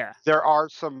 yeah. There are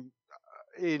some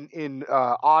in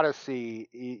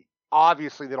Odyssey.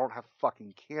 Obviously, they don't have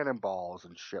fucking cannonballs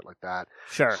and shit like that.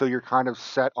 Sure. So you're kind of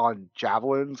set on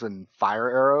javelins and fire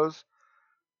arrows.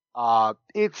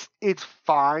 It's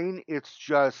fine. It's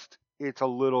just it's a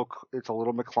little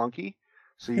McClunky.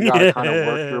 So you gotta kind of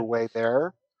work your way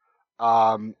there.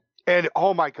 And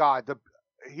oh my god,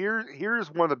 here's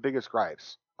one of the biggest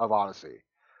gripes of Odyssey,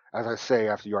 as I say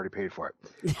after you already paid for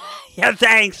it. Yeah,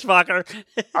 thanks, fucker.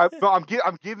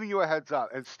 I'm giving you a heads up,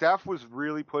 and Steph was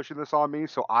really pushing this on me,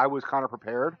 so I was kind of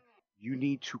prepared. You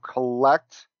need to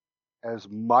collect as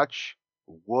much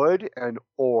wood and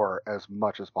ore as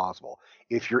much as possible.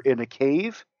 If you're in a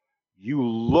cave, you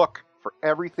look for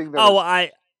everything that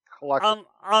is collected.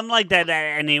 I'm like that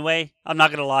anyway. I'm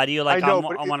not gonna lie to you. Like, I know,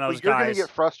 I'm one of those you're guys. gonna get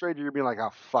frustrated. You're being like, "Oh,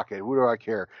 fuck it. What do I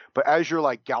care?" But as you're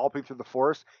like galloping through the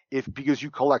forest, because you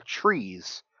collect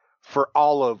trees for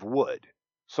olive wood,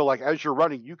 so like as you're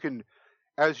running,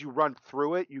 as you run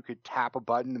through it, you could tap a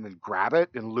button and then grab it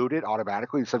and loot it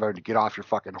automatically instead of having to get off your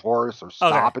fucking horse or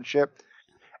stop and shit.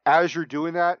 As you're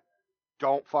doing that,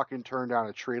 don't fucking turn down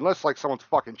a tree unless like someone's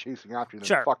fucking chasing after you.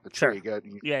 Then fuck the tree.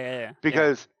 Yeah.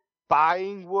 Because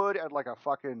buying wood at like a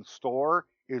fucking store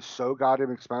is so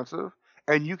goddamn expensive,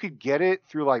 and you could get it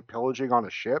through like pillaging on a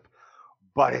ship,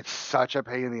 but it's such a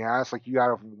pain in the ass. Like you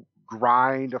gotta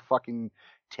grind to fucking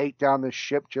take down this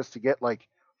ship just to get like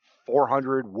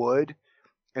 400 wood,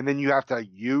 and then you have to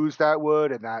use that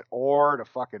wood and that ore to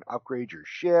fucking upgrade your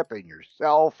ship and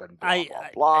yourself and blah blah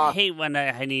blah. I hate when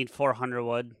I need 400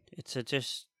 wood. It's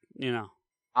just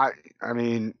I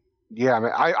mean. Yeah,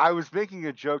 man. I was making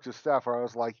a joke to Steph where I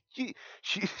was like,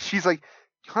 she's like,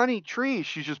 honey, tree.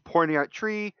 She's just pointing out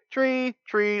tree,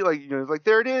 like, it's like,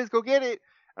 there it is, go get it.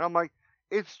 And I'm like,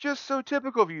 it's just so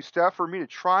typical of you, Steph, for me to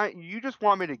try. You just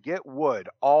want me to get wood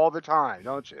all the time,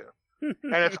 don't you?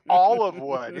 And it's olive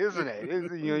wood, isn't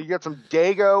it? You get some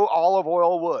Dago olive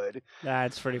oil wood.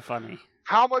 That's pretty funny.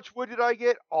 How much wood did I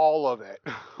get? All of it.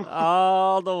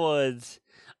 All the woods.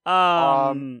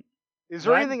 Is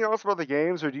there anything else about the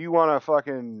games, or do you want to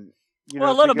fucking,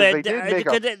 well, a little bit. They did make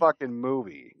a fucking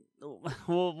movie.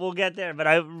 We'll get there, but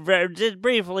I just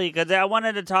briefly because I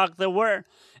wanted to talk.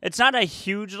 It's not a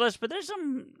huge list, but there's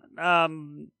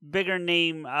some bigger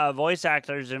name voice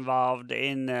actors involved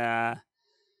in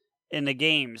the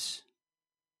games.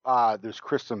 There's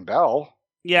Kristen Bell.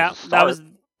 Yeah,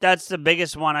 that's the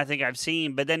biggest one I think I've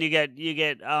seen. But then you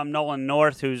get Nolan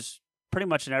North, who's pretty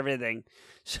much in everything.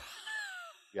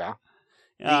 Yeah.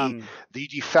 The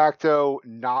de facto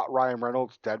not Ryan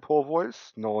Reynolds Deadpool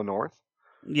voice, Nolan North.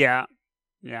 Yeah.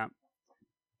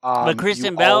 But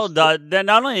Kristen Bell,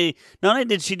 not only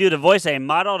did she do the voice, they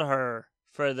modeled her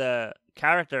for the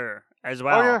character as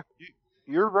well. Oh yeah,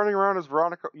 you're running around as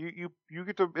Veronica. You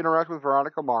get to interact with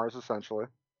Veronica Mars essentially.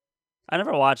 I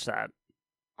never watched that.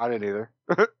 I didn't either.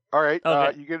 All right,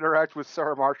 okay. You get to interact with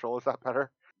Sarah Marshall. Is that better?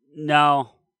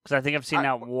 No, because I think I've seen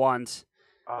that once.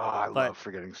 Oh, I love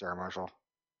forgetting Sarah Marshall.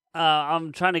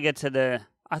 I'm trying to get to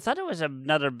I thought there was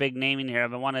another big name in here. I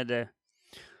wanted to.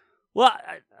 Well,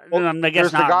 I guess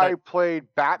there's not. The guy who played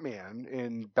Batman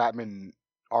in Batman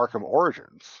Arkham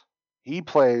Origins. He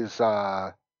plays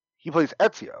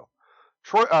Ezio.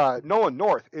 Nolan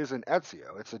North isn't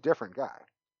Ezio. It's a different guy.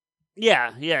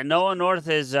 Yeah. Nolan North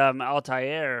is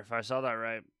Altair, if I saw that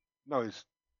right. No,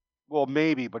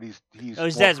 maybe, but he's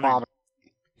Desmond. Prominent.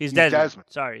 He's Desmond.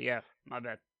 Sorry, yeah, my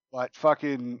bad. But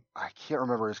fucking, I can't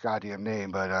remember his goddamn name,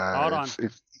 but Hold on.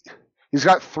 He's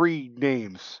got 3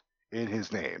 names in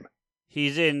his name.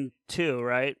 He's in 2,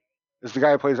 right? It's the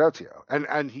guy who plays Ezio,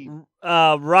 and he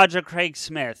Roger Craig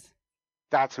Smith.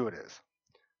 That's who it is.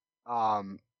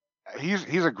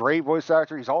 He's a great voice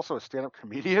actor. He's also a stand-up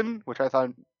comedian, which I thought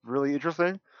really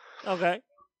interesting. Okay.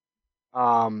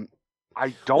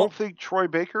 I don't think Troy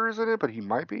Baker is in it, but he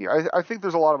might be. I think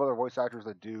there's a lot of other voice actors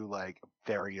that do like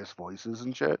various voices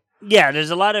and shit. Yeah, there's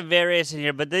a lot of various in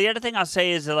here. But the other thing I'll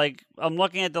say is that, like, I'm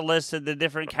looking at the list of the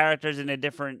different characters in the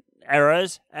different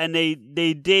eras, and they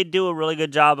did do a really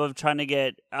good job of trying to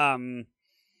get, I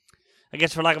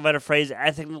guess for lack of a better phrase,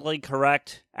 ethically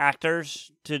correct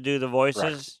actors to do the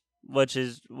voices, which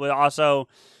is also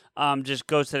just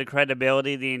goes to the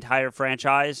credibility of the entire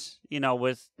franchise.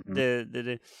 With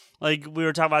the like we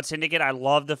were talking about Syndicate. I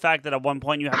love the fact that at one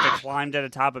point you have to climb to the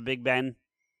top of Big Ben.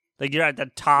 Like you're at the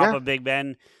top of Big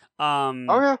Ben.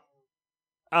 Oh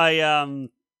yeah.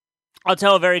 I'll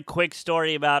tell a very quick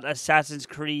story about Assassin's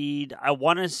Creed. I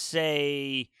want to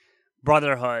say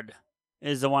Brotherhood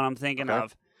is the one I'm thinking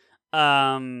of.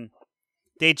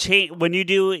 They change when you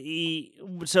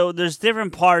do. So there's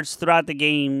different parts throughout the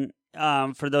game.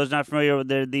 For those not familiar with,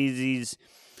 there these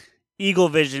eagle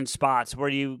vision spots where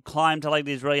you climb to like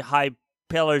these really high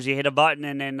pillars. You hit a button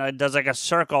and then it does like a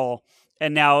circle,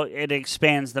 and now it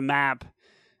expands the map,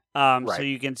 so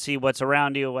you can see what's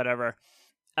around you or whatever.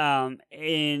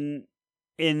 In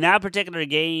that particular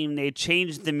game, they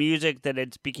changed the music that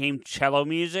it became cello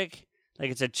music.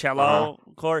 Like it's a cello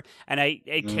chord, and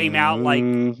it came out like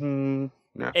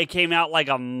it came out like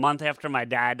a month after my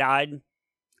dad died,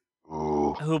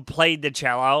 who played the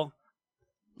cello.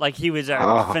 Like he was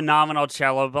a phenomenal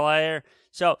cello player.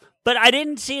 So, but I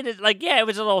didn't see it as like it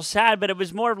was a little sad, but it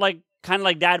was more like kind of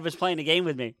like Dad was playing a game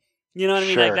with me. You know what I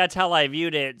mean? Like that's how I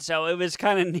viewed it. So it was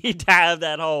kind of neat to have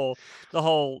the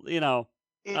whole.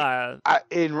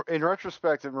 In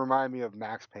retrospect, it reminded me of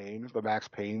Max Payne, the Max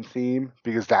Payne theme,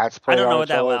 because that's played. I don't know on it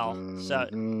that cello. well. So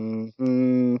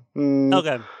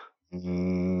okay.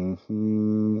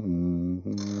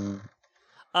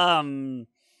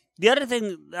 The other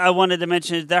thing I wanted to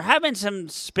mention is there have been some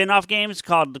spin-off games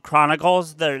called the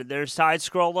Chronicles. They're side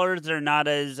scrollers. They're not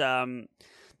as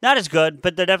good,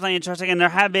 but they're definitely interesting. And there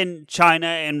have been China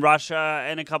and Russia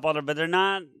and a couple other, but they're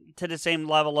not to the same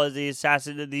level as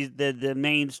the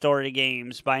main story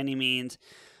games by any means.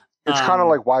 It's kind of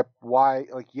like why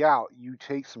you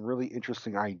take some really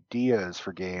interesting ideas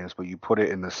for games, but you put it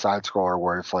in the side scroller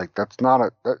where it's like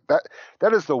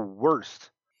that is the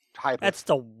worst type. That's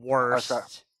the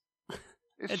worst.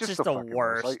 It's just the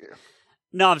worst.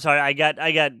 No, I'm sorry. I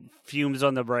got fumes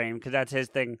on the brain because that's his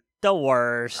thing. The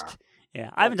worst. Yeah,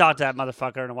 I haven't talked to that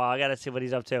motherfucker in a while. I got to see what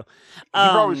he's up to. He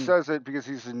probably says it because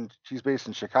he's based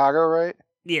in Chicago, right?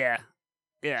 Yeah.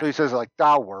 So he says like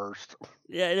the worst.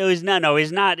 Yeah, no, he's not. No,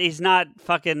 he's not. He's not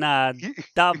fucking the Bears.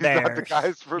 Not the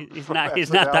guys from. He's not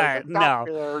that.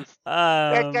 No.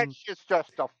 That's just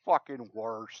the fucking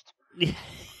worst.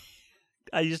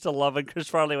 I used to love when Chris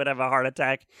Farley would have a heart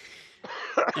attack.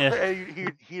 Yeah.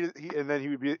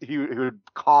 and he would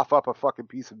cough up a fucking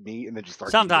piece of meat and then just start.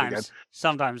 Sometimes,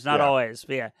 not always.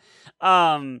 But yeah.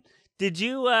 Did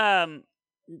you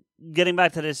getting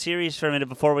back to the series for a minute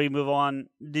before we move on?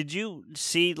 Did you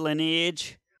see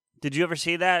Lineage? Did you ever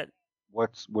see that?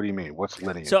 What do you mean? What's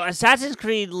Lineage? So Assassin's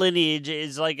Creed Lineage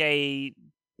is like I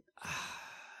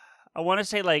want to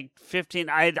say like 15.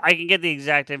 I can get the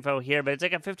exact info here, but it's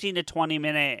like a 15 to 20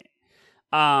 minute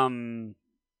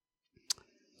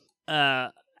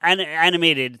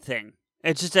animated thing.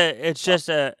 It's just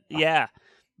a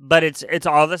but it's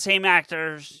all the same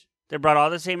actors. They brought all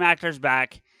the same actors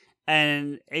back,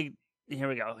 and here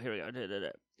we go.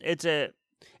 It says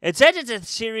it's a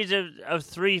series of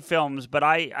 3 films, but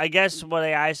I guess what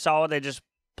I saw, they just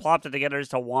plopped it together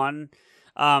into one.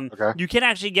 Okay. You can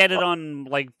actually get it on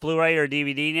like Blu-ray or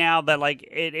DVD now, but like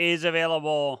it is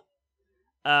available.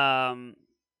 Yeah,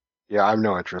 I have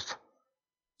no interest.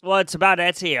 Well, it's about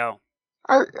Ezio.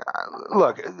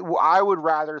 Look, I would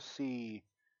rather see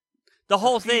the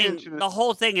whole thing. The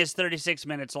whole thing is 36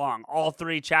 minutes long. All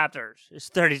 3 chapters is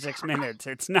 36 minutes.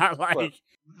 It's not like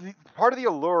part of the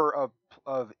allure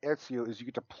of Ezio is you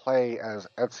get to play as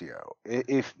Ezio.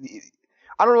 If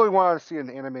I don't really want to see an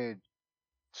animated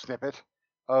snippet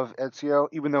of Ezio,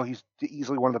 even though he's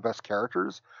easily one of the best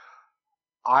characters,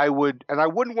 I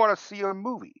wouldn't want to see a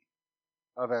movie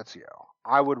of Ezio.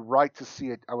 I would like to see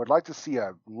it. I would like to see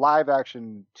a live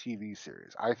action TV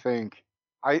series. I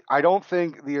don't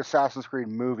think the Assassin's Creed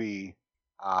movie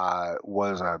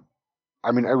was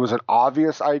it was an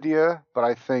obvious idea, but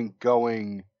I think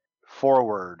going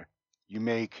forward, you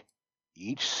make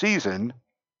each season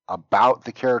about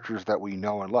the characters that we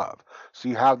know and love. So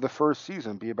you have the first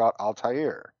season be about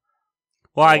Altair.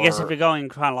 Well, I guess if you're going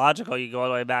chronological, you go all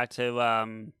the way back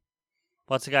to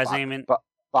what's the guy's name in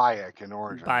Bayek in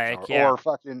Origins.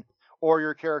 Or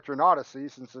your character in Odyssey,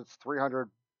 since it's 300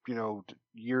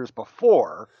 years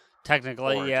before.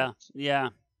 Technically, Origins. Yeah.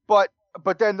 But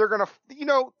then they're gonna,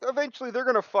 eventually they're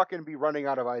gonna fucking be running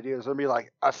out of ideas. They'll be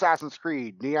like Assassin's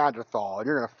Creed, Neanderthal, and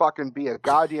you're gonna fucking be a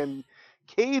goddamn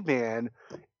caveman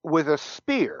with a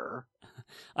spear.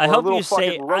 I hope you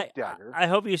saved. I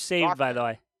hope you saved. By the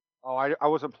way. Oh, I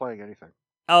wasn't playing anything.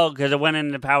 Oh, because it went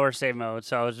into power save mode,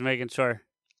 so I was making sure.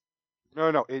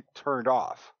 No, it turned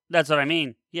off. That's what I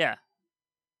mean. Yeah.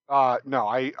 No,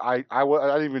 I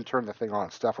didn't even turn the thing on.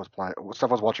 Steph was playing.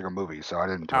 Steph was watching a movie, so I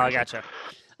didn't do Oh, I anything. gotcha.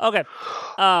 Okay.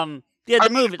 Yeah, the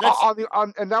movie.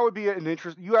 And that would be an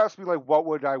interest. You asked me like, what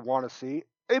would I want to see?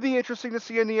 It'd be interesting to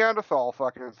see a Neanderthal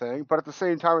fucking thing, but at the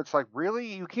same time, it's like, really,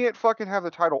 you can't fucking have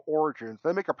the title Origins,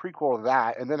 then make a prequel to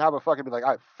that, and then have a fucking be like,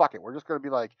 all right, fuck it, we're just gonna be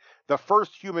like, the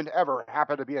first human ever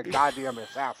happened to be a goddamn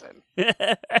assassin.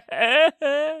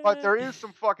 But there is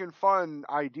some fucking fun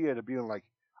idea to being like,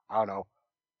 I don't know,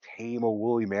 tame a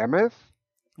woolly mammoth.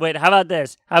 Wait, how about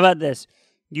this? How about this?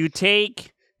 You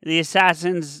take the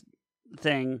Assassin's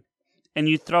thing and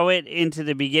you throw it into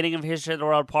the beginning of History of the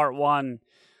World Part 1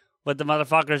 with the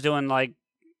motherfuckers doing like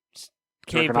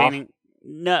cave Jerking painting.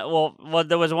 No, well,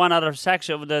 there was one other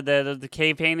section with the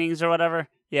cave paintings or whatever.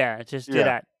 Yeah, just do Yeah.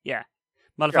 that. Yeah.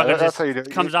 Motherfucker that's how you do it.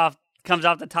 just comes off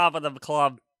the top of the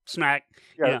club, smack.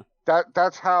 Yeah, You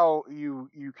that's how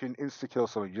you can insta kill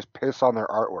somebody. You just piss on their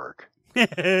artwork.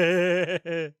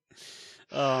 know.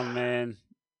 Oh man.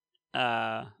 But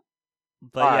All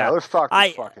right, yeah. let's talk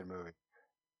this fucking movie.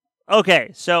 Okay,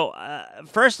 so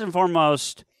first and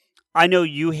foremost, I know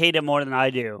you hate it more than I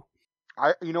do.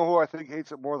 You know who I think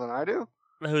hates it more than I do?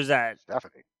 Who's that?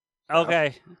 Stephanie.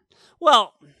 Okay.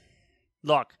 Well,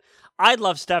 look, I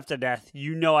love Steph to death.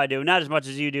 You know I do. Not as much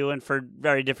as you do, and for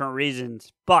very different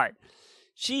reasons. But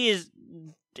she is...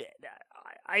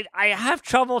 I have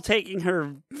trouble taking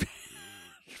her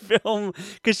film,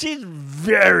 because she's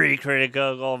very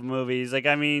critical of movies. Like,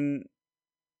 I mean...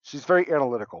 She's very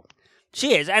analytical.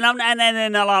 She is, and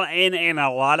in a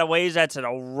lot of ways, that's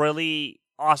a really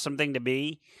awesome thing to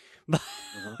be. But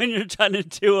when you're trying to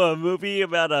do a movie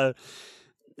about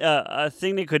a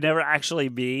thing that could never actually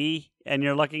be, and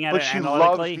you're looking at but it she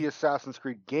analytically, loves the Assassin's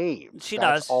Creed games. She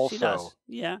That's does. Also, she does.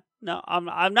 Yeah. No,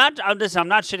 I'm not. I'm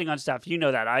not shitting on stuff. You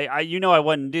know that. I I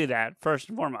wouldn't do that first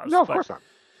and foremost. No, of course not.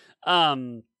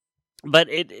 But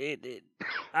it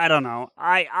I don't know.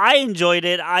 I enjoyed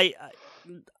it.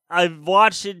 I've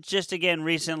watched it just again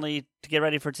recently to get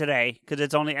ready for today because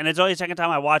it's only the second time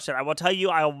I watched it. I will tell you,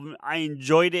 I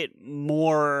enjoyed it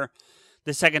more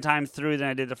the second time through than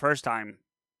I did the first time.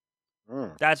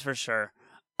 That's for sure.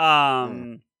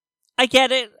 I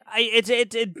get it.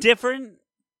 It's a different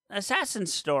assassin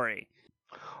story.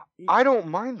 I don't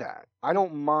mind that. I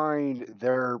don't mind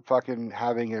their fucking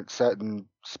having it set in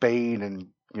Spain and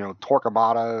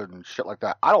Torquemada and shit like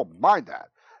that. I don't mind that.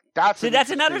 That's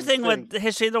another thing with the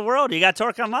History of the World. You got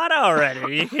Torquemada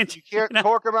already. You can't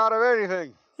talk him out of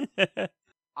anything.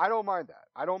 I don't mind that.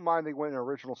 I don't mind they went an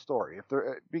original story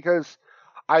because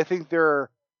I think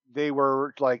they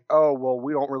were like, oh well,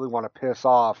 we don't really want to piss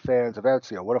off fans of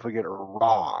Ezio. What if we get it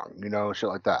wrong? Shit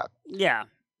like that. Yeah.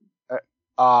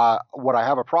 What I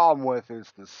have a problem with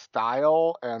is the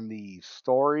style and the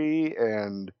story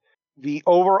and the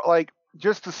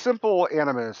just the simple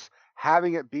Animus.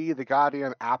 Having it be the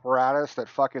goddamn apparatus that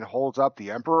fucking holds up the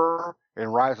Emperor in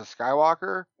Rise of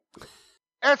Skywalker.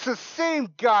 It's the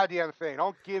same goddamn thing.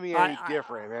 Don't give me any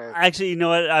different, man. Actually, you know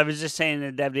what? I was just saying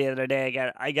to Deb the other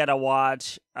day. I gotta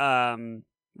watch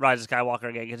Rise of Skywalker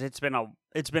again because it's been a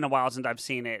while since I've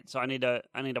seen it. So I need to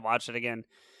watch it again.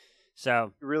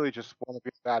 So you really just want to be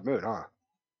in a bad mood, huh?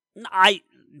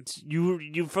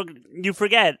 You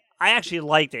forget. I actually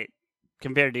liked it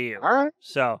compared to you. All right.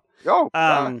 So. But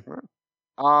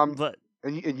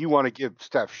and you want to give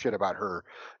Steph shit about her,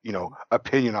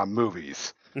 opinion on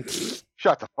movies.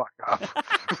 Shut the fuck up.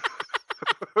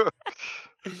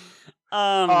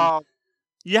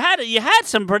 You had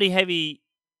some pretty heavy,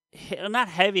 not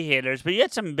heavy hitters, but you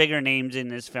had some bigger names in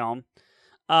this film.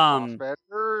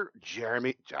 Spencer,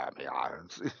 Jeremy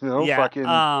Irons,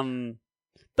 fucking.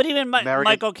 But even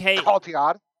Michael K.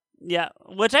 Caltiad. Yeah,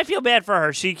 which I feel bad for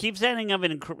her. She keeps ending up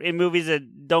in movies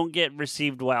that don't get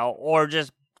received well, or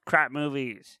just crap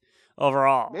movies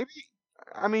overall. Maybe,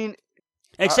 I mean,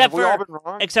 except have we all been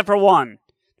wrong? Except for one.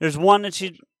 There's one that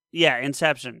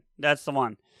Inception. That's the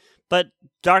one. But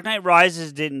Dark Knight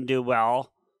Rises didn't do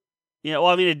well.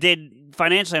 It did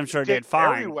financially. I'm sure it did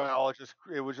fine. Very well.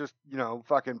 It was just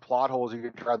fucking plot holes you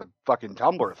could try the fucking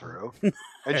Tumblr through.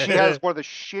 And she has one of the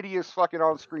shittiest fucking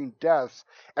on-screen deaths,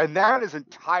 and that is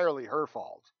entirely her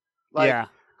fault.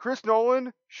 Chris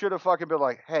Nolan should have fucking been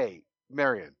like, "Hey,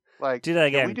 Marion, do that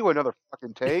again. Can we do another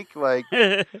fucking take?" But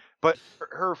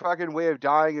her fucking way of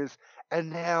dying is,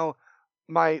 and now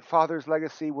my father's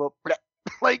legacy will.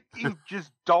 You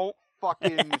just don't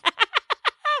fucking.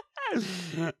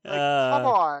 Come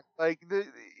on,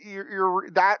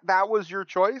 that was your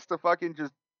choice to fucking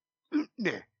just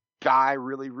die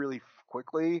really, really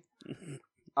quickly.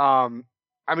 I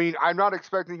mean, I'm not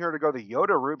expecting her to go the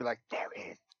Yoda route, but there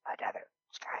is another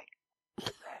sky.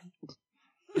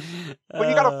 But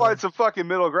you gotta find some fucking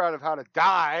middle ground of how to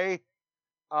die.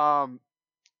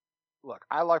 Look,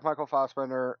 I like Michael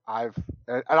Fassbender.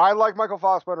 And I like Michael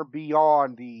Fassbender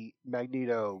beyond the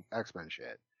Magneto X-Men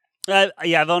shit. Yeah,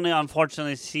 I've only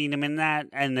unfortunately seen him in that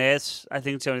and this. I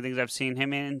think it's the only things I've seen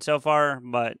him in so far.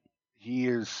 But he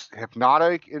is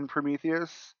hypnotic in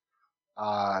Prometheus.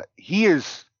 He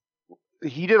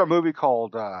did a movie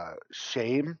called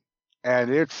Shame, and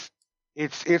it's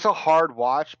a hard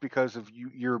watch because of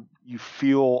you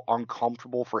feel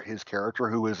uncomfortable for his character,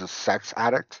 who is a sex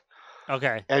addict.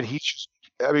 Okay. And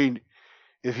I mean,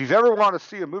 if you've ever wanted to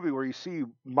see a movie where you see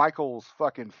Michael's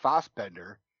fucking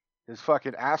Fassbender, his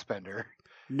fucking assbender.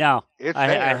 No, I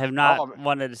have not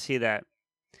wanted to see that.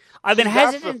 I've been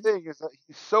hesitant. That's the thing, is that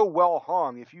he's so well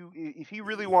hung. If he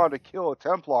really wanted to kill a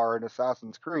Templar in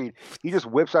Assassin's Creed, he just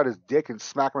whips out his dick and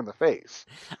smack him in the face.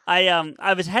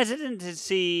 I was hesitant to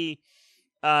see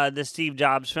the Steve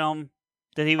Jobs film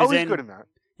that he was in. He's good in that.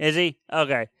 Is he?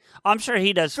 Okay. I'm sure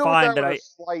he does Still fine, but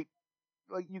like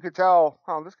you could tell,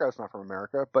 oh, this guy's not from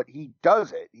America, but he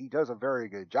does it. He does a very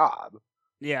good job.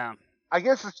 Yeah. I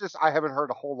guess it's just I haven't heard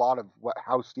a whole lot of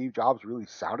how Steve Jobs really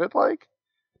sounded like,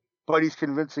 but he's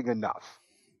convincing enough.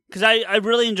 Because I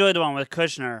really enjoyed the one with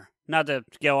Kushner. Not to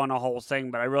go on a whole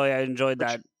thing, but I enjoyed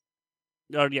that.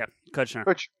 Oh, yeah, Kushner.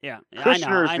 Yeah.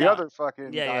 Kushner is the other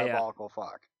fucking diabolical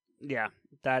fuck. Yeah.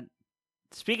 That.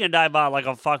 Speaking of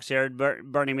diabolical fucks here,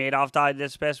 Bernie Madoff died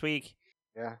this past week.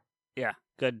 Yeah. Yeah.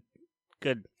 Good.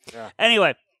 Yeah.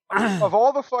 Anyway. Of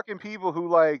all the fucking people who,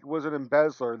 was an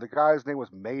embezzler, the guy's name was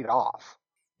Madoff.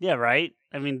 Yeah, right?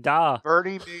 I mean, duh.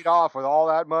 Bernie Madoff with all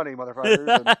that money,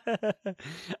 motherfuckers.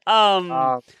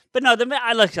 But no,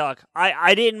 look,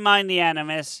 I didn't mind the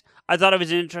Animus. I thought it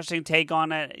was an interesting take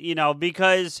on it,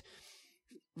 because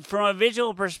from a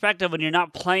visual perspective, when you're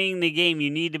not playing the game, you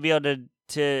need to be able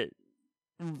to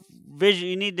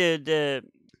you need to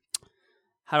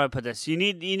how do I put this? You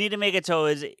need to make it so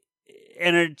it's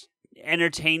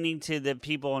entertaining to the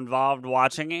people involved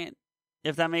watching it,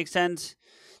 if that makes sense.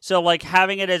 So,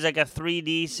 having it as a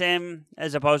 3D sim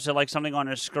as opposed to something on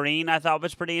a screen, I thought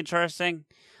was pretty interesting.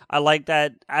 I like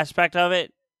that aspect of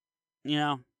it.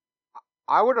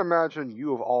 I would imagine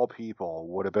you of all people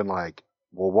would have been like,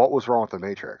 well, what was wrong with the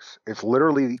Matrix? It's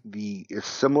literally a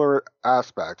similar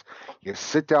aspect. You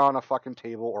sit down on a fucking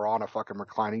table or on a fucking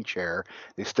reclining chair.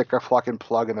 They stick a fucking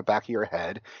plug in the back of your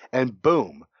head, and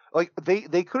boom.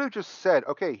 They could have just said,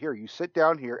 okay, here, you sit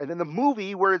down here, and then the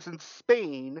movie where it's in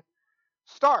Spain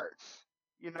starts.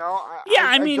 I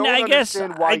don't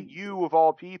understand why you of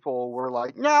all people were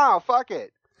like, no, fuck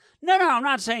it. No, I'm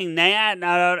not saying that.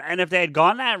 No, and if they had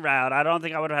gone that route, I don't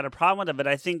think I would have had a problem with it. But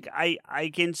I think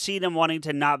I can see them wanting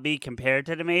to not be compared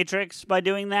to the Matrix by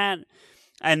doing that,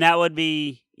 and that would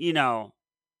be,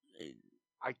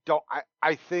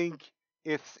 I think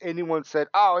if anyone said,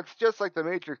 oh, it's just like the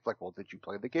Matrix, well, did you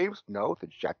play the games? No, then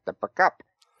shut the fuck up.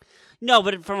 No,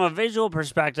 but from a visual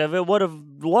perspective, it would have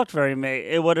looked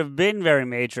it would have been very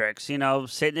Matrix. Sit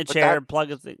in a chair, plug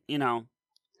a thing.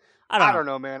 I don't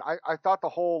know, man. I thought the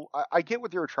whole I get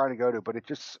what they were trying to go to, but it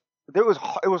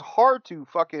was hard to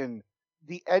fucking.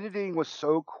 The editing was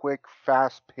so quick,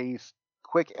 fast paced,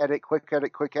 quick edit,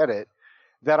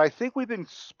 that I think we've been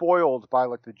spoiled by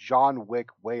the John Wick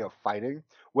way of fighting,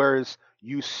 whereas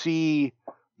you see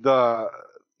the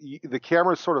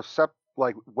camera's sort of set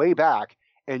way back,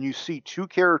 and you see two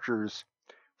characters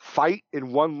fight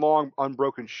in one long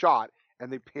unbroken shot,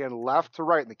 and they pan left to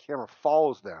right, and the camera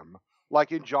follows them.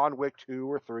 Like in John Wick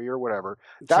 2 or 3 or whatever.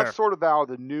 That's sort of now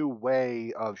the new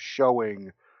way of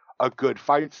showing a good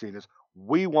fight scene is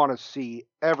we want to see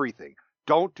everything.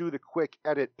 Don't do the quick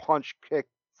edit, punch, kick,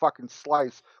 fucking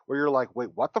slice where you're like, wait,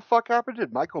 what the fuck happened?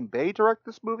 Did Michael Bay direct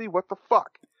this movie? What the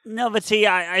fuck? No, but see,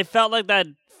 I felt like that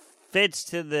fits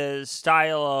to the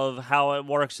style of how it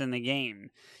works in the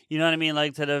game. You know what I mean?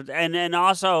 And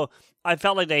also, I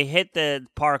felt like they hit the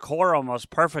parkour almost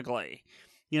perfectly.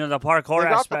 The parkour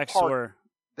aspects were...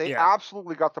 They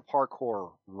absolutely got the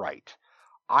parkour right.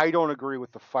 I don't agree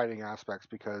with the fighting aspects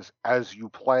because as you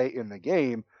play in the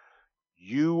game,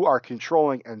 you are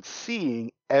controlling and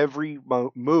seeing every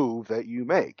move that you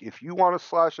make. If you want to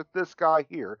slash at this guy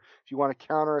here, if you want to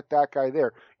counter at that guy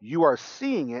there, you are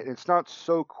seeing it. It's not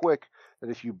so quick that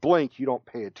if you blink, you don't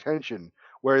pay attention.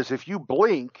 Whereas if you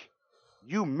blink,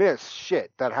 you miss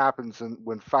shit that happens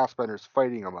when Fassbender's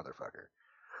fighting a motherfucker.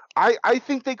 I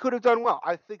think they could have done well.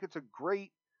 I think it's a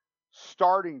great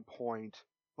starting point,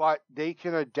 but they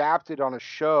can adapt it on a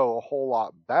show a whole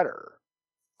lot better.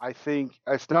 I think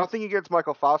it's nothing against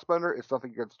Michael Fassbender. It's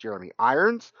nothing against Jeremy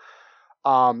Irons.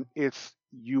 It's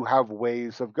you have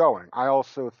ways of going. I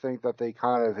also think that they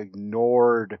kind of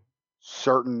ignored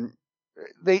certain.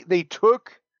 They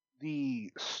took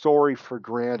the story for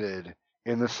granted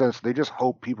in the sense they just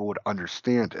hoped people would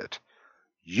understand it.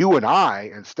 You and I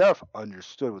and Steph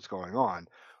understood what's going on,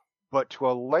 but to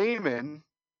a layman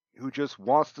who just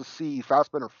wants to see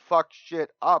Fassbender fuck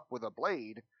shit up with a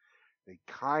blade, they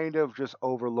kind of just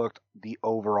overlooked the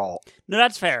overall. No,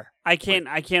 that's fair. I can't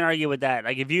argue with that.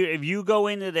 Like if you go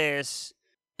into this,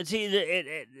 see,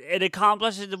 it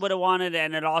accomplishes what it wanted,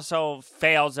 and it also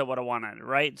fails at what it wanted,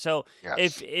 right? So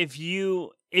Yes. if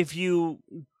you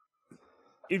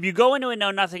go into it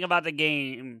know nothing about the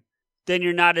game, then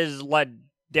you're not as let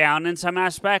down in some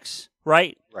aspects,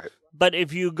 right? Right. But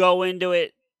if you go into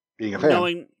it Being a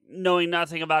fan. knowing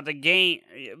nothing about the game,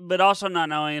 but also not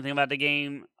knowing anything about the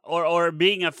game, or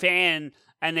being a fan,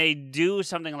 and they do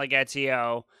something like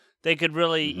Ezio, they could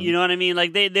really, you know what I mean?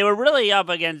 Like they were really up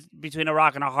against between a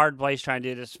rock and a hard place trying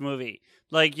to do this movie.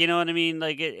 Like, you know what I mean?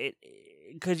 Like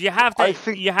because you have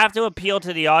to appeal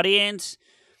to the audience,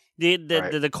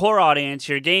 the core audience,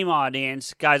 your game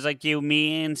audience, guys like you,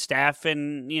 me, and Steph,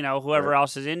 and whoever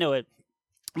else is into it.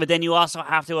 But then you also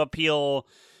have to appeal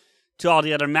to all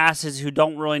the other masses who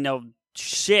don't really know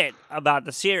shit about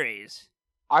the series.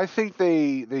 I think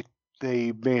they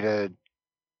made a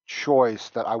choice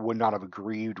that I would not have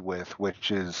agreed with,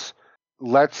 which is,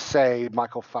 let's say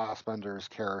Michael Fassbender's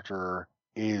character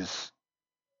is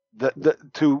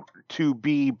to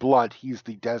be blunt, he's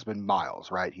the Desmond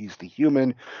Miles, right? He's the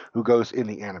human who goes in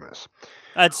the Animus.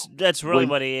 That's really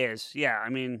what he is. Yeah, I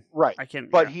mean, right.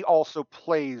 But he also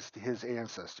plays his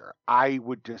ancestor. I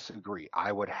would disagree.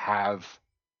 I would have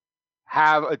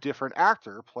a different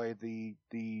actor play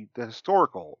the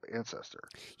historical ancestor.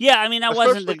 Yeah, I mean, that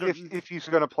especially wasn't if he's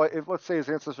going to play. If let's say his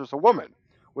ancestor's a woman,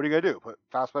 what are you going to do? Put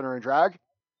Fassbender in drag?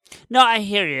 No, I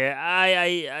hear you.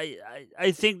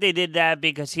 I think they did that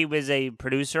because he was a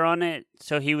producer on it,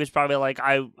 so he was probably like,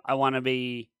 I want to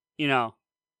be,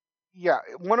 Yeah,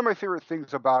 one of my favorite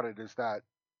things about it is that,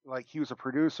 like, he was a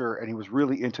producer and he was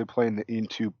really into playing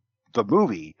into the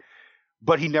movie,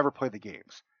 but he never played the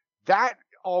games. That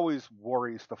always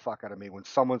worries the fuck out of me when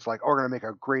someone's like, "Oh, we're gonna make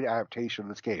a great adaptation of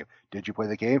this game." Did you play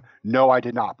the game? No, I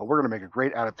did not. But we're gonna make a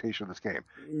great adaptation of this game.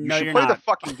 No, you should you're play not. the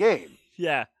fucking game.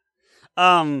 Yeah.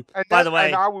 By the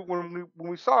way, and when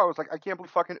we saw it, I was like, I can't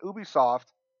believe fucking Ubisoft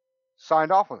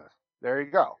signed off on this. There you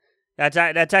go. That's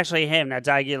actually him. That's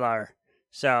Aguilar.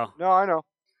 So no, I know.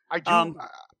 I do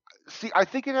see. I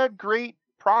think it had great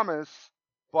promise,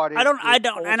 but I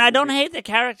don't hate the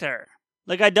character.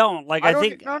 Like I don't. Like I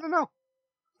think no.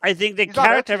 I think the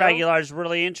character of Aguilar is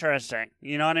really interesting.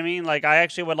 You know what I mean? Like I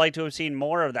actually would like to have seen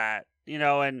more of that.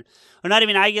 Or not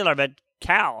even Aguilar, but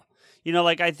Cal.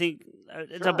 Like I think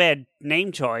it's a bad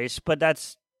name choice, but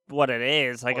that's what it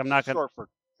is. Like I'm not gonna.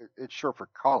 It's short for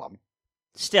column.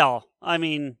 Still, I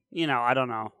mean, I don't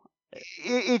know.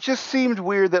 It just seemed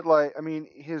weird that, like, I mean,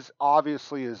 his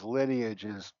lineage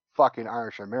is fucking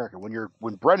Irish American.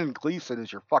 When Brendan Gleeson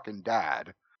is your fucking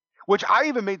dad, which I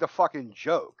even made the fucking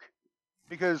joke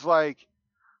because, like,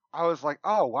 I was like,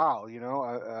 oh wow,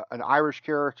 an Irish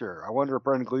character. I wonder if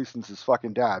Brendan Gleeson's his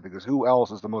fucking dad, because who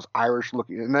else is the most Irish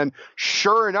looking? And then,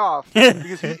 sure enough,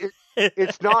 because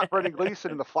it's not Brendan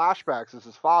Gleeson in the flashbacks as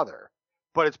his father,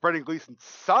 but it's Brendan Gleeson's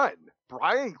son,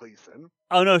 Brian Gleeson.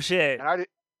 Oh no shit!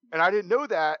 And I didn't know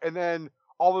that. And then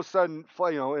all of a sudden,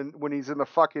 and when he's in the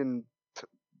fucking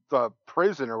the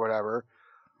prison or whatever,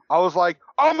 I was like,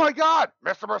 oh my god,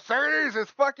 Mr. Mercedes,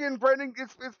 it's fucking Brendan,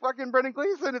 it's fucking Brendan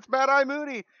Gleeson, it's Mad Eye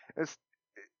Moody.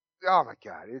 Oh my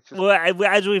god, it's just. Well,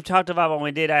 as we've talked about when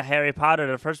we did Harry Potter,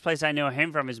 the first place I knew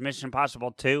him from is Mission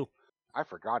Impossible 2. I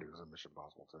forgot he was in Mission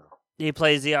Impossible 2. He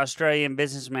plays the Australian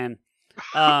businessman.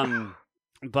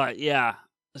 But yeah,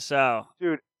 so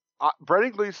dude,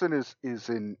 Brendan Gleeson is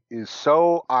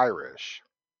so Irish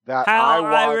that how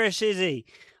Irish is he?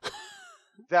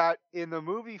 That in the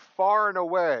movie Far and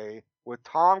Away with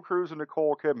Tom Cruise and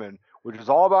Nicole Kidman, which is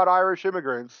all about Irish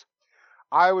immigrants,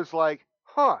 I was like,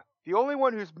 the only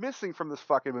one who's missing from this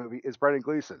fucking movie is Brendan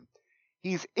Gleeson.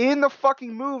 He's in the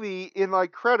fucking movie in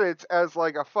like credits as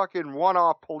like a fucking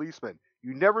one-off policeman.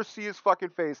 You never see his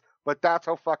fucking face, but that's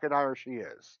how fucking Irish he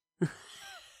is.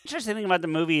 Interesting thing about the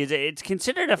movie is it's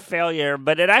considered a failure,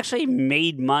 but it actually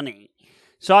made money.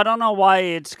 So I don't know why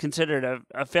it's considered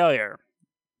a failure.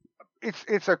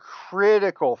 It's a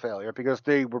critical failure because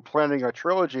they were planning a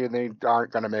trilogy and they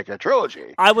aren't going to make a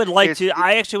trilogy. I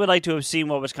actually would like to have seen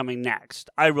what was coming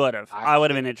next. I would have. I would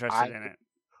have been interested in it.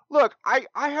 Look, I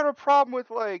had a problem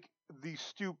with like the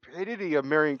stupidity of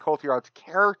Marion Cotillard's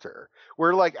character,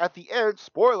 where like at the end,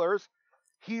 spoilers,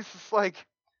 he's just like,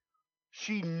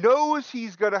 She knows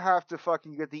he's gonna have to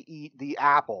fucking get to eat the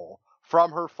apple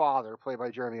from her father, played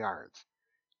by Jeremy Irons.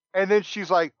 And then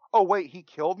she's like, "Oh wait, he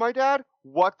killed my dad?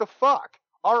 What the fuck?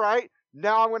 All right,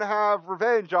 now I'm gonna have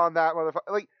revenge on that motherfucker."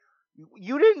 Like,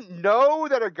 you didn't know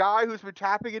that a guy who's been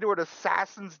tapping into an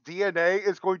assassin's DNA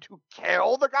is going to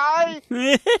kill the guy?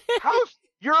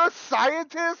 You're a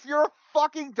scientist? You're a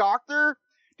fucking doctor?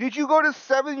 Did you go to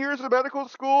 7 years of medical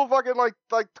school, fucking like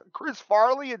Chris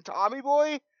Farley and Tommy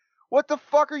Boy? What the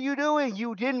fuck are you doing?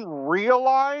 You didn't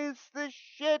realize this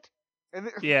shit?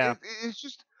 And Yeah. it's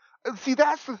just, see,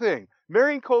 that's the thing.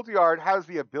 Marion Cotillard has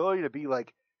the ability to be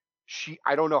like,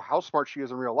 I don't know how smart she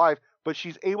is in real life, but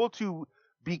she's able to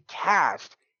be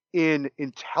cast in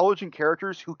intelligent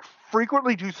characters who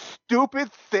frequently do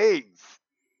stupid things.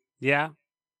 Yeah.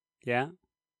 Yeah.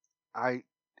 I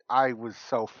was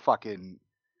so fucking,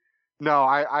 no,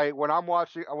 when I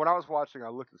was watching, I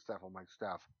looked at Steph. I'm like,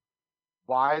 Steph,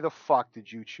 why the fuck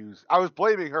did you choose? I was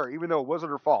blaming her, even though it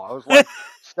wasn't her fault. I was like,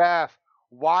 Steph,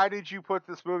 why did you put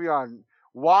this movie on?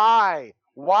 Why?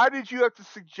 Why did you have to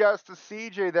suggest to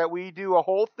CJ that we do a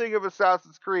whole thing of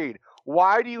Assassin's Creed?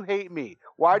 Why do you hate me?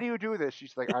 Why do you do this?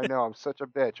 She's like, I know, I'm such a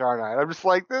bitch, aren't I? And I'm just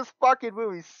like, this fucking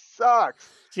movie sucks.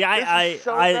 See, I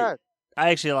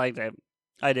actually liked it.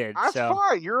 I did. That's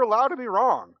fine. You're allowed to be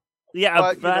wrong.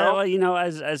 Yeah, but you know,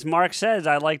 as Mark says,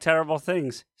 I like terrible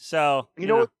things. So you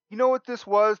know what this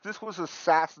was? This was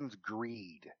Assassin's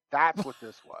Greed. That's what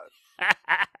this was.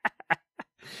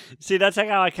 See, that's like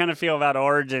how I kind of feel about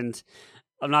Origins.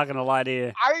 I'm not gonna lie to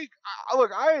you. I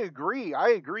agree. I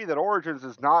agree that Origins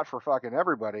is not for fucking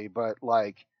everybody, but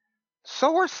like,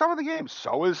 so are some of the games.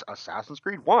 So is Assassin's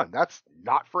Creed 1. That's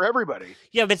not for everybody.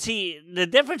 Yeah, but see, the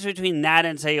difference between that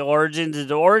and say Origins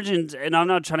is Origins, and I'm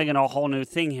not trying to get a whole new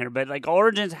thing here, but like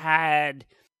Origins had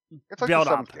it's like build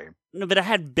the up. Game. No, but it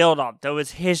had build up. There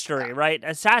was history, right?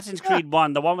 Assassin's Creed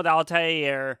 1, the one with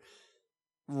Altair,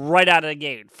 right out of the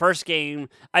gate, first game.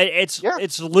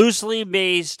 It's loosely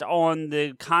based on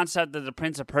the concept of the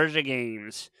Prince of Persia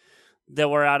games that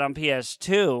were out on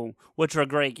PS2, which were a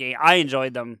great game. I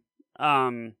enjoyed them.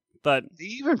 But they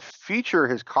even feature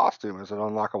his costume as an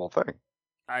unlockable thing.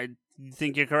 I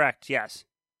think you're correct. Yes.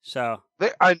 So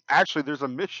actually, there's a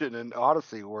mission in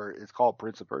Odyssey where it's called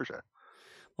Prince of Persia.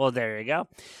 Well, there you go.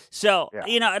 So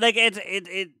you know, like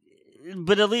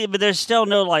but there's still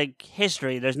no like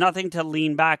history. There's nothing to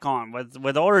lean back on.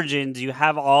 With Origins, you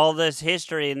have all this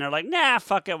history, and they're like, nah,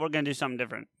 fuck it, we're gonna do something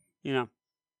different. You know.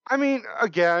 I mean,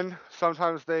 again,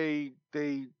 sometimes they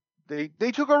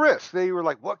took a risk. They were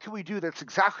like, what can we do that's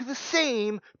exactly the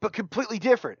same but completely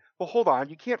different? Well, hold on,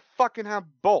 you can't fucking have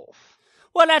both.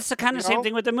 Well, that's the kind of same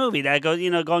thing with the movie. That goes,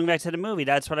 going back to the movie.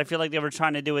 That's what I feel like they were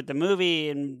trying to do with the movie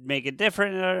and make it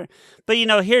different. But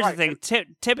here's the thing.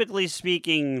 Typically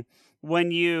speaking,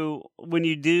 when you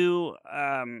do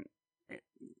a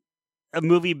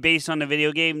movie based on a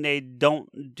video game, they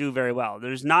don't do very well.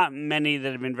 There's not many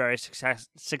that have been very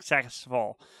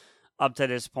successful up to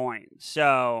this point.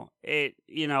 So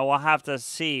we'll have to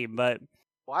see, but.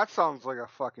 Well, that sounds like a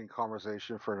fucking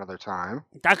conversation for another time.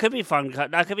 That could be fun.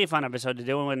 That could be a fun episode to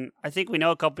do. And I think we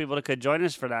know a couple people that could join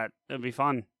us for that. It'd be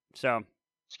fun. So.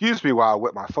 Excuse me while I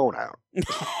whip my phone out.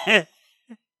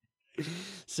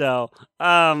 So,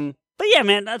 but yeah,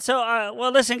 man. So,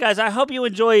 well, listen, guys. I hope you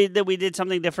enjoyed that we did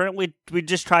something different. We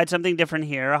just tried something different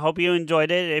here. I hope you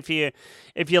enjoyed it.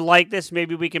 If you like this,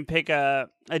 maybe we can pick a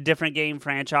different game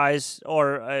franchise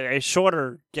or a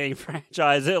shorter game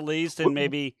franchise at least, and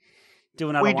maybe do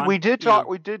another one. We did talk.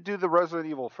 We did do the Resident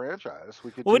Evil franchise.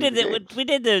 We could. We talked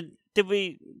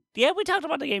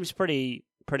about the games pretty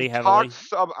heavily. I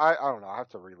don't know. I have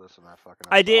to re-listen to that fucking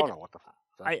episode. I did. I don't know what the fuck.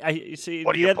 I see.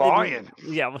 What are you buying?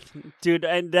 Yeah, dude,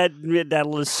 and that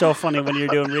was so funny when you're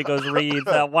doing Rico's reads.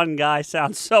 That one guy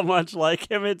sounds so much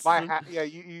like him. It's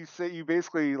you say you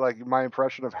basically like my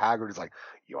impression of Hagrid is like,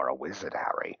 "You're a wizard,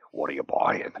 Harry. What are you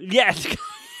buying?" Yes.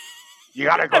 You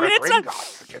gotta go to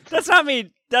Gringotts. That's not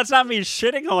me. That's not me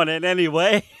shitting on it in any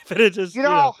way. But it just you know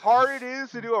how hard it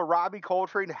is to do a Robbie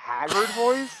Coltrane Hagrid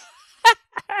voice.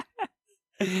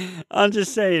 I'm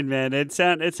just saying, man. It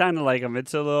sounded like him.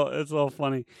 It's a little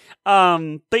funny.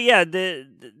 But yeah,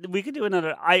 we could do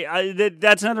another.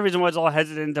 That's another reason why I was all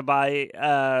hesitant to buy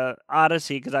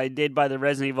Odyssey, because I did buy the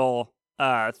Resident Evil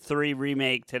 3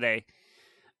 remake today.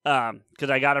 Because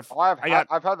I got it. I've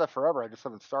had that forever. I just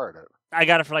haven't started it. I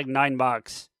got it for like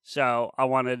 $9, so I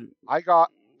wanted. I got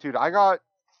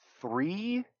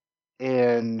 3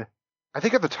 in I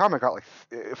think at the time I got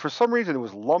for some reason it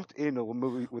was lumped into a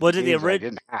movie with Was the it the games that I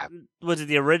didn't have. Was it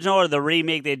the original or the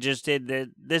remake they just did?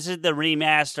 This is the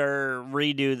remaster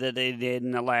redo that they did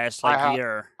in the last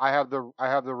year. I have the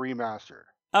remastered.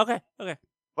 Okay.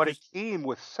 But it came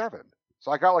with 7,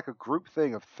 so I got like a group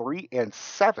thing of 3 and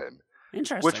 7.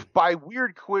 Interesting. Which, by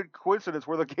weird coincidence,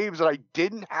 were the games that I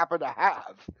didn't happen to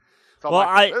have. So well,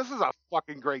 I'm like, this is a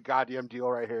fucking great goddamn deal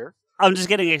right here. I'm just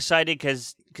getting excited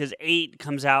because 8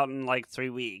 comes out in like 3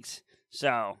 weeks.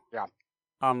 So yeah,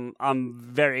 I'm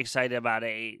very excited about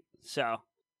 8. So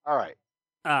all right,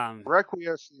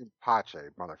 Requiescing in Pace,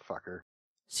 motherfucker.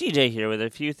 CJ here with a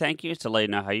few thank yous to let you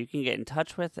know how you can get in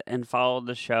touch with and follow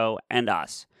the show and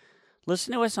us.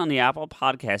 Listen to us on the Apple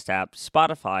Podcast app,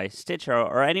 Spotify, Stitcher,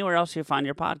 or anywhere else you find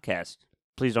your podcast.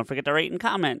 Please don't forget to rate and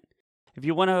comment. If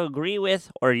you want to agree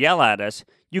with or yell at us,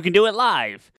 you can do it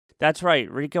live. That's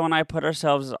right, Rico and I put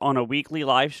ourselves on a weekly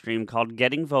live stream called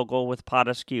Getting Vocal with Pod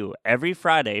Askew every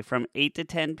Friday from 8 to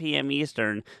 10 p.m.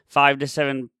 Eastern, 5 to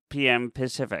 7 p.m.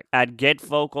 Pacific at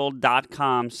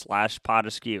getvocal.com/Pod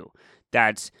Askew.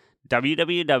 That's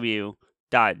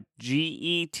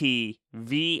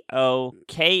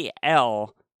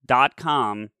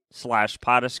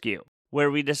www.getvokl.com/Pod Askew,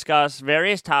 where we discuss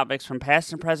various topics from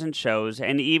past and present shows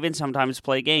and even sometimes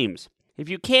play games. If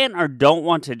you can't or don't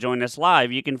want to join us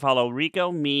live, you can follow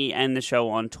Rico, me, and the show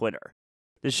on Twitter.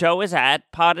 The show is at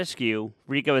Pod Askew,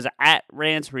 Rico is at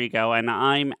RantsRico, and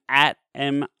I'm at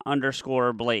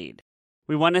M_Blade.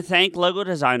 We want to thank logo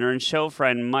designer and show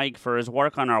friend Mike for his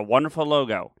work on our wonderful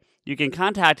logo. You can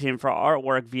contact him for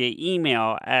artwork via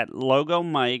email at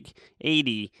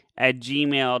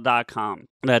logomike80@gmail.com.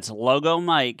 That's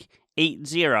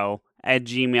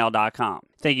logomike80@gmail.com.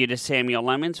 Thank you to Samuel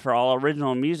Lemons for all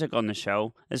original music on the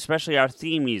show, especially our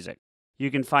theme music.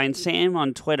 You can find Sam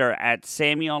on Twitter at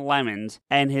Samuel Lemons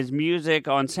and his music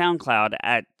on SoundCloud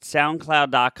at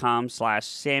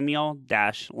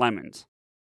soundcloud.com/Samuel-Lemons.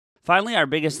 Finally, our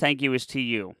biggest thank you is to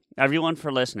you, everyone,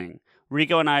 for listening.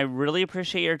 Rico and I really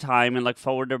appreciate your time and look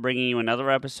forward to bringing you another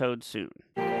episode soon.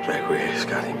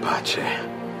 Requiescat in pace,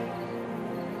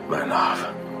 my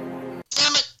love.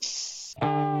 Damn it!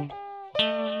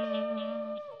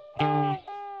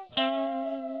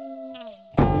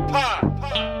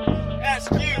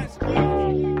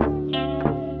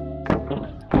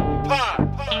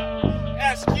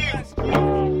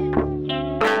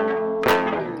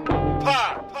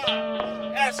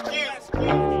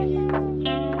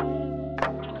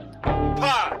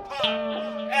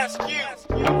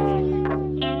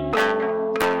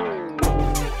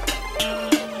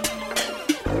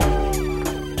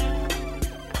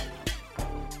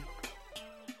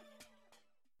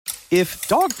 If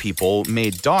dog people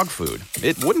made dog food,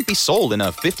 it wouldn't be sold in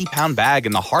a 50-pound bag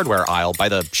in the hardware aisle by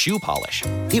the shoe polish.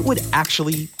 It would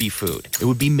actually be food. It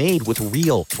would be made with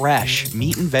real, fresh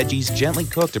meat and veggies gently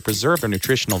cooked to preserve their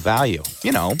nutritional value.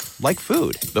 You know, like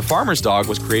food. The Farmer's Dog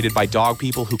was created by dog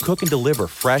people who cook and deliver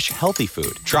fresh, healthy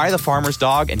food. Try the Farmer's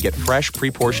Dog and get fresh,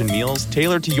 pre-portioned meals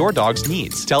tailored to your dog's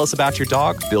needs. Tell us about your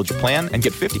dog, build your plan, and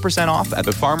get 50% off at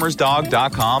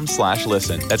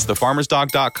thefarmersdog.com/listen. That's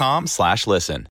thefarmersdog.com/listen.